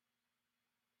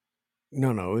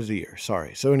no, it was a year.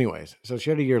 Sorry. So, anyways, so she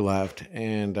had a year left,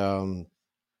 and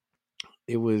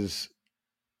it was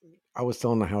I was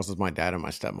still in the house with my dad and my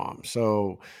stepmom.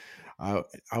 So I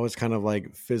I was kind of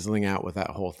like fizzling out with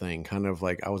that whole thing. Kind of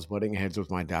like I was butting heads with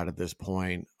my dad at this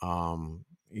point.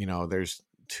 There's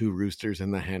two roosters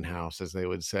in the hen house, as they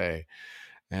would say.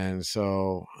 And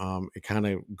so it kind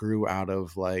of grew out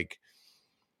of like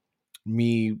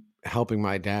me helping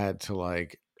my dad to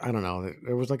like, I don't know,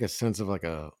 there was like a sense of like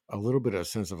a little bit of a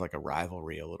sense of like a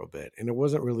rivalry a little bit. And it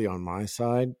wasn't really on my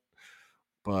side,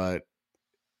 but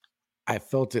I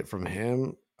felt it from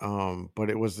him, but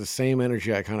it was the same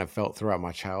energy I kind of felt throughout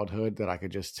my childhood that I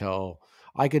could just tell.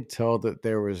 I could tell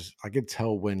that I could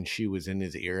tell when she was in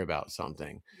his ear about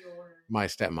something, my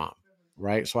stepmom,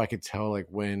 right? So I could tell like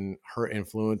when her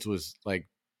influence was like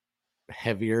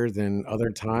heavier than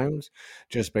other times,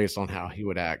 just based on how he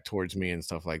would act towards me and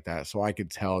stuff like that. So I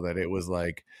could tell that it was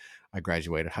like, I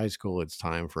graduated high school, it's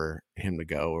time for him to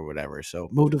go or whatever. So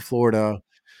moved to Florida,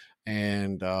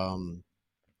 and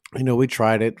we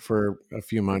tried it for a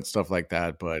few months, stuff like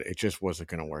that, but it just wasn't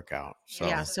going to work out. So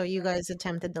Yeah, so you guys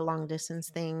attempted the long distance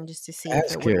thing just to see if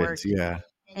as it would work. kids, yeah,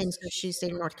 And so she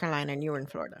stayed in North Carolina and you were in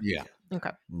Florida. yeah,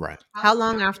 Okay. right, How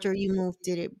long after you moved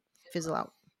did it fizzle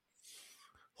out?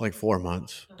 like 4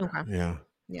 months, Okay. yeah,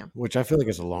 Yeah. which I feel like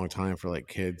is a long time for like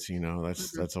kids. That's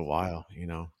Mhm. that's a while.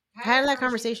 How did that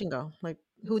conversation go? Like,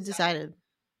 who decided?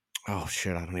 Oh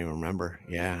shit, I don't even remember.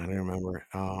 Yeah, I don't remember.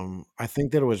 I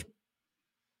think that it was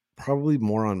probably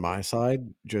more on my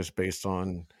side, just based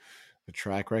on the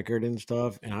track record and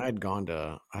stuff. And I had gone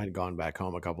back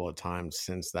home a couple of times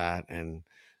since that, and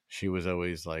she was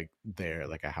always like there,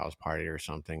 like a house party or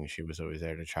something. She was always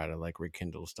there to try to like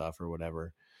rekindle stuff or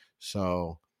whatever.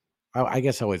 So I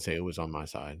guess I would say it was on my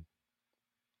side.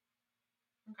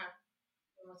 Okay.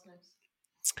 What's next?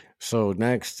 So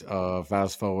next,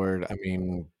 fast forward, I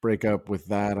mean, break up with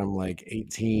that. I'm like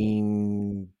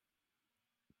 18,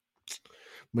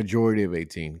 majority of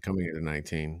 18, coming into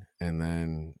 19. And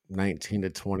then 19 to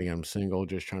 20, I'm single,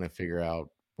 just trying to figure out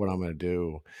what I'm going to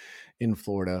do in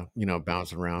Florida,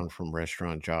 bouncing around from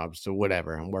restaurant jobs to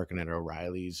whatever. I'm working at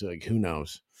O'Reilly's, like who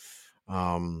knows?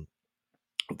 Um,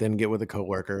 then get with a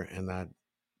coworker, and that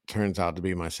turns out to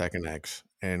be my second ex.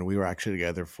 And we were actually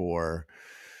together for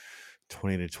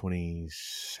 20 to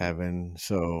 27.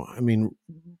 So, I mean,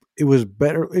 it was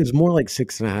better. It was more like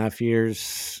 6.5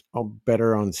 years,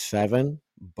 better on 7.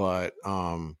 But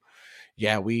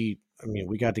yeah, we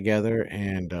got together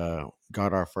and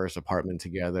got our first apartment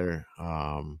together.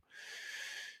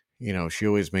 She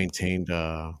always maintained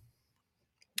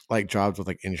like jobs with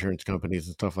like insurance companies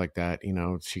and stuff like that.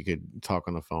 She could talk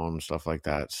on the phone and stuff like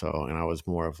that. So, and I was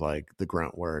more of like the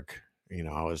grunt work.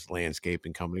 I was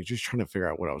landscaping company, just trying to figure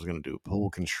out what I was going to do. Pool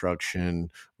construction,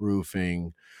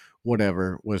 roofing,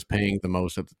 whatever was paying the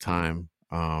most at the time.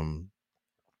 And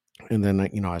then,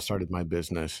 I started my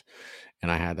business, and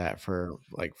I had that for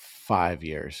like 5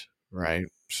 years. Right. You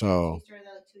So, started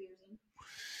that like 2 years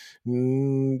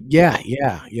in? Yeah,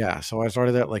 yeah, yeah. So I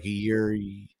started that like a year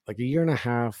and a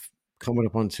half, coming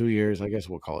up on 2 years. I guess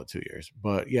we'll call it 2 years.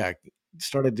 But yeah,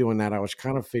 started doing that. I was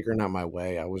kind of figuring out my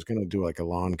way. I was gonna do like a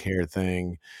lawn care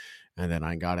thing, and then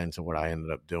I got into what I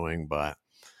ended up doing. But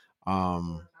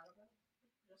um,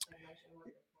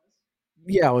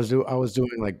 yeah, I was doing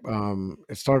like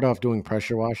it started off doing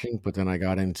pressure washing, but then I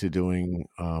got into doing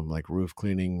like roof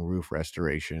cleaning, roof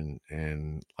restoration,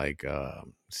 and like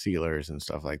sealers and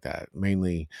stuff like that.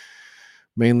 Mainly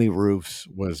roofs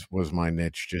was my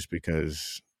niche, just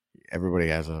because everybody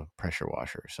has a pressure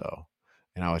washer. So,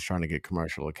 and I was trying to get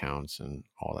commercial accounts and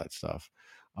all that stuff.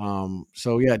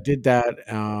 So yeah, did that.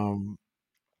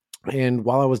 And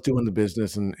while I was doing the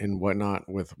business and whatnot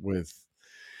with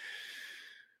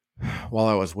while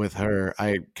I was with her,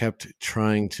 I kept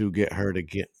trying to get her to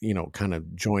kind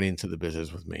of join into the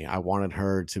business with me. I wanted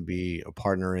her to be a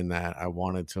partner in that. I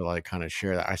wanted to like kind of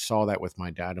share that. I saw that with my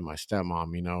dad and my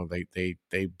stepmom.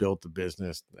 They built the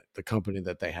business. The company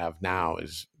that they have now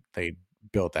is they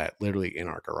built that literally in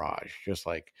our garage, just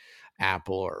like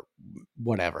Apple or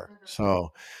whatever.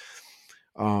 So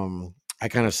I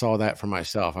kind of saw that for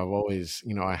myself. I've always,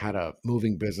 I had a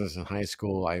moving business in high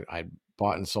school. I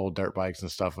bought and sold dirt bikes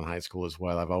and stuff in high school as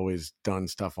well. I've always done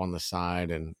stuff on the side,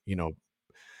 and,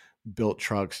 built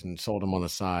trucks and sold them on the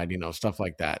side, stuff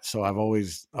like that. So I've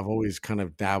always kind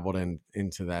of dabbled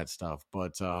into that stuff.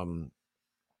 But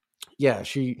yeah,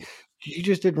 she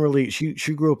just didn't really, she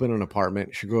grew up in an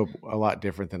apartment. She grew up a lot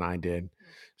different than I did.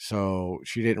 So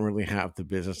she didn't really have the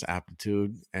business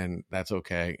aptitude, and that's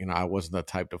okay. I wasn't the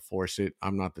type to force it.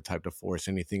 I'm not the type to force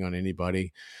anything on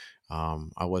anybody.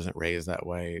 I wasn't raised that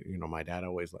way. My dad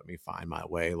always let me find my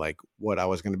way, like what I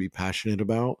was going to be passionate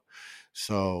about.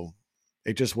 So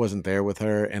it just wasn't there with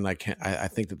her. And I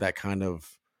think that kind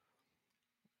of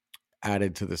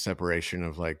added to the separation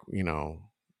of like,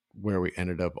 where we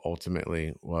ended up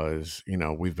ultimately was,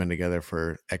 we've been together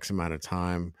for X amount of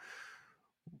time.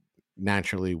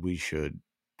 Naturally, we should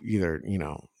either,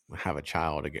 have a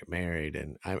child or get married.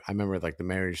 And I remember like the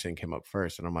marriage thing came up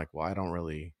first, and I'm like, well, I don't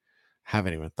really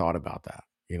haven't even thought about that.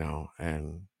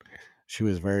 And she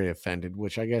was very offended,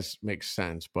 which I guess makes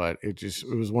sense, but it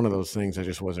was one of those things. I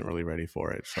just wasn't really ready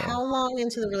for it. So How long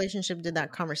into the relationship did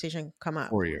that conversation come up?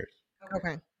 4 years.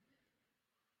 Okay.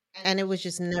 And it was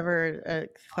just never a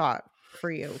thought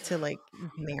for you to like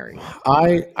marry.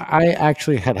 I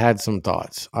actually had some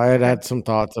thoughts. I had Okay. had some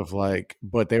thoughts of like,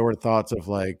 but they were thoughts of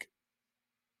like,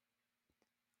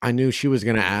 I knew she was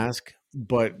going to ask,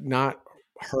 but not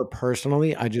her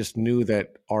personally. I just knew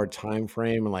that our time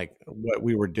frame and like what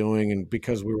we were doing, and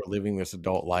because we were living this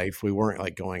adult life, we weren't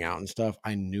like going out and stuff.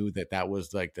 I knew that that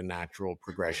was like the natural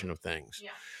progression of things. Yeah.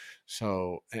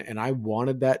 So, and I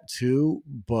wanted that too,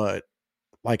 but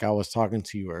like I was talking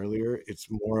to you earlier, it's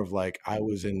more of like I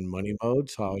was in money mode,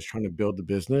 so I was trying to build the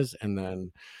business, and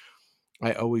then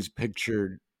I always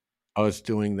pictured us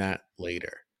doing that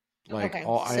later. Like Okay.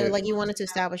 all So I like you wanted to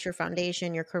establish your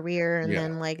foundation, your career, and yeah.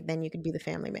 then like then you could be the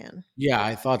family man. Yeah,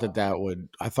 I thought that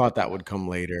would come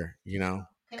later, you know.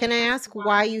 Can I ask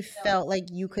why you felt like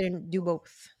you couldn't do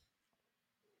both?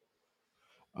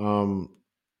 Um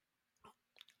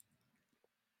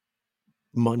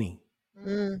money.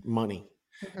 Mm, Money.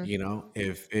 mhm. You know,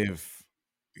 if if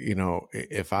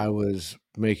I was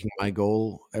making my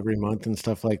goal every month and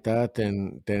stuff like that,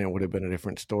 then it would have been a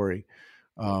different story.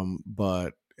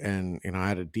 But and I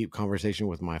had a deep conversation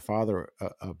with my father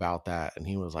about that, and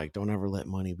he was like, "Don't ever let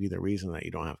money be the reason that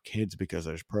you don't have kids because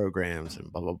there's programs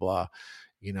and blah blah blah."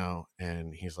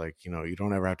 And he's like, you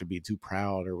don't ever have to be too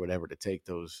proud or whatever to take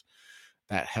those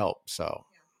that help. So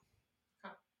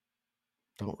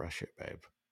don't rush it, babe.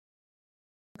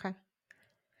 Okay.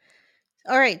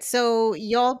 All right. So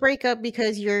y'all break up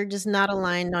because you're just not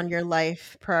aligned on your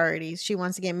life priorities. She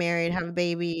wants to get married, have a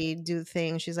baby, do the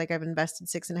thing. She's like, I've invested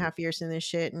 6.5 years in this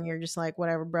shit. And you're just like,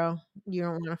 whatever, bro. You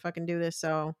don't want to fucking do this.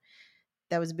 So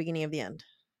that was the beginning of the end.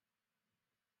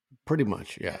 Pretty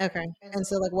much, yeah. Okay. And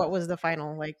so like what was the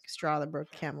final like straw that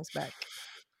broke the camel's back?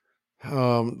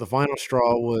 The final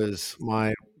straw was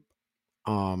I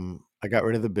got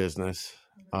rid of the business.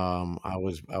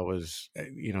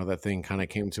 That thing kind of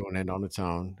came to an end on its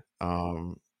own.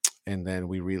 And then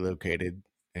we relocated.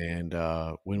 And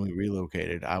when we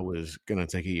relocated, I was gonna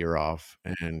take a year off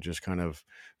and just kind of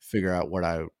figure out what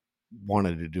I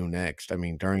wanted to do next. I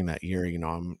mean, during that year,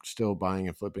 I'm still buying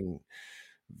and flipping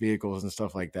vehicles and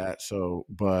stuff like that. So,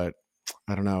 but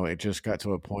I don't know. It just got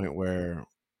to a point where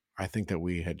I think that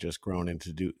we had just grown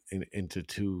into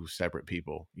two separate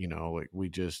people. Like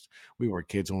we were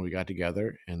kids when we got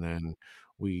together, and then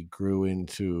we grew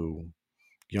into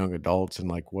young adults, and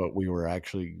like what we were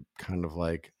actually kind of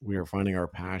like we were finding our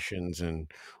passions and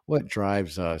what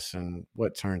drives us and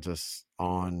what turns us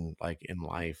on like in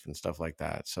life and stuff like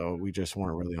that. So we just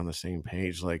weren't really on the same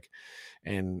page. Like,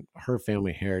 and her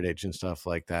family heritage and stuff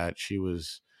like that, she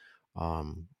was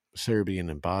um Serbian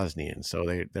and Bosnian, so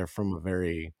they're from a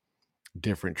very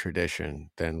different tradition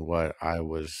than what I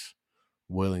was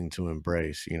willing to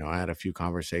embrace. I had a few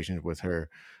conversations with her,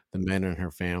 the men in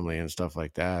her family and stuff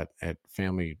like that at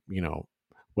family,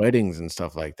 weddings and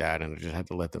stuff like that. And I just had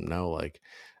to let them know, like,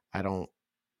 I don't,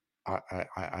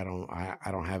 I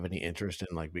don't have any interest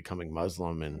in like becoming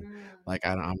Muslim, and like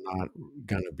I'm not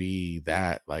gonna be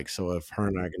that. Like, so if her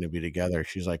and I are gonna be together,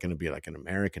 she's like gonna be like an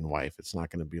American wife. It's not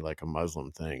gonna be like a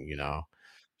Muslim thing.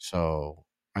 So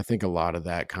I think a lot of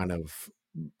that kind of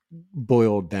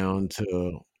boiled down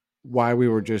to why we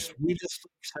just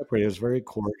separated. It was very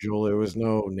cordial. There was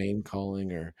no name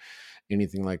calling or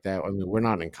anything like that. I mean, we're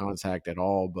not in contact at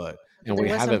all, but But and there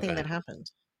we was have something that events.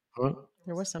 happened. Huh?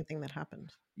 There was something that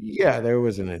happened. Yeah, there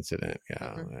was an incident.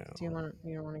 Yeah, Mhm. yeah. You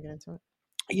don't want to get into it?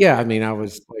 Yeah, I mean, I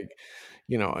was like,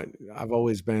 I've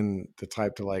always been the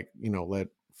type to like, let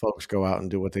folks go out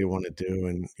and do what they want to do,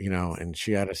 and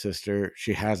she had a sister.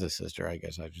 She has a sister, I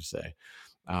guess I should say.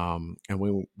 And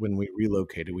when we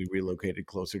relocated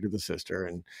closer to the sister,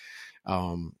 and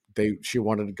she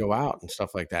wanted to go out and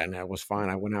stuff like that, and that was fine.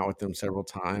 I went out with them several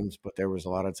times, but there was a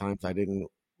lot of times I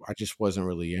just wasn't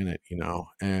really in it.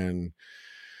 And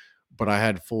but I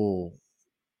had full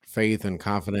faith and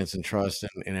confidence and trust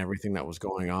in everything that was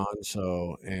going on.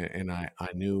 So, and I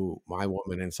knew my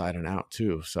woman inside and out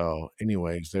too. So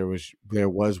anyways, there was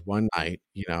one night,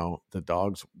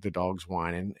 the dogs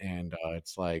whining, and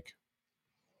it's like,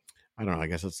 I don't know, I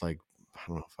guess it's like, I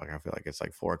don't know, fuck, I feel like it's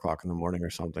like 4 o'clock in the morning or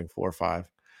something, 4 or 5.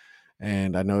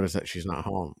 And I noticed that she's not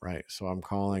home, right? So I'm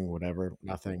calling, whatever,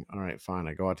 nothing. All right, fine.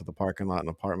 I go out to the parking lot in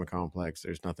the apartment complex.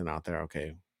 There's nothing out there.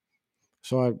 Okay.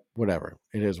 So whatever.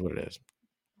 It is what it is.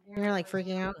 And you're like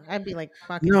freaking out. I'd be like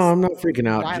fucking No, I'm not freaking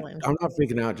out. wilding. I'm not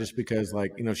freaking out just because,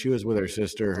 like, she was with her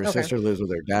sister. Her Okay. sister lives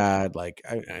with her dad. Like,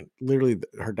 I literally,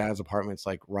 her dad's apartment's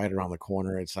like right around the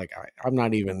corner. It's like it's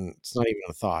not even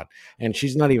a thought. And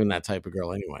she's not even that type of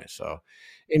girl anyway. So,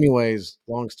 anyways,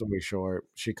 long story short,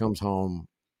 she comes home,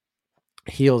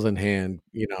 heels in hand,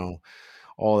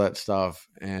 all that stuff,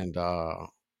 and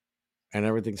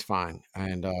everything's fine.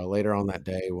 And later on that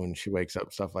day, when she wakes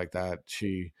up, stuff like that,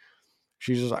 she's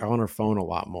just on her phone a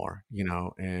lot more,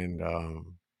 and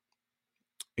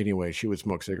anyway, she would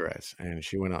smoke cigarettes, and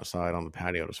she went outside on the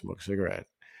patio to smoke a cigarette.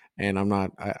 And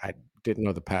I didn't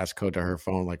know the passcode to her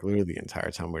phone like literally the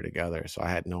entire time we were together, so I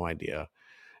had no idea.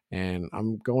 And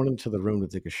I'm going into the room to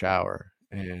take a shower,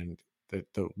 and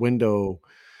the window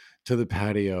to the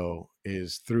patio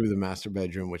is through the master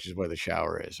bedroom, which is where the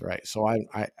shower is, right? So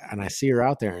I see her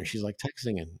out there, and she's like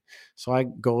texting, and so I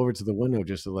go over to the window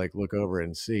just to like look over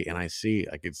and see, and I see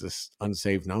like it's this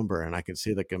unsaved number, and I could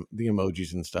see like the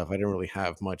emojis and stuff. I didn't really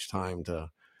have much time to.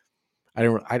 I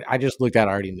didn't. I just looked at.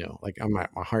 It, I already knew. Like my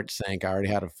heart sank. I already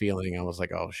had a feeling. I was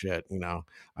like, oh shit,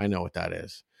 I know what that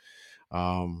is.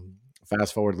 Um,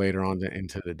 Fast forward later on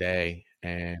into the day,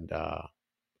 and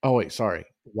oh wait, sorry.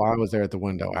 While I was there at the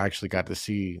window, I actually got to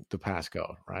see the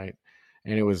passcode, right?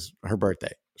 And it was her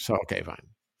birthday. So okay, fine.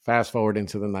 Fast forward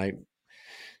into the night.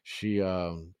 She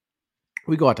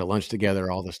we go out to lunch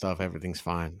together, all the stuff, everything's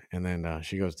fine. And then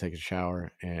she goes to take a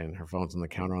shower, and her phone's on the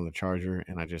counter on the charger.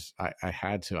 And I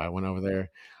had to. I went over there,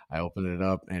 I opened it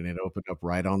up, and it opened up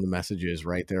right on the messages,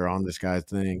 right there on this guy's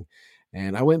thing.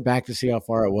 And I went back to see how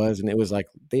far it was, and it was like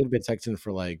they'd been texting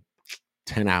for like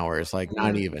 10 hours, like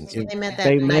not even. So they met that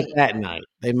They met night. that night.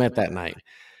 They met that night.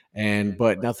 And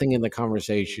but nothing in the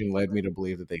conversation led me to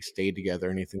believe that they stayed together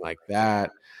or anything like that.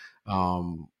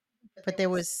 Um, But there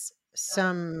was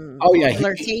some Oh yeah,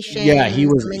 flirtation,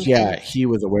 some intent. he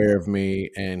was aware of me,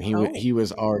 and Oh. he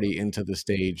was already into the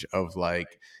stage of like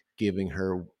giving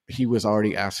her. He was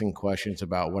already asking questions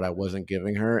about what I wasn't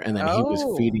giving her, and then he was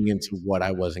Oh. feeding into what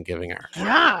I wasn't giving her.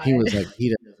 God. He was like,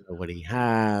 he doesn't know what he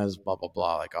has, blah blah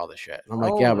blah, like all this shit. And I'm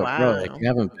like, Oh, yeah, but bro, like wow. you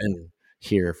haven't been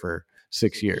here for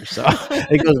 6 years, so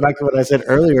it goes back to what I said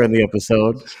earlier in the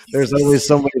episode. There's always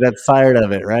somebody that's tired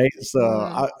of it, right? So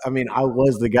Mhm. I mean, I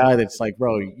was the guy that's like,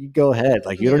 bro, you go ahead,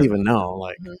 like you don't Yeah. even know,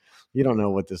 like Mhm. you don't know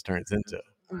what this turns into.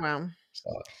 Wow. So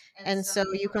And so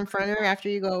you confront her after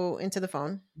you go into the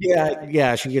phone?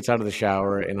 yeah, she gets out of the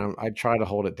shower, and I try to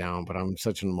hold it down, but I'm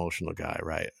such an emotional guy,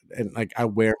 right? And like I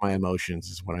wear my emotions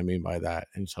is what I mean by that.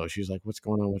 And so she's like, "What's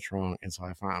going on? What's wrong?" And so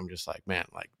I'm just like, man,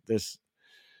 like this.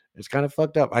 It's kind of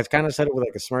fucked up. I kind of said it with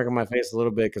like a smirk on my face a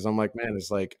little bit because I'm like, man,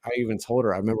 it's like I even told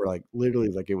her. I remember like literally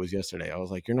like it was yesterday. I was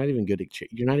like, you're not even good at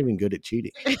you're not even good at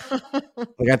cheating.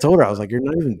 Like I told her, I was like, you're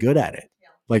not even good at it.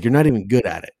 Like you're not even good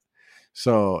at it.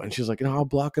 So, and she's like, I'll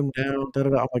block him down. Da, da,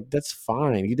 da. I'm like, that's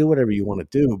fine. You do whatever you want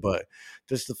to do, but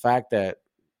just the fact that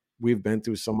we've been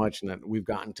through so much and that we've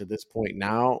gotten to this point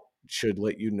now should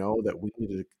let you know that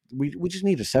we just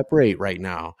need to separate right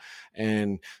now.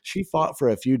 And she fought for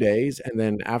a few days, and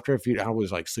then after a few, I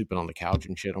was like sleeping on the couch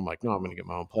and shit. I'm like, no, I'm gonna get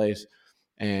my own place.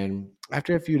 And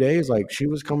after a few days, like she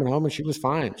was coming home and she was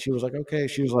fine. She was like, okay.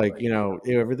 She was like,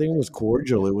 everything was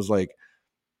cordial. It was like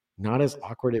not as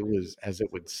awkward it was as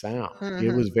it would sound. It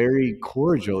Mhm. was very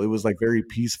cordial. It was like very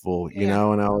peaceful,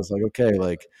 Yeah. and I was like, okay,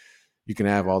 like you can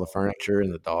have all the furniture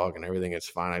and the dog and everything. It's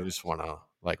fine. I just want to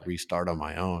like restart on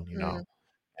my own. Mm.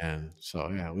 And so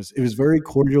yeah, it was very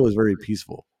cordial. It was very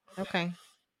peaceful. Okay.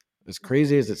 As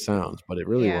crazy as it sounds, but it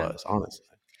really Yeah. was, honestly.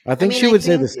 I I think mean, she I would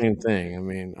say the think same thing. I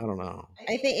mean, I don't know.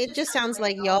 I think it just sounds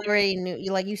like you already knew,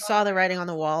 you saw the writing on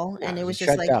the wall, Yeah, and it she was just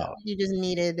checked like out. you just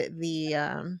needed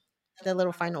the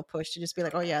little final push to just be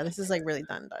like, oh yeah, this is like really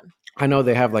done. I know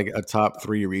they have like a top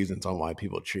 3 reasons on why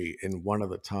people cheat, and one of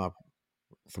the top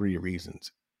 3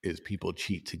 reasons is people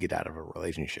cheat to get out of a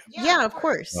relationship. Yeah, of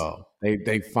course. So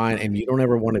they find, and you don't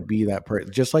ever want to be that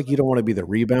person. Just like you don't want to be the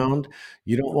rebound,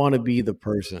 you don't want to be the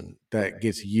person that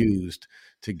gets used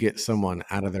to get someone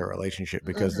out of their relationship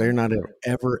because they're Mhm. not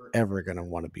ever going to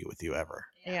want to be with you ever.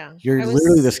 Yeah. You're I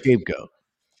literally the was scapegoat.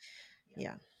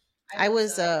 yeah. I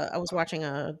was watching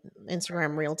a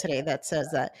Instagram reel today that says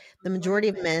that the majority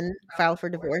of men file for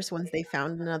divorce once they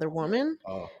found another woman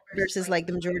Oh, versus like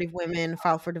the majority of women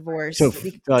file for to divorce to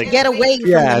like, get away from the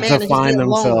yeah, to man and just be find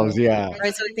alone. themselves. Yeah,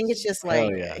 Right. So I think it's just hell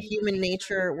like yeah. human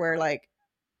nature where like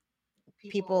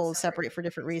people separate for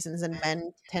different reasons and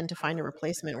men tend to find a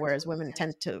replacement whereas women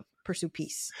tend to pursue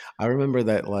peace. I remember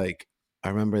that. Like, I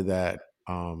remember that.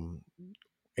 Um,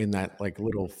 in that like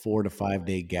little 4 to 5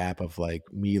 day gap of like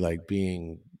me like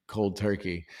being cold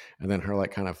turkey and then her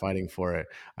like kind of fighting for it,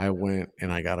 I went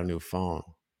and I got a new phone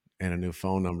and a new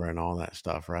phone number and all that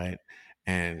stuff, right?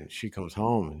 And she comes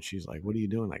home and she's like, what are you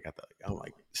doing? I'm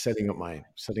like setting up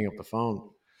the phone.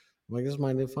 I'm like, this is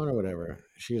my new phone or whatever.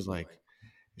 She was like,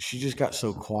 she just got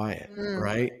so quiet, Mm,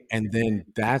 right? And then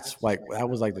that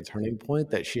was like the turning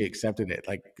point that she accepted it.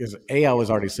 Like, because I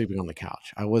was already sleeping on the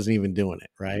couch. I wasn't even doing it,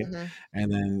 right? mhm.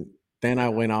 And then I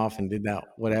went off and did that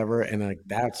whatever, and like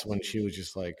that's when she was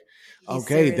just like, He's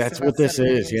okay, serious that's about what this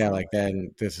separating is. Yeah, himself. like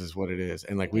then this is what it is.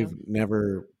 And like Yeah. we've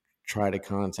never tried to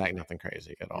contact nothing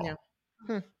crazy at Yeah. all.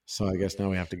 Hmm. So I guess now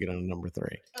we have to get on to number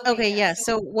three. Okay, yeah.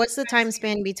 So what's the time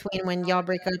span between when y'all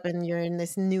break up and you're in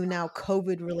this new now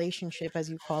COVID relationship, as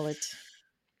you call it?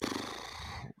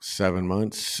 7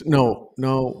 months. No.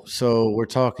 So we're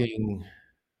talking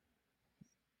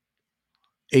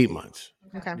 8 months.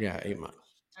 Okay. Yeah, 8 months.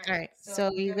 All right.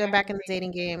 So you get back in the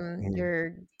dating game, Mhm.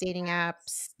 your dating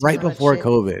apps, doing Right all that before shit.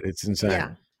 COVID. It's Yeah.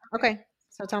 insane. Okay.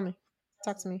 So tell me.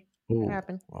 Talk to me. What Ooh.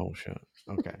 happened? Oh shit.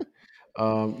 Okay.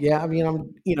 Yeah, I mean,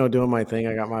 I'm, doing my thing.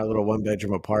 I got my little 1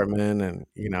 bedroom apartment and,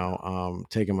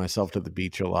 taking myself to the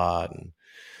beach a lot and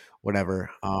whatever.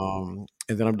 And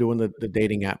then I'm doing the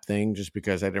dating app thing just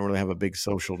because I didn't really have a big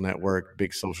social network,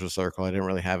 big social circle. I didn't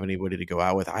really have anybody to go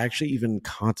out with. I actually even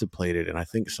contemplated, and I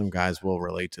think some guys will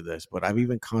relate to this, but I've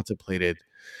even contemplated,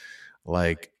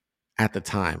 like, at the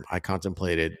time, I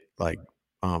contemplated like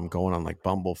going on like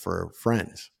Bumble for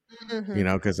friends, Mm-hmm.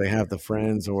 because they have the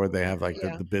friends or they have like the,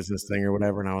 Yeah. the business thing or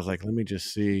whatever. And I was like, let me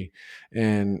just see.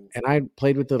 And I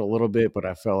played with it a little bit, but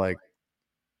I felt like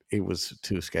it was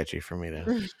too sketchy for me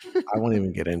to, I won't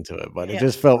even get into it, but it Yeah.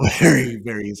 just felt very,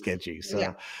 very sketchy.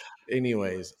 Yeah. So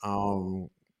anyways,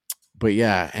 but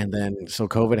yeah, and then so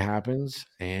COVID happens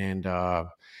and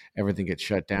everything gets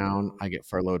shut down. I get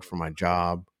furloughed from my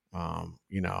job, and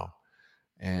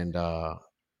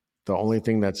the only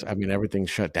thing that's, I mean,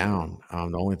 everything's shut down.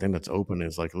 The only thing that's open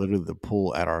is like literally the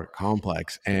pool at our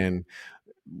complex. And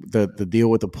the deal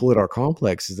with the pool at our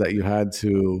complex is that you had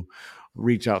to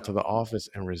reach out to the office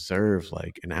and reserve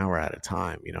like an hour at a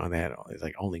time, and they had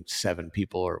like only 7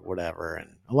 people or whatever.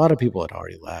 And a lot of people had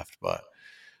already left, but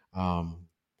um,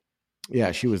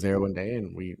 yeah, she was there one day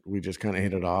and we just kind of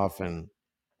hit it off and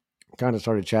kind of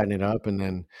started chatting it up. And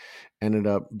then ended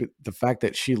up the fact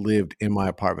that she lived in my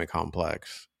apartment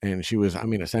complex and she was, I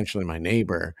mean, essentially my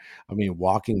neighbor. I mean,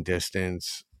 walking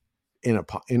distance in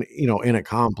a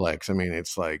complex. I mean,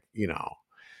 it's like,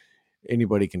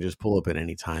 anybody can just pull up at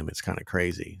any time. It's kind of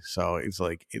crazy. So it's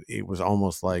like it was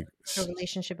almost like A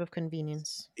relationship of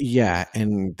convenience. yeah,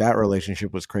 and that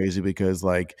relationship was crazy because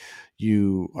like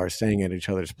you are staying at each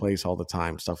other's place all the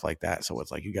time, stuff like that. So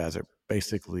it's like you guys are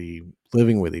basically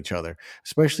living with each other,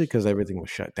 especially because everything was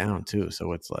shut down too.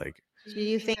 So it's like So do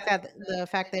you think that the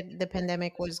fact that the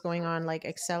pandemic was going on like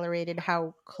accelerated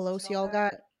how close y'all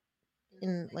got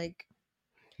in like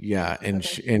yeah, and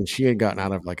okay. she had gotten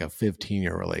out of like a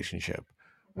 15-year relationship,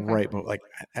 Okay. right? But like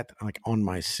like on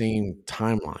my same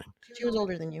timeline. She was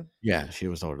older than you. Yeah, she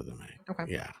was older than me. Okay.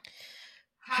 Yeah.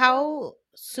 How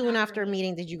soon after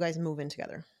meeting did you guys move in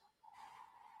together?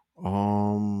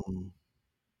 Um.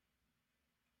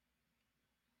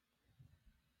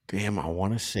 Damn, I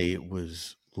want to say it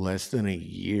was less than a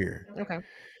year, Okay.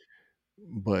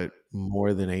 but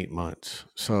more than 8 months.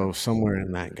 So Okay. somewhere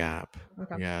in that gap.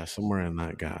 Okay. Yeah, somewhere in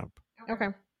that gap. Okay.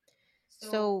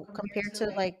 So compared to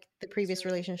like the previous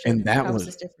relationship, And that how is was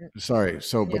this different? sorry.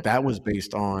 So, Yeah. but that was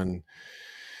based on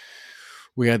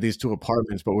we had these two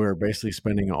apartments, but we were basically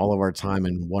spending all of our time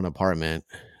in one apartment.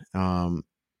 Um,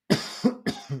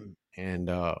 and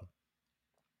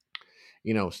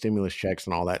stimulus checks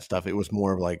and all that stuff. It was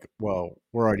more of like, well,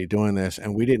 we're already doing this,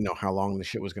 and we didn't know how long the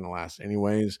shit was going to last,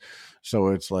 anyways. So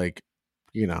it's like,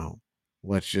 you know,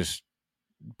 let's just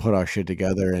put our shit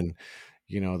together, and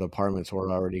the apartments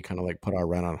were already kind of like put our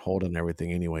rent on hold and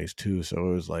everything, anyways, too. So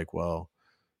it was like, well,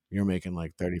 you're making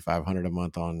like 3,500 a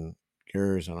month on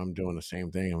yours, and I'm doing the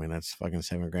same thing. I mean, that's fucking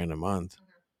 7 grand a month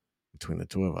between the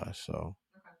two of us. So,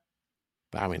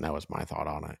 I mean, that was my thought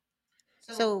on it.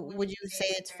 So would you say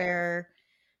it's fair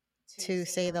to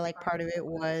say that like part of it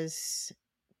was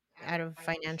out of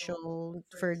financial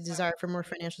for desire for more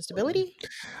financial stability?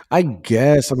 I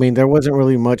guess. I mean, there wasn't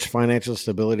really much financial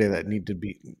stability that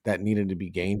needed to be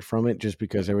gained from it, just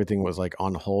because everything was like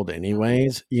on hold,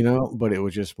 anyways. But it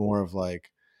was just more of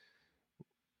like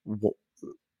w-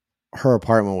 her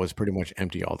apartment was pretty much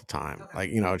empty all the time.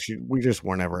 Like, we just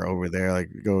weren't ever over there. Like,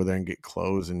 go over there and get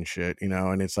clothes and shit.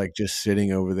 And it's like just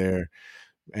sitting over there.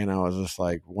 And I was just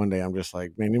like, one day I'm just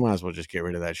like, man, you might as well just get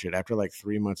rid of that shit. After like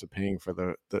 3 months of paying for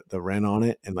the rent on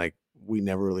it, and like we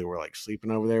never really were like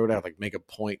sleeping over there. Would have like make a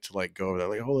point to like go over there,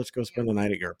 like, oh, let's go spend the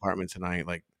night at your apartment tonight.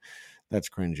 Like that's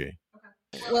cringy.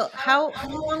 Well, how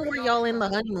long were y'all in the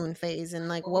honeymoon phase and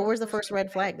like what was the first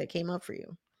red flag that came up for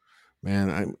you?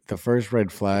 Man, the first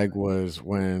red flag was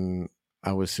when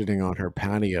I was sitting on her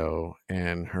patio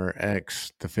and her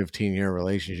ex, the 15-year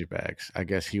relationship ex, I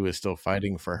guess he was still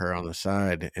fighting for her on the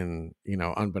side. And,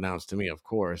 unbeknownst to me, of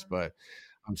course, but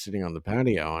I'm sitting on the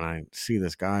patio and I see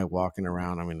this guy walking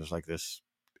around. I mean, there's like this,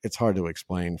 it's hard to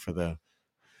explain for the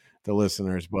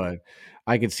listeners, but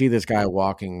I could see this guy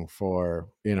walking for,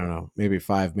 maybe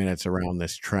 5 minutes around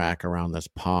this track, around this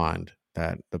pond.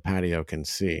 that the patio can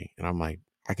see. And I'm like,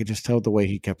 I could just tell the way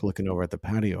he kept looking over at the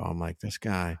patio. I'm like, this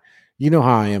guy, you know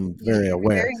how I am very You're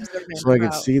aware. very observant So I could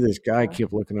about. see this guy Yeah.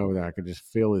 keep looking over there. I could just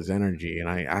feel his energy. And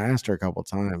I asked her a couple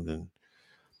times, and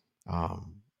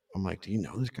um, I'm like, do you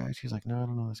know this guy? She's like, no, I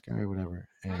don't know this guy or whatever.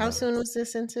 And How soon was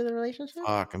this into the relationship?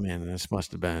 fuck, I mean, this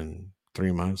must have been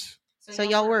 3 months. So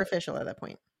y'all were official at that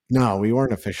point. No, we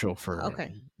weren't official for,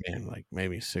 Okay. man, like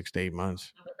maybe 6 to 8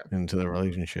 months into the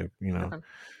relationship, you know. Okay.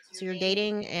 So you're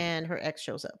dating, and her ex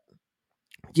shows up.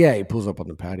 Yeah, he pulls up on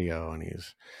the patio and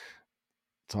he's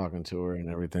talking to her and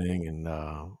everything, and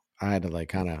I had to like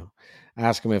kind of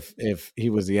ask him if he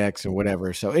was the ex and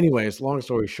whatever. So anyways, long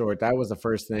story short, that was the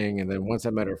first thing. And then once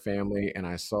I met her family and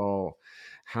I saw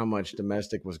how much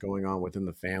domestic was going on within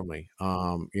the family,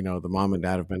 you know, the mom and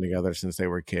dad have been together since they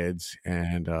were kids,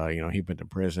 and you know, he'd been to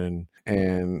prison,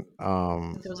 and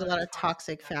There was a lot of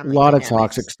toxic a family lot of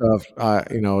toxic dynamics. stuff.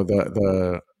 You know,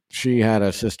 the she had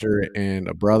a sister and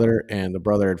a brother, and the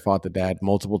brother had fought the dad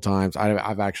multiple times.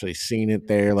 I've actually seen it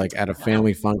there, like at a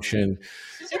family function.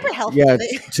 Super healthy. Yeah,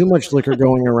 too much liquor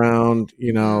going around,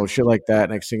 you know, Mm. shit like that.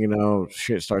 Next thing you know,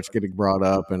 shit starts getting brought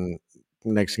up, and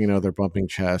next thing you know, they're bumping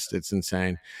chest. It's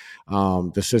insane.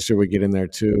 The sister would get in there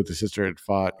too. The sister had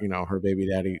fought, you know, her baby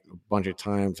daddy a bunch of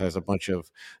times, has a bunch of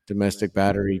domestic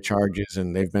battery charges,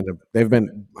 and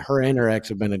her and her ex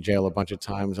have been in jail a bunch of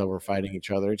times over fighting each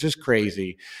other. It's just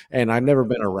crazy. And I've never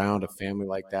been around a family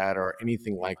like that or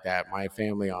anything like that. My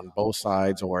family on both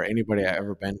sides, or anybody I've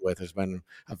ever been with, has been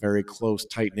a very close,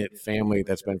 tight knit family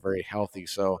that's been very healthy.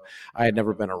 So I had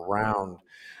never been around,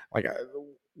 like,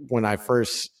 when I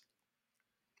first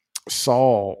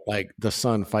saw like the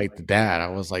son fight the dad, I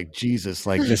was like, Jesus,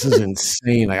 like this is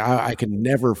insane. Like I could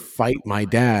never fight my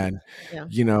dad, Yeah.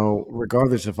 you know,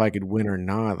 regardless if I could win or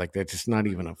not. Like that's just not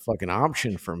even a fucking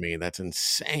option for me. That's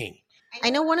insane.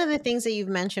 I know one of the things that you've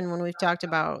mentioned when we've talked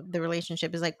about the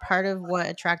relationship is like part of what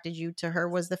attracted you to her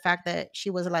was the fact that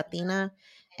she was a Latina,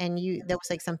 and that was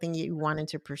like something you wanted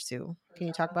to pursue. Can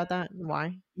you talk about that and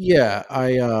why? Yeah,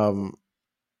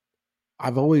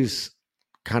 I've always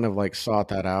kind of like sought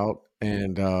that out.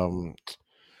 And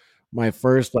my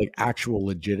first like actual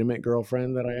legitimate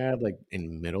girlfriend that I had like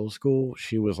in middle school,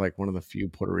 she was like one of the few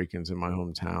Puerto Ricans in my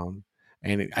hometown.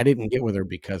 And I didn't get with her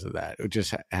because of that. It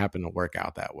just happened to work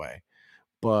out that way.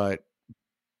 But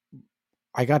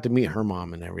I got to meet her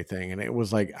mom and everything. And it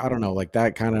was like, I don't know, like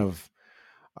that kind of,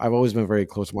 I've always been very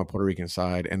close to my Puerto Rican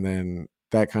side. And then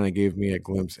that kind of gave me a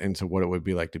glimpse into what it would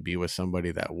be like to be with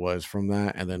somebody that was from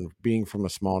that. And then being from a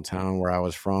small town where I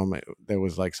was from, there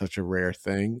was like such a rare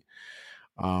thing.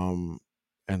 Um,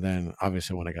 and then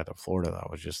obviously when I got to Florida,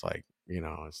 I was just like, you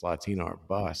know, it's Latino or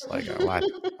bust, like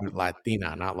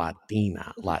Latina, not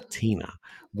Latina, Latina,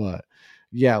 but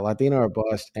yeah, Latina or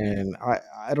bust. And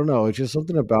I don't know, it's just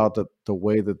something about the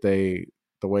way that the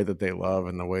way that they love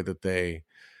and the way that they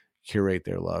curate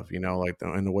their love, you know, like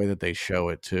and the way that they show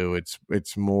it too.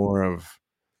 It's more of,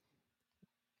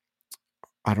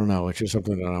 I don't know, it's just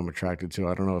something that I'm attracted to.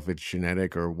 I don't know if it's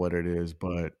genetic or what it is,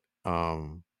 but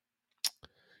um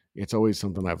it's always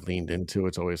something I've leaned into.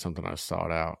 It's always something I've sought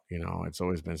out. You know, it's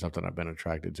always been something I've been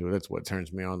attracted to. That's what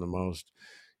turns me on the most.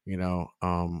 You know,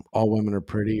 all women are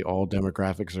pretty. All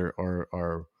demographics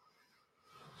are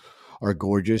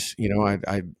gorgeous. You know,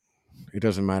 I it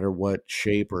doesn't matter what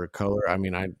shape or color. I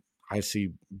mean, I see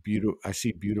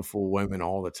beautiful women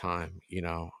all the time. You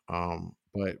know,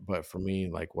 but for me,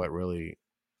 like what really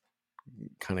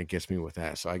kind of gets me with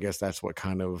that. So I guess that's what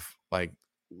kind of like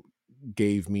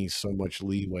gave me so much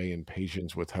leeway and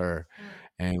patience with her,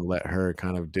 and let her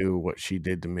kind of do what she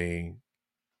did to me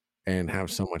and have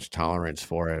so much tolerance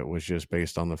for it, was just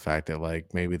based on the fact that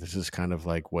like maybe this is kind of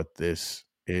like what this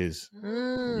is,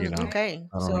 you know. Okay.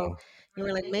 I don't So know. you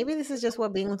were like, maybe this is just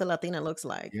what being with a Latina looks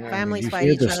like. Yeah, I mean, Families you fight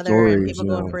hear each the other and stories, people you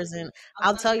go to know. prison.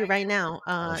 I'll tell you right now,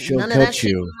 Oh, she'll none of that cut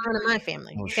shit you. going on in my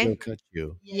family. Oh, Okay. she'll cut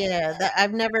you. Yeah, that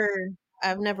I've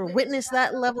never witnessed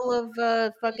that level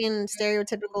of fucking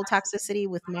stereotypical toxicity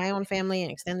with my own family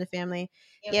and extended family.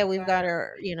 Yeah, we've got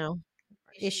our,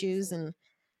 issues, and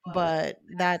but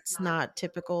that's not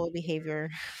typical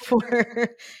behavior for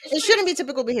it shouldn't be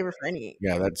typical behavior for any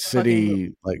Yeah, that's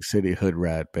fucking. city hood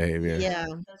rat behavior. Yeah,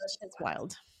 that shit's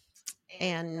wild.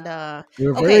 And They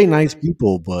were very okay, nice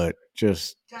people, but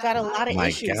just, got a lot of my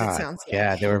issues, it God, sounds like.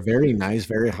 yeah, they were very nice,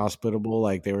 very hospitable.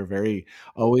 Like they were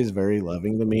always very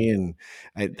loving to me, and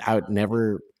I would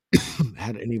never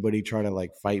had anybody try to like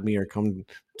fight me or come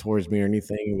towards me or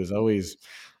anything. It was always,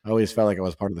 I always felt like I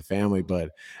was part of the family.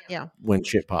 But Yeah, when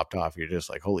shit popped off, you're just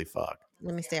like, holy fuck,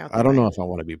 let me stay out I the don't way. know if I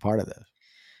want to be part of this.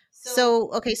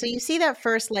 So, okay, so you see that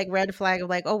first like red flag of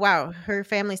like, oh wow, her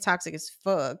family's toxic as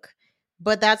fuck.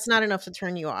 But that's not enough to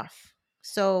turn you off.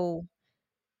 So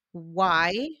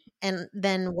why? And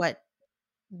then what,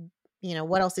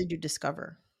 what else did you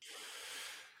discover?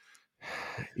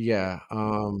 Yeah.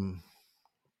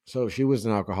 So she was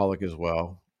an alcoholic as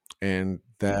well. And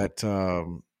that,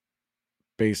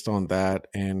 based on that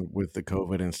and with the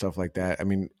COVID and stuff like that, I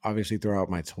mean, obviously throughout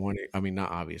my 20s, I mean,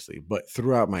 not obviously, but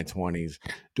throughout my 20s,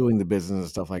 doing the business and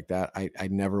stuff like that, I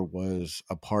never was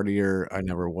a partier. I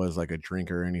never was like a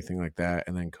drinker or anything like that.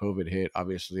 And then COVID hit.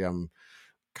 Obviously, I'm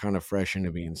kind of fresh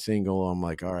into being single. I'm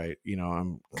like, all right,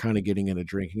 I'm kind of getting into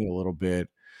drinking a little bit.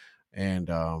 And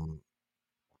I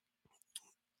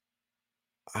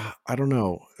don't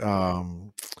know.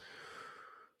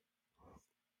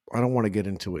 I don't want to get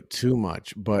into it too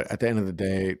much, but at the end of the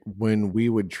day, when we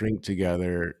would drink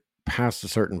together past a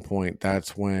certain point,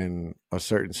 that's when a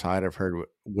certain side of her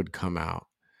would come out.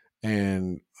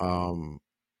 And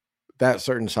that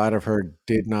certain side of her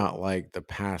did not like the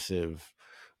passive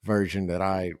version that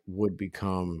I would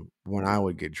become when I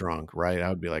would get drunk, right? I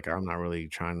would be like, I'm not really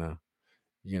trying to,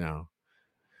 you know,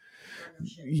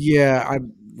 yeah, I'd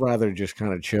rather just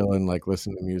kind of chill and like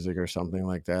listen to music or something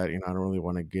like that. I don't really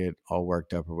want to get all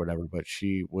worked up or whatever, but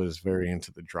she was very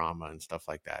into the drama and stuff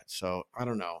like that. So I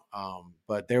don't know.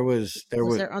 But there Was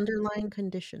was there underlying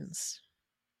conditions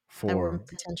that were for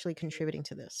potentially contributing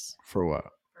to this what?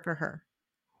 for her?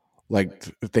 Like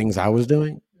things I was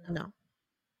doing? No.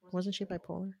 Wasn't she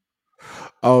bipolar?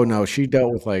 Oh no, she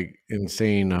dealt with like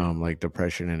insane like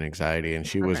depression and anxiety, and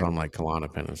she was Okay. on like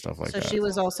Klonopin and stuff like So that. she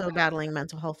was also battling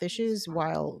mental health issues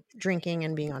while drinking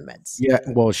and being on meds. Yeah,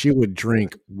 well, she would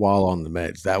drink while on the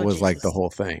meds. That Oh, was like the Jesus. whole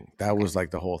thing. That Okay. was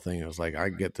like the whole thing. It was like I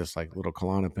get this like little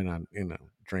Klonopin,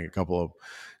 drink a couple of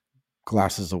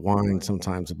glasses of wine,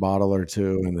 sometimes a bottle or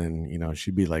two, and then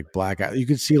she'd be like blackout. You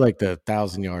could see like the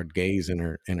 1,000-yard gaze in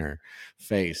her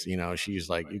face. She's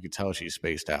like you could tell she's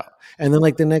spaced out. And then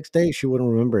like the next day, she wouldn't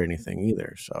remember anything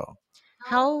either. So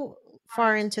How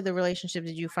far into the relationship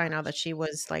did you find out that she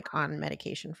was like on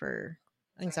medication for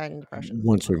anxiety and depression?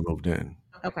 once we moved in,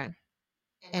 Okay.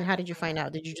 And how did you find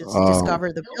out? Did you just um,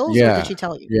 discover the pills or did yeah, she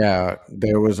tell you? yeah.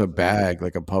 There was a bag,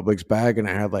 like a Publix bag, and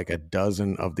it had like a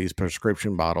dozen of these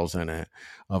prescription bottles in it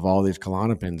of all these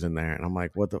Klonopins in there. And I'm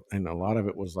like, what the? And a lot of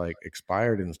it was like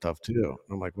expired and stuff too. And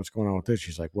I'm like, what's going on with this?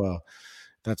 She's like, well,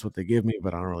 that's what they give me,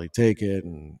 but I don't really take it.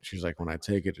 And she's like, when I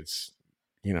take it, it's,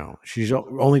 she's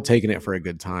only taking it for a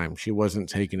good time. She wasn't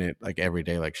taking it like every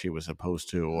day like she was supposed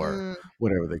to, or Mm,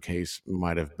 whatever the case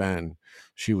might have been.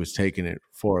 She was taking it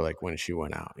for like when she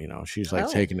went out, she's like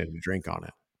oh, taking it to drink on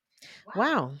it.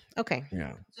 wow. Okay.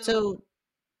 Yeah. So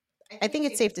I think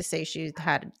it's safe to say she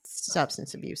had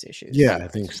substance abuse issues. Yeah, I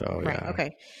think so. Right. Yeah.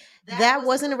 Okay. That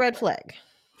wasn't a red flag.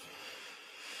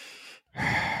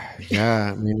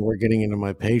 Yeah, I mean, we're getting into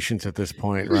my patience at this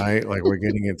point, right? Like we're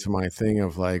getting into my thing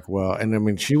of like, well, and I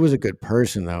mean, she was a good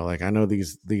person though. Like I know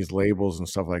these labels and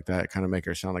stuff like that kind of make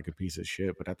her sound like a piece of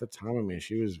shit, but at the time, I mean,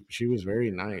 she was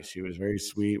very nice. She was very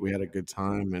sweet. We had a good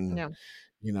time, and Yeah.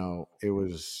 it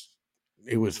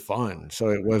was fun. So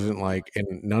it wasn't like,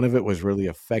 and none of it was really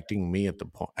affecting me at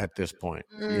this point,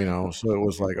 Mm, So it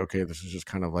was like, okay, this is just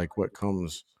kind of like what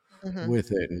comes mhm.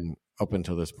 with it. And up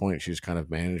until this point, she's kind of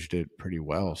managed it pretty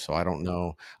well. So I don't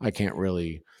know. I can't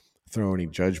really throw any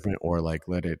judgment or like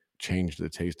let it change the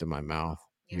taste of my mouth,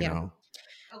 you Yeah. know?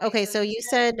 Okay. So you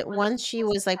said once she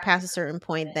was like past a certain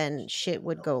point, then shit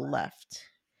would go left.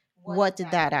 What did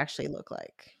that actually look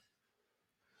like?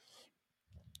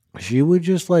 She would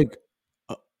just like,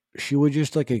 uh, she would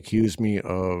just like accuse me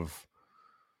of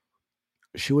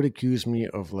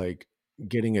like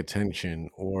getting attention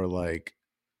or like,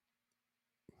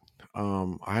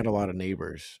 I had a lot of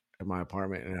neighbors at my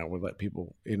apartment, and I would let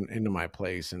people into my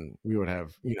place, and we would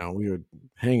have, we would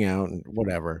hang out and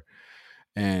whatever.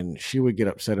 And she would get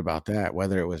upset about that,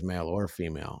 whether it was male or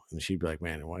female. And she'd be like,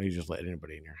 man, why don't you just let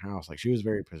anybody in your house? Like she was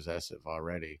very possessive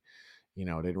already,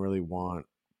 didn't really want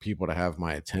people to have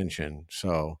my attention.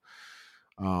 So,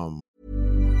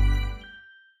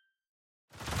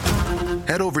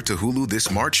 Head over to Hulu this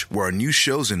March, where our new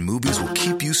shows and movies will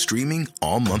keep you streaming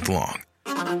all month long.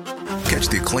 Catch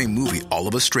the acclaimed movie All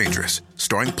of Us Strangers,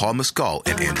 starring Paul Mescal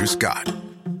and Andrew Scott.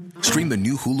 Stream the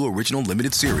new Hulu original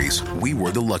limited series We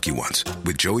Were the Lucky Ones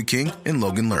with Joey King and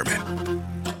Logan Lerman.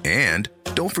 And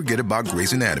don't forget about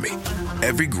Grey's Anatomy.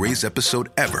 Every Grey's episode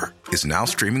ever is now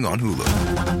streaming on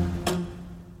Hulu.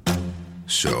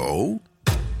 So,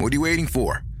 what are you waiting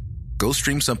for? Go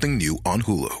stream something new on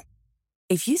Hulu.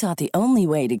 If you thought the only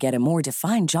way to get a more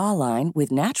defined jawline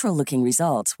with natural-looking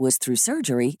results was through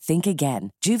surgery, think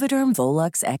again. Juvederm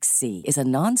Volux XC is a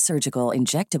non-surgical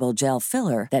injectable gel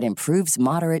filler that improves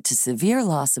moderate to severe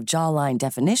loss of jawline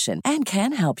definition and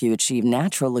can help you achieve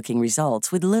natural-looking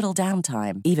results with little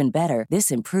downtime. Even better,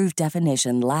 this improved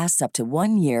definition lasts up to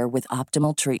 1 year with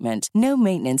optimal treatment. No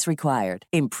maintenance required.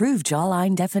 Improve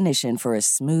jawline definition for a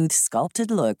smooth,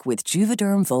 sculpted look with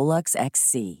Juvederm Volux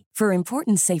XC. For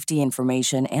important safety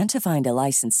information and to find a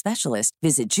licensed specialist,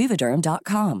 visit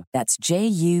Juvederm.com. That's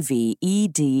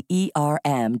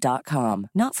JUVEDERM.com.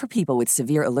 Not for people with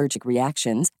severe allergic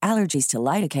reactions, allergies to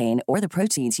lidocaine, or the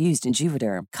proteins used in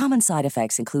Juvederm. Common side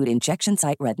effects include injection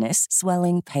site redness,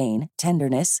 swelling, pain,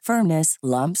 tenderness, firmness,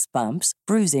 lumps, bumps,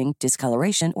 bruising,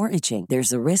 discoloration, or itching.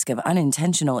 There's a risk of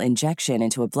unintentional injection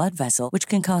into a blood vessel, which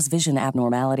can cause vision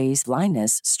abnormalities,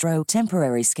 blindness, stroke,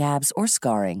 temporary scabs, or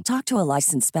scarring. Talk to a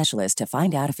licensed specialist to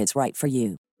find out if it's right for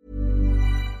you.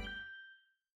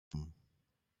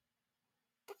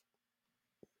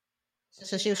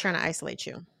 So she was trying to isolate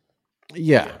you.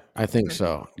 Yeah, I think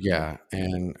so. Yeah.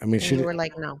 And I mean, And she you were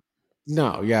like, no.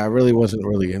 no, yeah, I really wasn't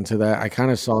really into that. I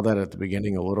kind of saw that at the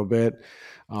beginning a little bit,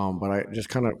 but I just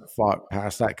kind of fought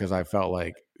past that because I felt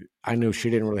like I knew she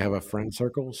didn't really have a friend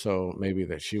circle, so maybe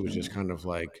that she was just kind of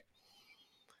like,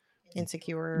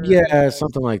 Insecure. yeah,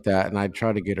 something like that. And I'd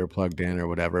try to get her plugged in or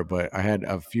whatever. But I had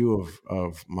a few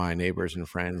of my neighbors and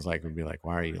friends like would be like,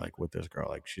 "Why are you like with this girl?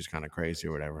 Like she's kind of crazy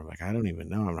or whatever." I'm like, I don't even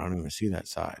know. I don't even see that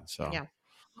side. So Yeah.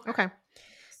 Okay.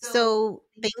 So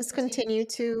things continue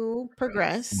to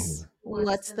progress. Mhm.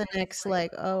 What's the next,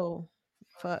 like, oh,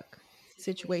 fuck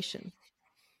situation?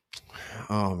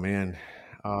 Oh man.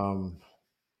 Um,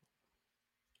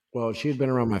 well, she had been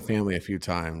around my family a few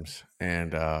times,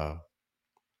 and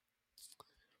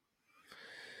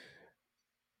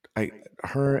I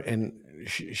her and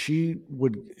she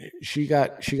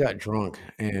got drunk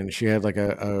and she had like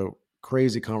a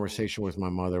crazy conversation with my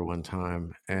mother one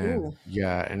time, and Ooh.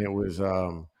 yeah, and it was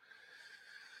a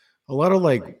lot of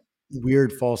like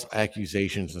weird false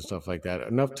accusations and stuff like that,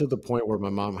 enough to the point where my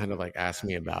mom had to like ask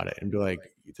me about it and be like,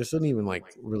 this doesn't even like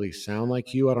really sound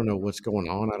like you. I don't know what's going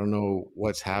on. I don't know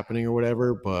what's happening or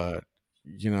whatever, but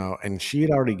and she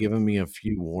had already given me a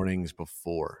few warnings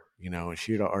before, and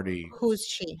she had already Who's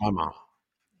she? my mom.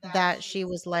 That she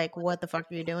was like, what the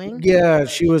fuck are you doing? Yeah,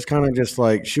 she was kind of just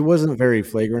like she wasn't very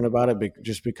flagrant about it,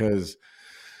 just because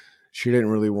she didn't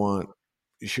really want.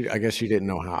 I guess she didn't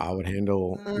know how I would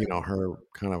handle, Mm, her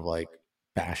kind of like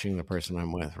bashing the person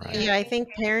I'm with, right? yeah, I think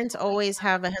parents always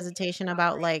have a hesitation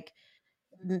about like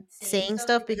saying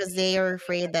stuff because they are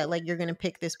afraid that like you're gonna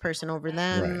pick this person over Right,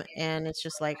 them, and it's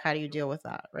just like, how do you deal with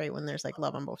that, right? When there's like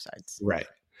love on both sides. right.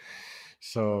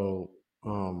 So,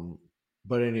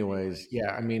 but anyways,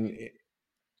 yeah. I mean,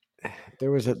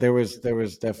 there was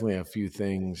definitely a few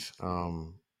things,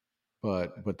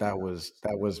 but that was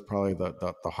probably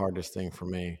the hardest thing for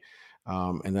me.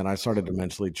 And then I started to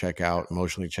mentally check out,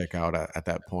 emotionally check out at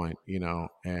that point,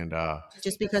 and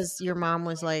Just because your mom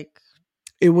was like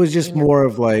it was just in your more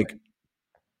of like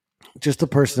just the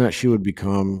person that she would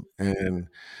become, and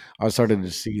I started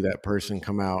to see that person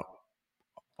come out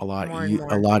more and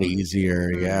a more. lot easier.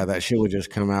 Yeah, Mm, that shit would just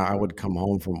come out. I would come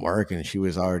home from work and she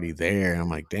was already there. And I'm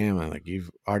like, damn, man, like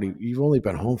you've only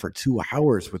been home for 2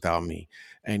 hours without me,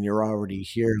 and you're already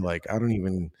here. Like I don't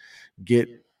even get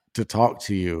to talk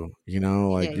to you.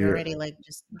 yeah, Like you're you're already like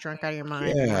just drunk out of your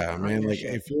mind and like yeah, on man. your Like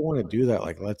shit. if you want to do that,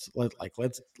 like let's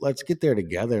get there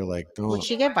together. Like Would don't.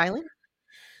 she get violent?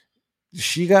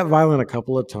 She got violent a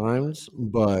couple of times,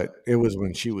 but it was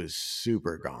when she was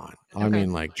super gone. I Okay.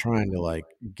 mean, like trying to like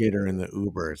get her in the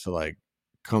Uber to like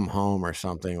come home or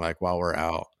something like while we're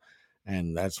out.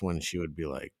 And that's when she would be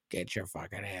like, "Get your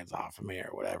fucking hands off of me,"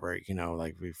 or whatever,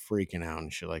 like be freaking out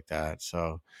and shit like that.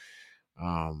 So,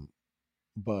 um,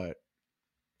 but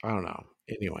I don't know.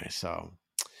 Anyway, so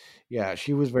yeah,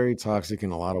 she was very toxic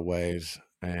in a lot of ways,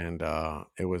 and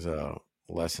it was a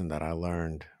lesson that I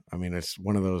learned. I mean, it's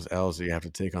one of those L's that you have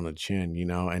to take on the chin,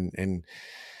 and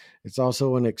it's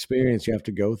also an experience you have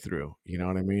to go through. You know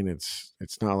what I mean? It's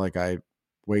not like I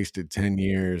wasted 10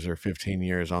 years or 15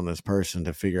 years on this person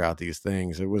to figure out these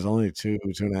things. It was only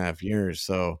 2.5 years,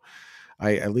 so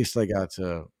I at least I got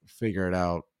to figure it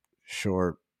out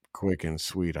short, quick, and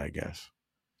sweet. I guess.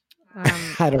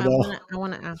 I don't I know.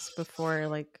 wanna ask before,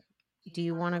 like, do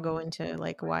you want to go into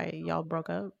like why y'all broke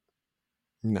up?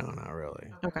 No, not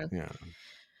really. Okay. Yeah.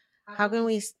 How can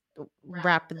we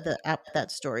wrap up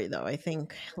that story though? I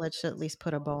think let's at least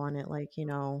put a bow on it. Like,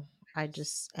 I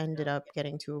just ended up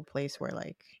getting to a place where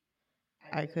like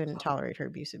I couldn't tolerate her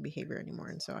abusive behavior anymore,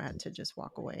 and so I had to just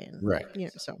walk away. And Right.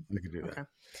 so I could do that. okay.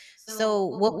 So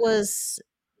what was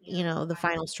the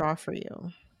final straw for you?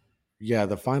 Yeah,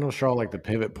 the final straw, like the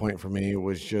pivot point for me,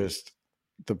 was just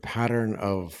the pattern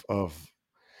of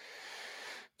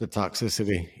the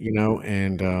toxicity,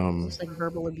 and Just like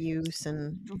verbal abuse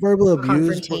and verbal abuse,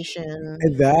 confrontation.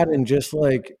 and that, and just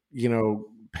like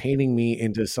painting me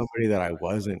into somebody that I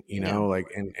wasn't, Yeah. like,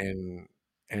 and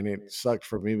it sucked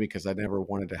for me because I never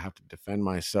wanted to have to defend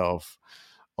myself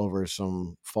over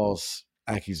some false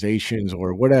accusations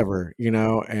or whatever,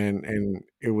 and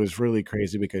it was really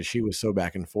crazy because she was so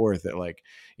back and forth that, like,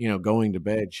 going to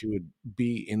bed, she would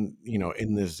be in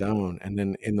this zone, and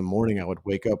then in the morning I would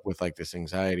wake up with like this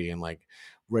anxiety and like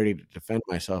ready to defend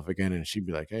myself again, and she'd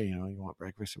be like, hey, you want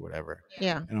breakfast or whatever,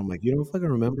 Yeah. and I'm like, you don't fucking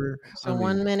remember. So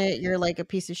one minute you're like a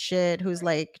piece of shit who's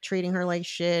like treating her like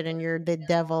shit and you're the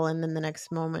devil, and then the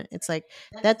next moment it's like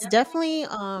that's definitely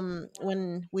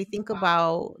when we think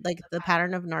about like the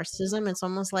pattern of narcissism, it's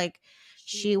almost like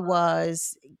she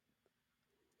was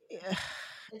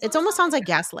it almost sounds like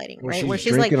gaslighting, Well, right? Where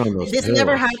she's she's like, drinking on those this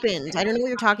never pills. happened. I don't know what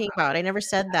you're talking about. I never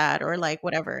said that, or like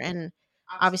whatever. And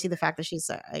obviously the fact that she's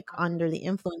like under the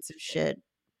influence of shit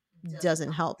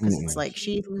doesn't help, because it's like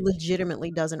she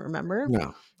legitimately doesn't remember,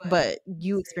 No. but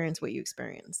you experience what you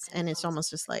experience, and it's almost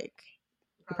just like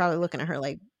you're probably looking at her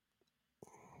like,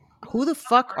 who the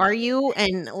fuck are you,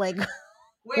 and like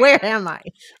where am I?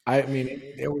 I mean,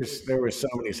 there was so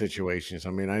many situations.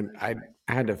 I mean, I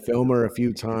had to film her a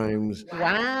few times.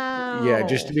 Yeah,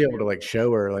 just Wow. to be able to like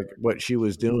show her like what she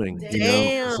was doing, So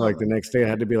like the Damn. next day I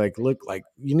had to be like, look, like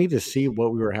you need to see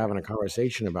what we were having a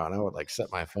conversation about. And I would like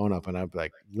set my phone up and I'd be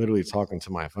like literally talking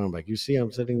to my phone, like, you see,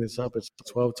 I'm setting this up. It's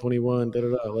 12:21. Da da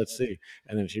da. Let's see.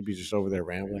 And then she'd be just over there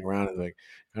rambling around and like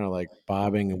kind of like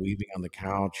bobbing and weaving on the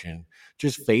couch and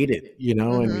just faded, and you're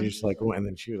Mhm. just like, oh, and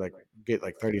then she would like get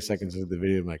like 30 seconds of the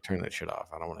video and like turn that shit off.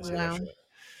 I don't want to see that Wow. shit.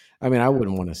 I mean, I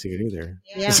wouldn't want to see it either.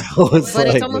 Yeah. So it's But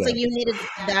it's like, almost like you needed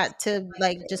that to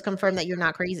like just confirm that you're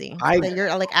not crazy, I that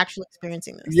you're like actually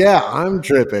experiencing this. yeah, I'm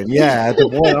tripping. Yeah, at the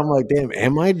point, I'm like, damn,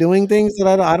 am I doing things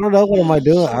that I don't know? What am I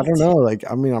doing? I don't know. Like,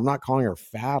 I mean, I'm not calling her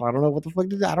fat. I don't know what the fuck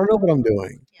did I don't know what I'm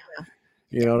doing.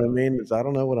 You know what I mean? I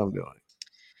don't know what I'm doing.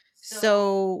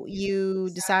 So you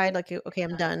decide like, okay,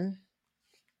 I'm done.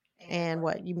 And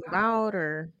what, you move out,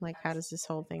 or like how does this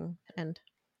whole thing end?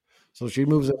 So she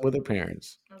moves in with her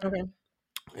parents, Okay.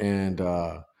 and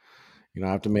I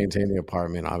have to maintain the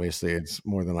apartment. Obviously, it's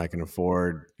more than I can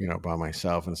afford, by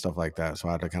myself and stuff like that. So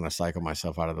I had to kind of cycle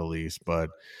myself out of the lease. But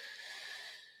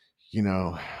you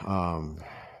know, um,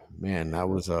 man, that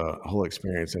was a whole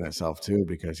experience in itself too,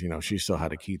 because she still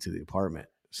had a key to the apartment,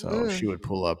 so she would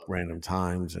pull up random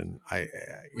times, and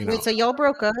Wait, so y'all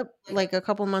broke up like a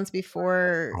couple months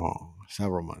before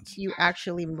several months. you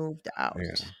actually moved out?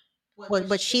 Yeah, Well,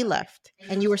 but she left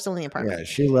and you were still in the apartment. yeah,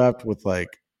 she left with like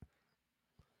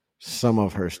some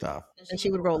of her stuff. And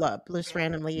she would roll up just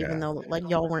randomly, even Yeah. though like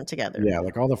y'all weren't together. Yeah,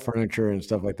 like all the furniture and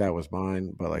stuff like that was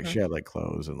mine, but like Mhm. she had like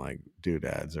clothes and like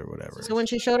doodads or whatever. So when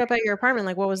she showed up at your apartment,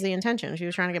 like what was the intention? She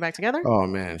was trying to get back together? Oh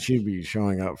man, she'd be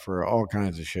showing up for all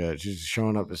kinds of shit. She's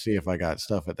showing up to see if I got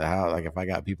stuff at the house. Like if I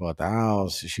got people at the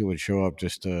house, she would show up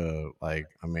just to like,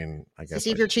 I mean, I To guess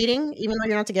see if like, you're cheating, even though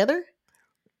you're not together?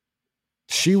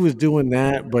 she was doing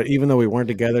that, but even though we weren't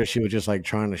together, she was just like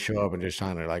trying to show up and just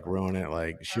trying to like ruin it.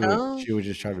 Like Oh. she would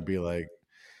just try to be like,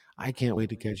 I can't wait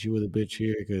to catch you with a bitch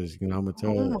here because I'm gonna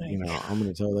tell Oh my I'm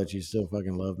gonna tell that you still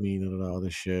fucking love me and all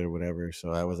this shit or whatever.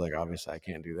 So I was like, obviously I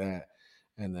can't do that.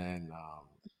 And then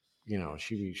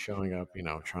she'd be showing up,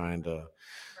 trying to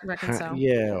Reconcile.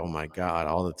 yeah, oh my god,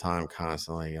 all the time,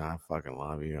 constantly. I fucking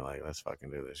love you. Like, let's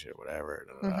fucking do this shit, whatever.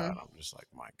 And I'm just like,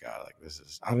 my god, like this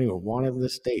is. I don't even want it in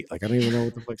this state. Like, I don't even know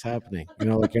what the fuck's happening.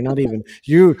 Like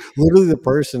you're literally the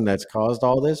person that's caused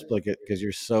all this, like, because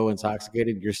you're so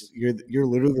intoxicated. You're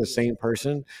literally the same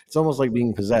person. It's almost like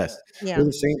being possessed. Yeah. You're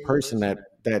the same person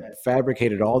that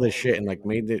fabricated all this shit and like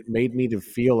made me to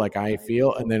feel like I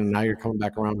feel, and then now you're coming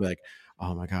back around and be like,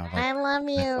 oh my god, like I love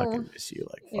I fucking you. miss you,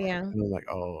 like fuck. Yeah. And I'm like,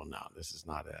 oh no, this is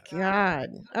not it. God.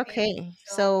 Okay.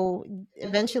 So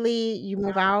eventually you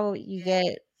move out, you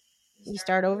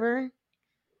start over.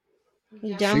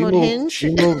 You download Hinge.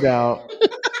 She moved out.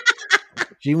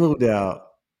 She moved out.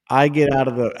 I get out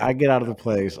of the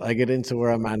place. I get into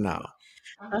where I'm at now.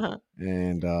 Uh-huh.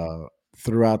 And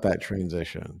throughout that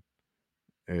transition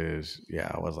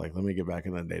I was like, let me get back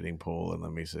in the dating pool and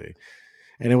let me see.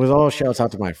 And it was all shouts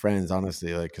out to my friends,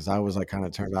 honestly, like because I was like kind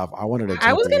of turned off. I wanted to.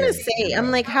 I was gonna in. say, I'm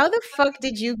like, how the fuck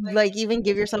did you like even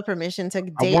give yourself permission to I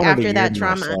date wanted a after year that to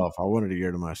trauma? myself. I wanted a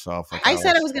year to myself. Like I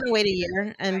said I was gonna wait a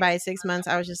year, and by 6 months,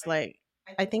 I was just like,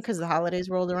 I think because the holidays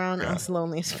rolled around, I Yeah. was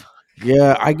lonely as fuck.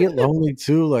 Yeah, I get lonely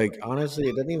too. Like honestly,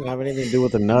 it doesn't even have anything to do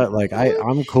with the nut. Like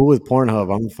I'm cool with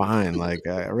Pornhub. I'm fine. Like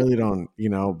I really don't,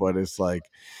 but it's like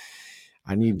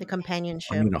I need The I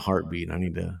companionship. need a heartbeat. I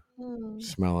need to Hmm.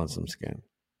 smell on some skin.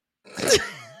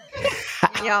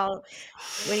 Y'all,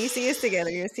 when you see us together,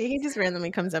 you see he just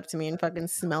randomly comes up to me and fucking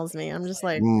smells me. I'm just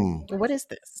like, what is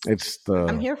this?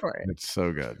 I'm here for it. It's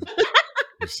so good.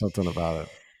 There's something about it.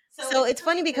 So it's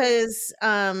funny because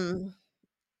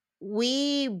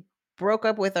we broke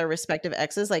up with our respective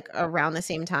exes like around the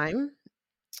same time.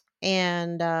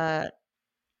 And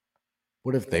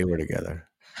What if they were together?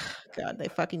 God, they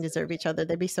fucking deserve each other.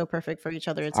 They'd be so perfect for each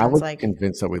other. It I sounds was like.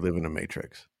 convinced that we live in a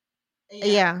matrix.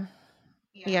 Yeah.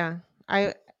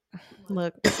 I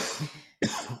look.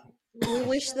 We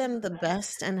wish them the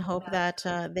best and hope that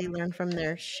they learn from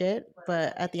their shit.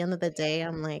 But at the end of the day,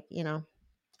 I'm like,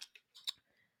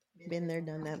 been there,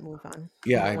 done that, move on.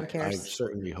 Yeah, No one I cares.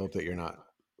 certainly hope that you're not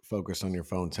focused on your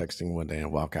phone texting one day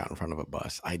and walk out in front of a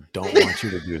bus. I don't want you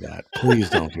to do that. Please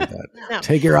don't do that. No.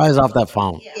 Take your eyes off that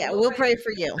phone. Yeah, we'll pray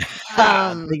for you.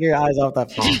 Take your eyes off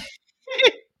that phone.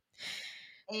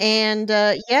 And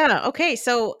okay.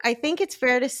 So I think it's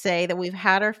fair to say that we've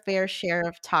had our fair share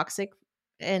of toxic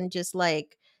and just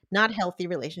like not healthy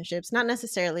relationships, not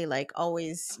necessarily like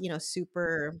always,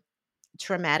 super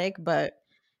traumatic, but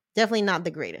definitely not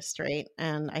the greatest, right?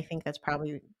 And I think that's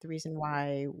probably the reason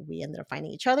why we ended up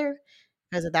finding each other,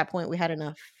 because at that point we had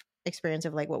enough experience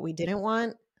of like what we didn't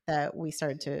want that we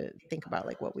started to think about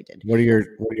like what we did. What are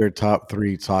your top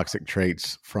 3 toxic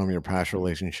traits from your past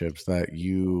relationships that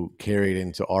you carried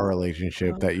into our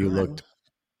relationship that you looked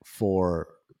for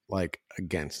like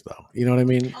against though? You know what I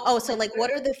mean? Oh, so like what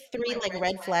are the 3 like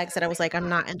red flags that I was like, I'm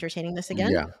not entertaining this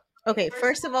again? Yeah. Okay,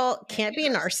 first of all, can't be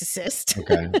a narcissist.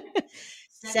 Okay.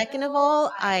 Second of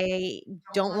all, I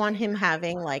don't want him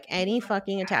having like any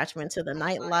fucking attachment to the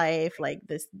nightlife, like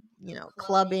this,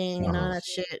 clubbing and none of that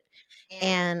shit.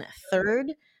 And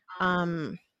third,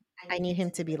 I need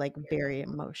him to be like very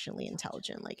emotionally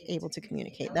intelligent, like able to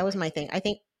communicate. That was my thing. I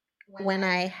think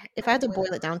if I had to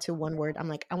boil it down to one word, I'm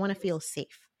like, I want to feel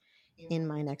safe in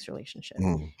my next relationship.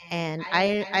 And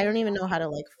I don't even know how to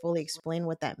like fully explain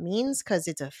what that means because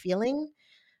it's a feeling.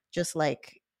 Just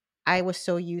like I was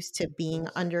so used to being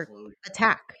under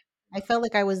attack. I felt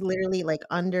like I was literally like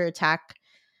under attack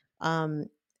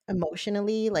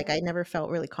emotionally. Like I never felt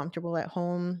really comfortable at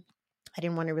home. I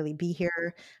didn't want to really be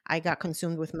here. I got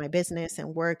consumed with my business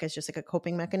and work as just like a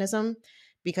coping mechanism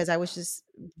because I was just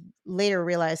later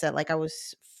realized that like I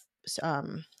was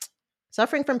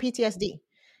suffering from PTSD.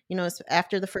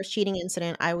 After the first cheating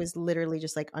incident, I was literally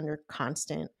just like under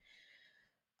constant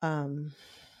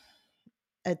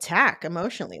attack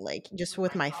emotionally, like just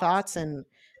with my thoughts and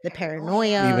the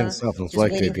paranoia, Even just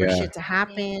self-inflicted, waiting for yeah. shit to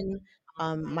happen.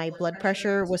 My blood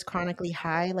pressure was chronically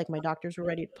high. Like my doctors were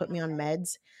ready to put me on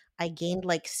meds. I gained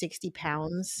like 60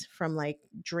 pounds from like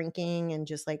drinking and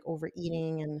just like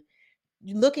overeating and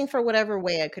looking for whatever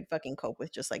way I could fucking cope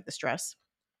with just like the stress.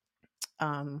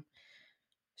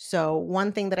 So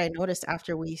one thing that I noticed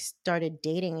after we started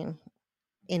dating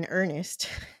in earnest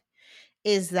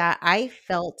is that I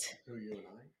felt,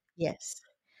 yes,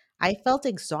 I felt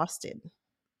exhausted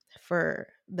for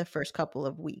the first couple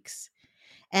of weeks.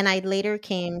 And I later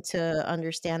came to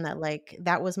understand that like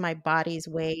that was my body's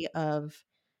way of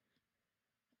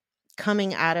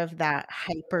coming out of that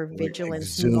hyper Like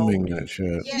vigilance exhuming mode. that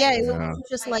shit. Yeah, it Yeah. was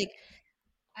just like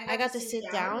I got to sit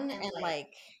down and like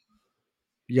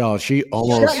Y'all, she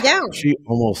shut down.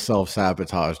 almost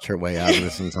self-sabotaged her way out of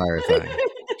this entire thing.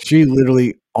 She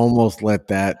literally almost let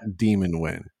that demon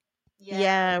win.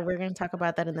 Yeah, we're gonna talk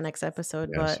about that in the next episode.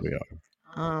 Yes, But we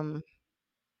are.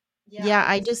 yeah,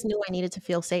 I just knew I needed to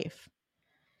feel safe.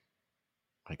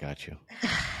 I got you.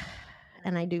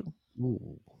 And I do.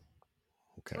 Ooh.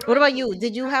 Okay. What about you?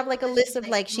 Did you have like a list of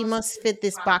like she must fit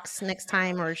this box next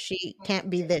time or she can't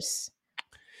be this?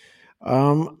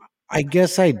 I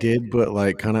guess I did, but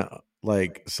like kind of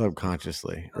like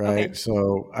subconsciously, right? Okay.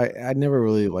 So I never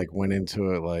really like went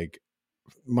into it like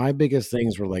my biggest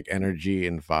things were like energy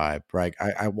and vibe, right?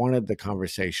 I wanted the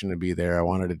conversation to be there. I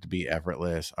wanted it to be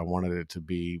effortless. I wanted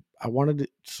the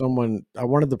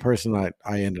person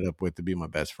I ended up with to be my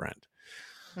best friend.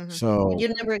 Mm-hmm. So You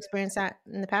never experienced that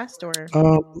in the past or?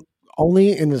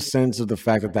 Only in the sense of the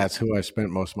fact that that's who I spent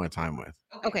most of my time with.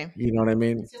 Okay. You know what I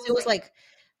mean? So it was like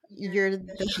you're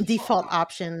the default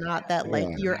option, not that like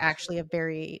Yeah. you're actually a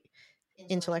very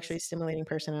intellectually stimulating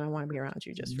person and I want to be around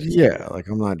you just for the Yeah, like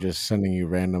I'm not just sending you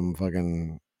random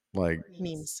fucking like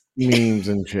memes. memes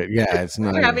and shit. Yeah, it's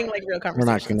not. We're having like real We're not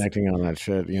conversations. connecting on that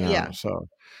shit, Yeah. So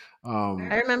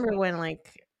I remember when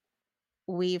like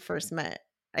we first met.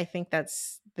 I think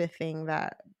that's the thing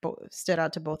that stood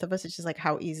out to both of us. It's just like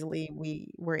how easily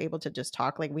we were able to just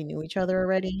talk, like we knew each other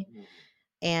already.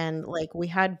 And like we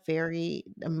had very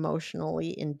emotionally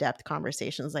in-depth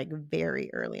conversations like very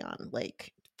early on,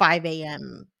 like 5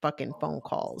 a.m. fucking phone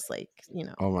calls, like,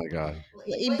 Oh my god,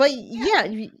 but yeah,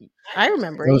 I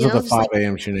remember it, those are the just 5 like,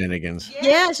 a.m. shenanigans.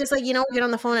 yeah, it's just like, we get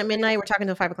on the phone at midnight, we're talking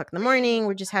till 5 o'clock in the morning,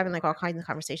 we're just having like all kinds of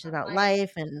conversations about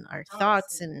life and our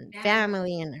thoughts and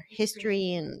family and our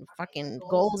history and fucking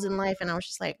goals in life. And I was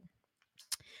just like,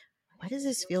 why does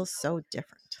this feel so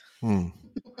different? Hmm.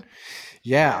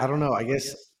 Yeah, I don't know. I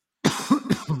guess.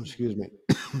 Excuse me.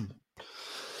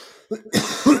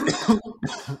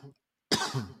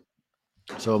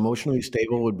 So emotionally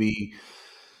stable would be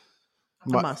A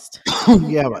my must.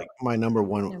 yeah, like my number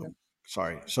one. Never.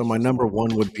 Sorry. So my number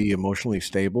one would be emotionally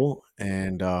stable,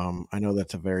 and I know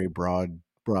that's a very broad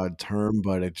term,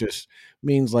 but it just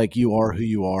means like you are who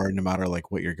you are, no matter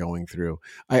like what you're going through.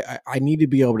 I need to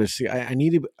be able to see. I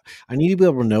need to be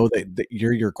able to know that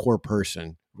you're your core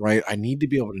person. Right. I need to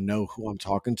be able to know who I'm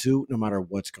talking to no matter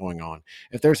what's going on.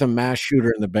 If there's a mass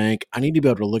shooter in the bank, I need to be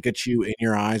able to look at you in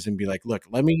your eyes and be like, look,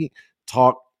 let me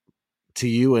talk to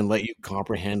you and let you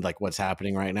comprehend like what's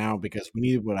happening right now, because we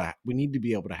need to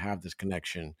be able to have this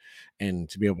connection and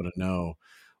to be able to know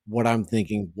what I'm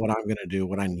thinking, what I'm going to do,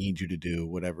 what I need you to do,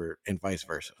 whatever, and vice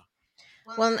versa.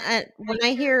 Well, when I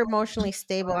hear emotionally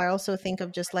stable, I also think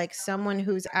of just like someone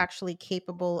who's actually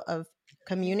capable of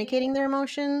communicating their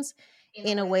emotions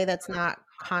in a way that's not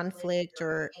conflict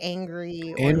or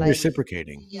angry or And like,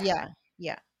 reciprocating. yeah,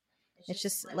 yeah. It's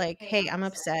just like, hey, I'm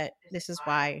upset. This is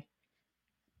why.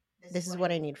 This is what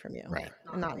I need from you. Right.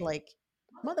 And not like,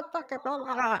 motherfucker, blah,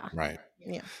 blah, blah. Right.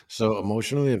 Yeah. So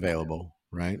emotionally available,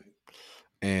 right?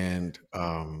 And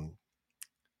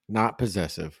not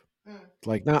possessive,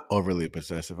 like not overly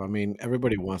possessive. I mean,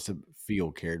 everybody wants to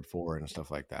feel cared for and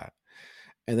stuff like that.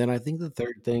 And then I think the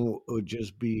third thing would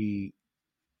just be,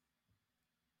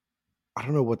 I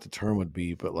don't know what the term would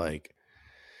be, but like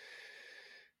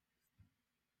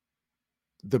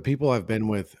the people I've been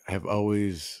with have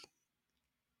always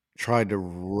tried to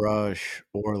rush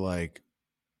or like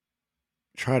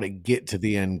try to get to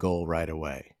the end goal right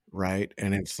away. Right.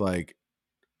 And it's like,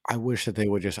 I wish that they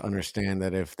would just understand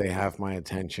that if they have my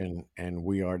attention and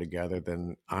we are together,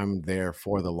 then I'm there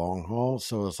for the long haul.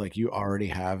 So it's like you already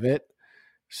have it.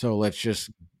 So let's just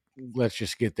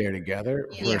get there together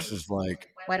Yeah. versus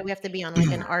like Why do we have to be on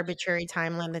like an arbitrary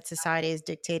timeline that society has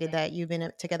dictated that you've been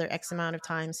together X amount of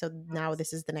time? So now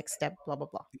this is the next step, blah, blah,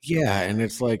 blah. yeah, and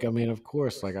it's like I mean, of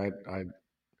course, like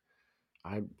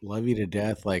I love you to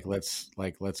death. Like let's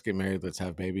get married, let's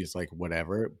have babies, like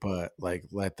whatever. But like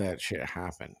let that shit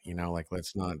happen, you know. Like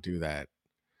let's not do that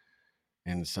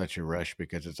in such a rush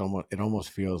because it almost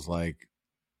feels like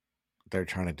they're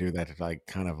trying to do that to like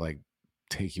kind of like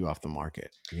take you off the market.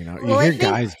 You know, you Well, I hear think,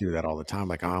 guys do that all the time.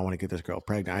 Like, oh, I want to get this girl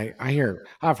pregnant.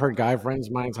 I've heard guy friends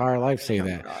my entire life say oh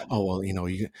that. God. Oh, well, you know,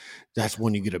 that's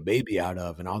when you get a baby out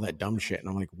of and all that dumb shit. And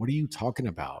I'm like, what are you talking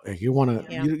about? Like, you want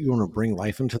to Yeah. you want to bring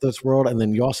life into this world, and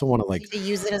then you also want to like To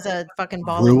use it as a fucking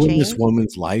ball and ruin this chain.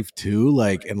 woman's life too,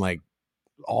 like and like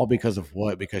all because of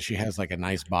what? Because she has like a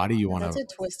nice body. That's a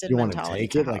twisted You want to mentality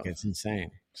take to it? Like have. it's insane.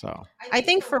 So I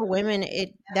think for women,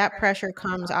 that pressure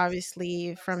comes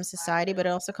obviously from society, but it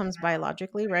also comes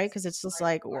biologically, right? Because it's just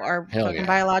like our hell fucking yeah.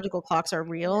 biological clocks are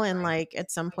real, and like at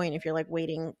some point, if you're like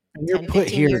waiting And 10,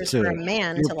 15 years for a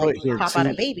man to like pop out a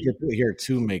you're baby, put here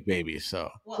to make babies. So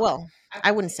well,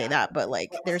 I wouldn't say that, but like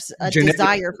there's a genetically,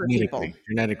 desire for people.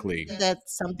 genetically,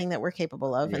 That's something that we're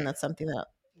capable of, yeah. and that's something that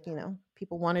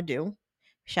people want to do.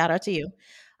 Shout out to you.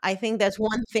 I think that's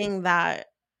one thing that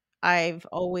I've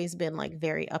always been like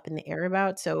very up in the air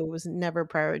about. So it was never a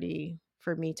priority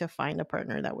for me to find a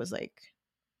partner that was like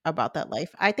about that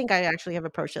life. I think I actually have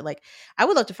approached it like I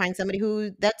would love to find somebody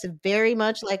who that's very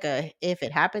much like a if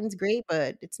it happens, great,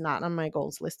 but it's not on my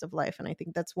goals list of life. And I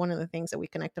think that's one of the things that we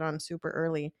connected on super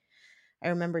early. I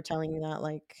remember telling you that,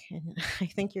 like, and I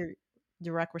think your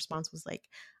direct response was like,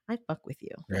 I fuck with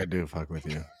you. I do fuck with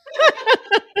you.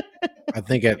 I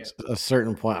think at a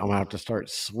certain point I'm gonna have to start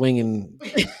swinging,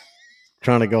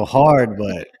 trying to go hard,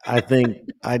 but I think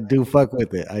I do fuck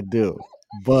with it. I do,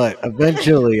 but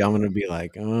eventually I'm gonna be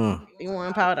like, oh, You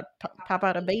want to pop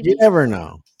out a you baby? never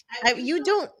know. You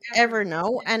don't ever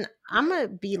know. And I'm going to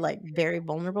be like very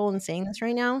vulnerable in saying this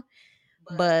right now.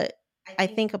 But I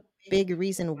think a big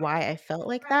reason why I felt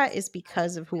like that is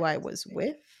because of who I was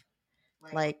with.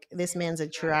 Like, this man's a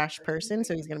trash person,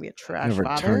 so he's going to be a trash Never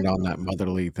father. turned on that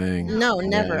motherly thing. No,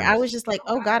 never. Yeah, I was just like,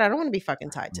 oh God, I don't want to be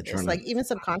fucking tied to I'm this. trying Like, to even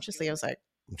subconsciously, I was like,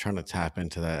 I'm trying to tap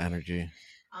into that energy.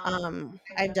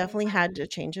 I've definitely had a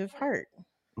change of heart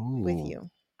with Ooh, you.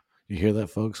 you hear that,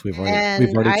 folks? We've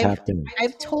And already I've tapped in.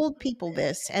 I've told people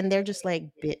this and they're just like,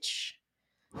 bitch,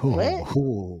 what?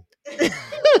 Ooh.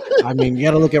 I mean, you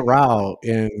got to look at Rao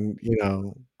and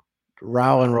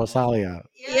Rao and Rosalia.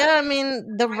 Yeah, I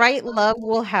mean, the right love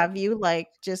will have you like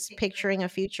just picturing a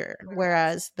future,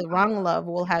 whereas the wrong love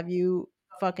will have you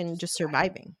fucking just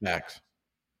surviving. Max.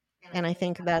 And I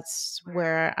think that's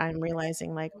where I'm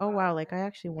realizing, like, oh wow, like I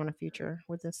actually want a future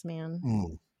with this man.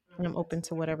 Mm, And I'm open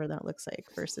to whatever that looks like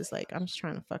versus like I'm just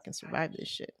trying to fucking survive this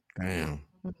shit. damn.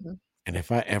 Hmm. And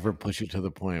if I ever push you to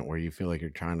the point where you feel like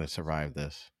you're trying to survive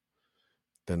this,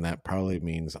 then that probably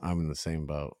means I'm in the same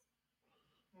boat.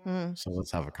 Mm. So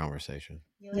let's have a conversation.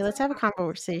 Yeah, let's have a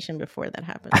conversation before that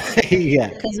happens. Yeah.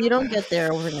 Because you don't get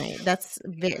there overnight.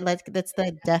 Like that's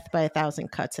the death by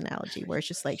 1,000 cuts analogy, where it's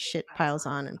just like shit piles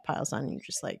on and piles on, and you're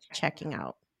just like checking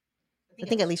out. I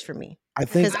think at least for me, I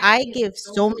think because I give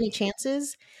so many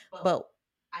chances, but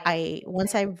I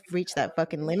once I reach that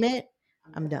fucking limit,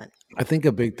 I'm done.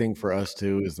 a big thing for us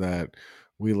too is that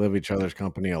we live each other's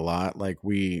company a lot. Like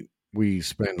we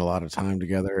spend a lot of time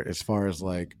together as far as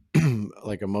like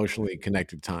like emotionally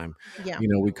connected time. Yeah,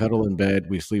 We cuddle in bed,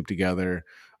 we sleep together.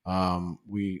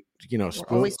 We we're spoon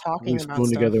always we talking about spoon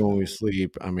stuff. together when we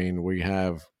sleep. I mean, we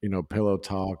have, pillow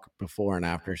talk before and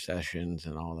after sessions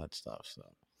and all that stuff. So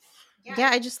Yeah,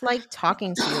 I just like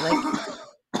talking to you. Like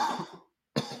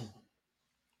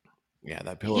yeah,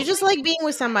 that you pillow. just like being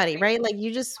with somebody, right? Like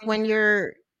you just when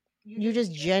you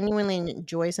just genuinely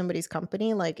enjoy somebody's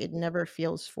company, like it never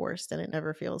feels forced and it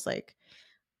never feels like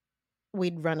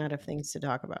we'd run out of things to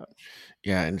talk about.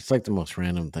 Yeah, and it's like the most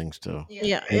random things too.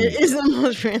 Yeah, And it is the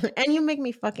most random. And you make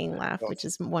me fucking laugh, which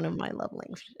is one of my love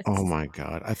languages. oh my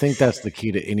god, I think that's the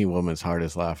key to any woman's heart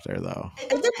is laughter, though.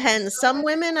 It depends. Some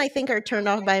women I think are turned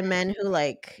off by men who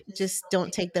like just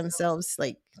don't take themselves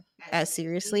like as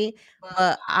seriously.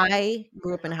 But I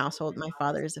grew up in a household. My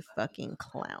father is a fucking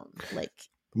clown. Like,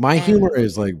 My and humor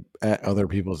is like at other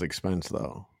people's expense,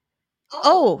 though.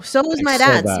 oh, so was Like my so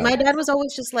dad's. bad. My dad was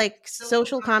always just like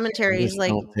social I commentaries, just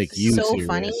like don't take you so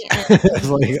funny. serious. And It's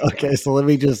like, okay, so let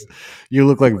me just. You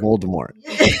look like Voldemort.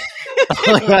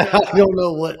 Like, I don't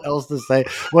know what else to say.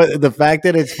 But the fact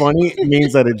that it's funny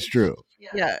means that it's true.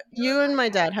 yeah, you and my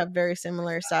dad have very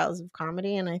similar styles of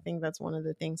comedy, and I think that's one of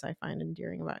the things I find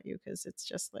endearing about you because it's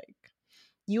just like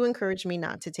you encourage me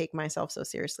not to take myself so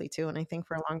seriously too. And I think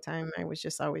for a long time I was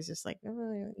just always just like,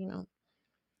 oh,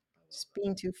 just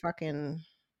being too fucking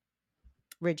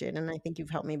rigid. And I think you've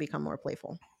helped me become more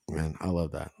playful. Man, I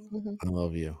love that. Mhm. I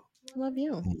love you. I love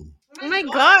you. Mm, Oh my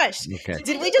gosh! okay,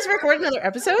 Did we just record another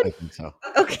episode? I think so.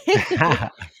 Okay.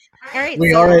 All right.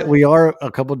 We So are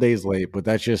a couple days late, but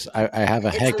that's just I have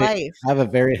a it's life. I have a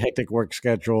very hectic work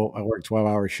schedule. I work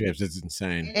 12-hour shifts. It's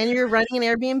insane. And you're running an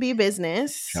Airbnb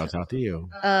business. Shouts out to you.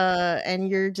 And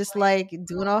you're just like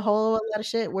doing a whole lot of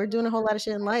shit. We're doing a whole lot of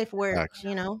shit in life. We're, Facts.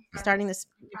 starting this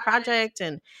project,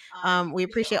 and we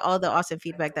appreciate all the awesome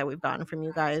feedback that we've gotten from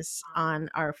you guys on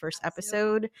our first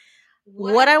episode.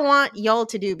 What I want y'all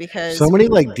to do, because So many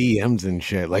like DMs and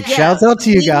shit. Like Yeah, shouts out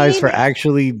to you we guys for need-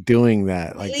 actually doing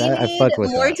that. Like we that, I need fuck with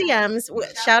more that. DMs.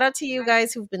 Shout out to you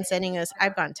guys who've been sending us.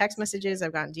 I've gotten text messages.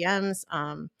 I've gotten DMs.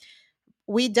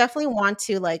 We definitely want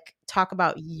to like talk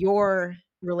about your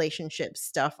relationship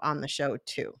stuff on the show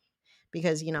too,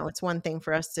 because it's one thing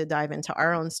for us to dive into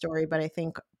our own story, but I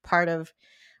think part of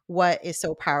what is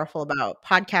so powerful about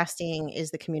podcasting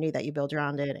is the community that you build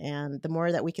around it, and the more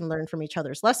that we can learn from each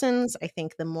other's lessons, I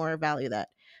think the more value that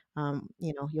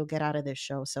you'll get out of this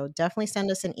show. So definitely send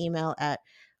us an email at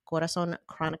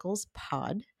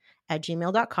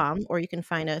corazonchroniclespod@gmail.com, or you can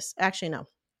find us, actually no,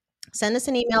 send us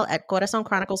an email at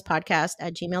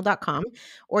corazonchroniclespodcast@gmail.com,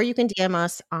 or you can DM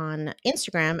us on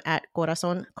Instagram at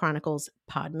Corazon Chronicles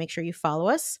Pod. Make sure you follow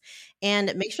us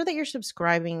and make sure that you're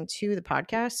subscribing to the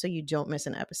podcast so you don't miss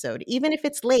an episode. Even if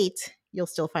it's late, you'll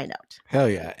still find out. Hell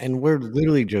yeah. And we're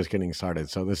literally just getting started.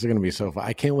 So this is going to be so fun.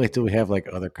 I can't wait till we have like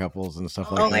other couples and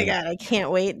stuff like Oh that. my God, I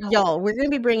can't wait. Y'all, we're going to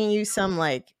be bringing you some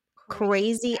like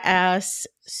crazy ass,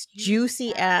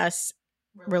 juicy ass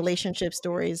relationship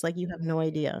stories like you have no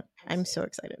idea. I'm so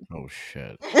excited. Oh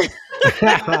shit.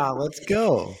 Let's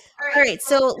go. All right,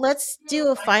 so let's do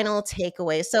a final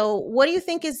takeaway. So, what do you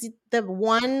think is the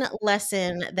one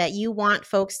lesson that you want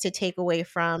folks to take away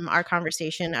from our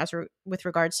conversation with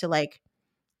regards to like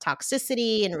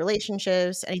toxicity and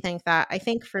relationships, anything like that? I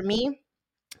think for me,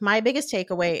 my biggest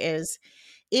takeaway is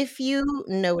if you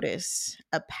notice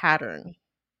a pattern,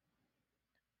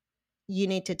 you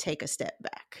need to take a step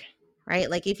back, right?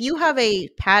 Like if you have a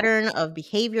pattern of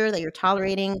behavior that you're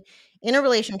tolerating in a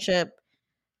relationship,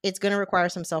 it's going to require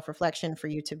some self-reflection for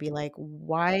you to be like,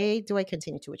 why do I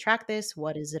continue to attract this?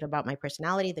 What is it about my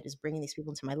personality that is bringing these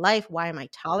people into my life? Why am I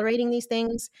tolerating these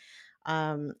things?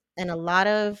 And a lot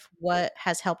of what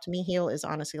has helped me heal is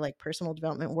honestly like personal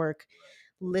development work,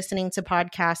 listening to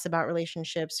podcasts about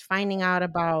relationships, finding out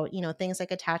about, things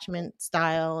like attachment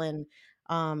style and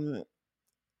um,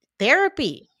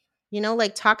 therapy,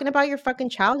 like talking about your fucking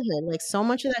childhood. Like so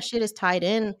much of that shit is tied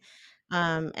in.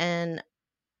 And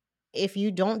if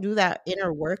you don't do that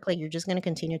inner work, like you're just going to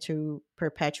continue to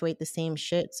perpetuate the same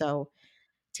shit. So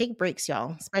take breaks,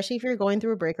 y'all, especially if you're going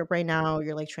through a breakup right now,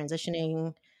 you're like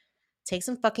transitioning. Take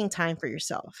some fucking time for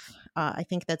yourself. I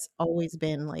think that's always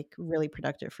been like really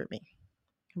productive for me.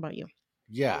 How about you?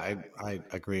 Yeah, I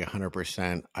agree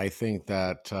 100%. I think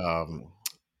that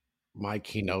my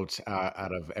keynotes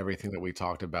out of everything that we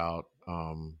talked about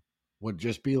would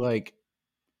just be like,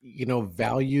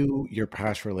 value your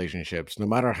past relationships, no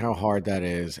matter how hard that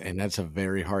is. And that's a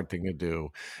very hard thing to do.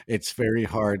 It's very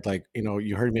hard. Like,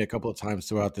 you heard me a couple of times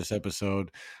throughout this episode.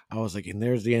 I was like, and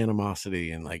there's the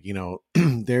animosity, and like,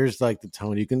 there's like the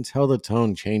tone. You can tell the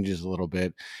tone changes a little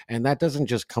bit. And that doesn't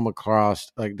just come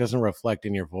across, like, doesn't reflect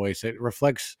in your voice. It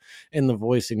reflects in the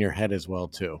voice in your head as well,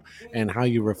 too, and how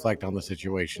you reflect on the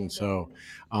situation. So,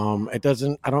 it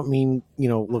doesn't, I don't mean,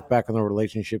 look back on the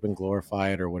relationship and glorify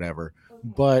it or whatever,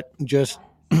 but just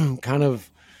kind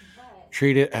of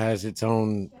treat it as its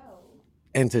own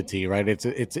entity, right? It's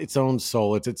its own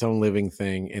soul, it's its own living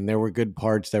thing. And there were good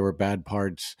parts, there were bad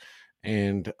parts,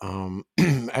 and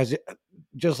as it,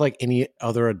 just like any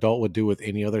other adult would do with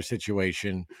any other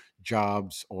situation,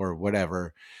 jobs or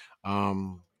whatever.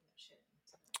 Um,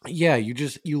 yeah,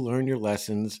 you learn your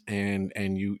lessons, and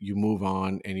you move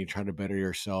on, and you try to better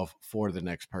yourself for the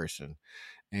next person,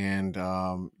 and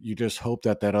you just hope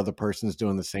that that other person's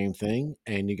doing the same thing,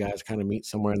 and you guys kind of meet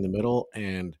somewhere in the middle,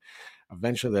 and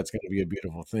eventually that's going to be a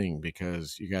beautiful thing,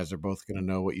 because you guys are both going to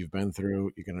know what you've been through,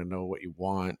 you're going to know what you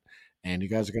want, and you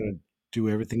guys are going to do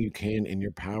everything you can in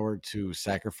your power to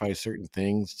sacrifice certain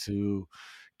things to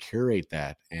curate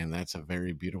that, and that's a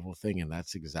very beautiful thing, and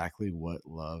that's exactly what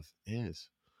love is.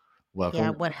 Yeah,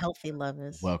 Welcome, what healthy love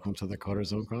is. welcome to the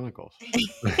Cortisone Chronicles.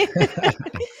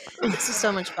 This is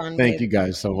so much fun, Thank babe. you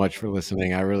guys so much for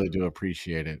listening. I really do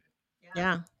appreciate it.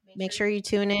 Yeah. Make sure you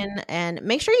tune in and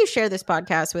make sure you share this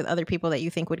podcast with other people that you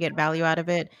think would get value out of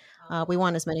it. We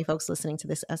want as many folks listening to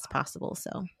this as possible.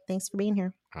 So thanks for being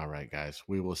here. All right, guys.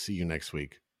 We will see you next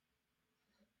week.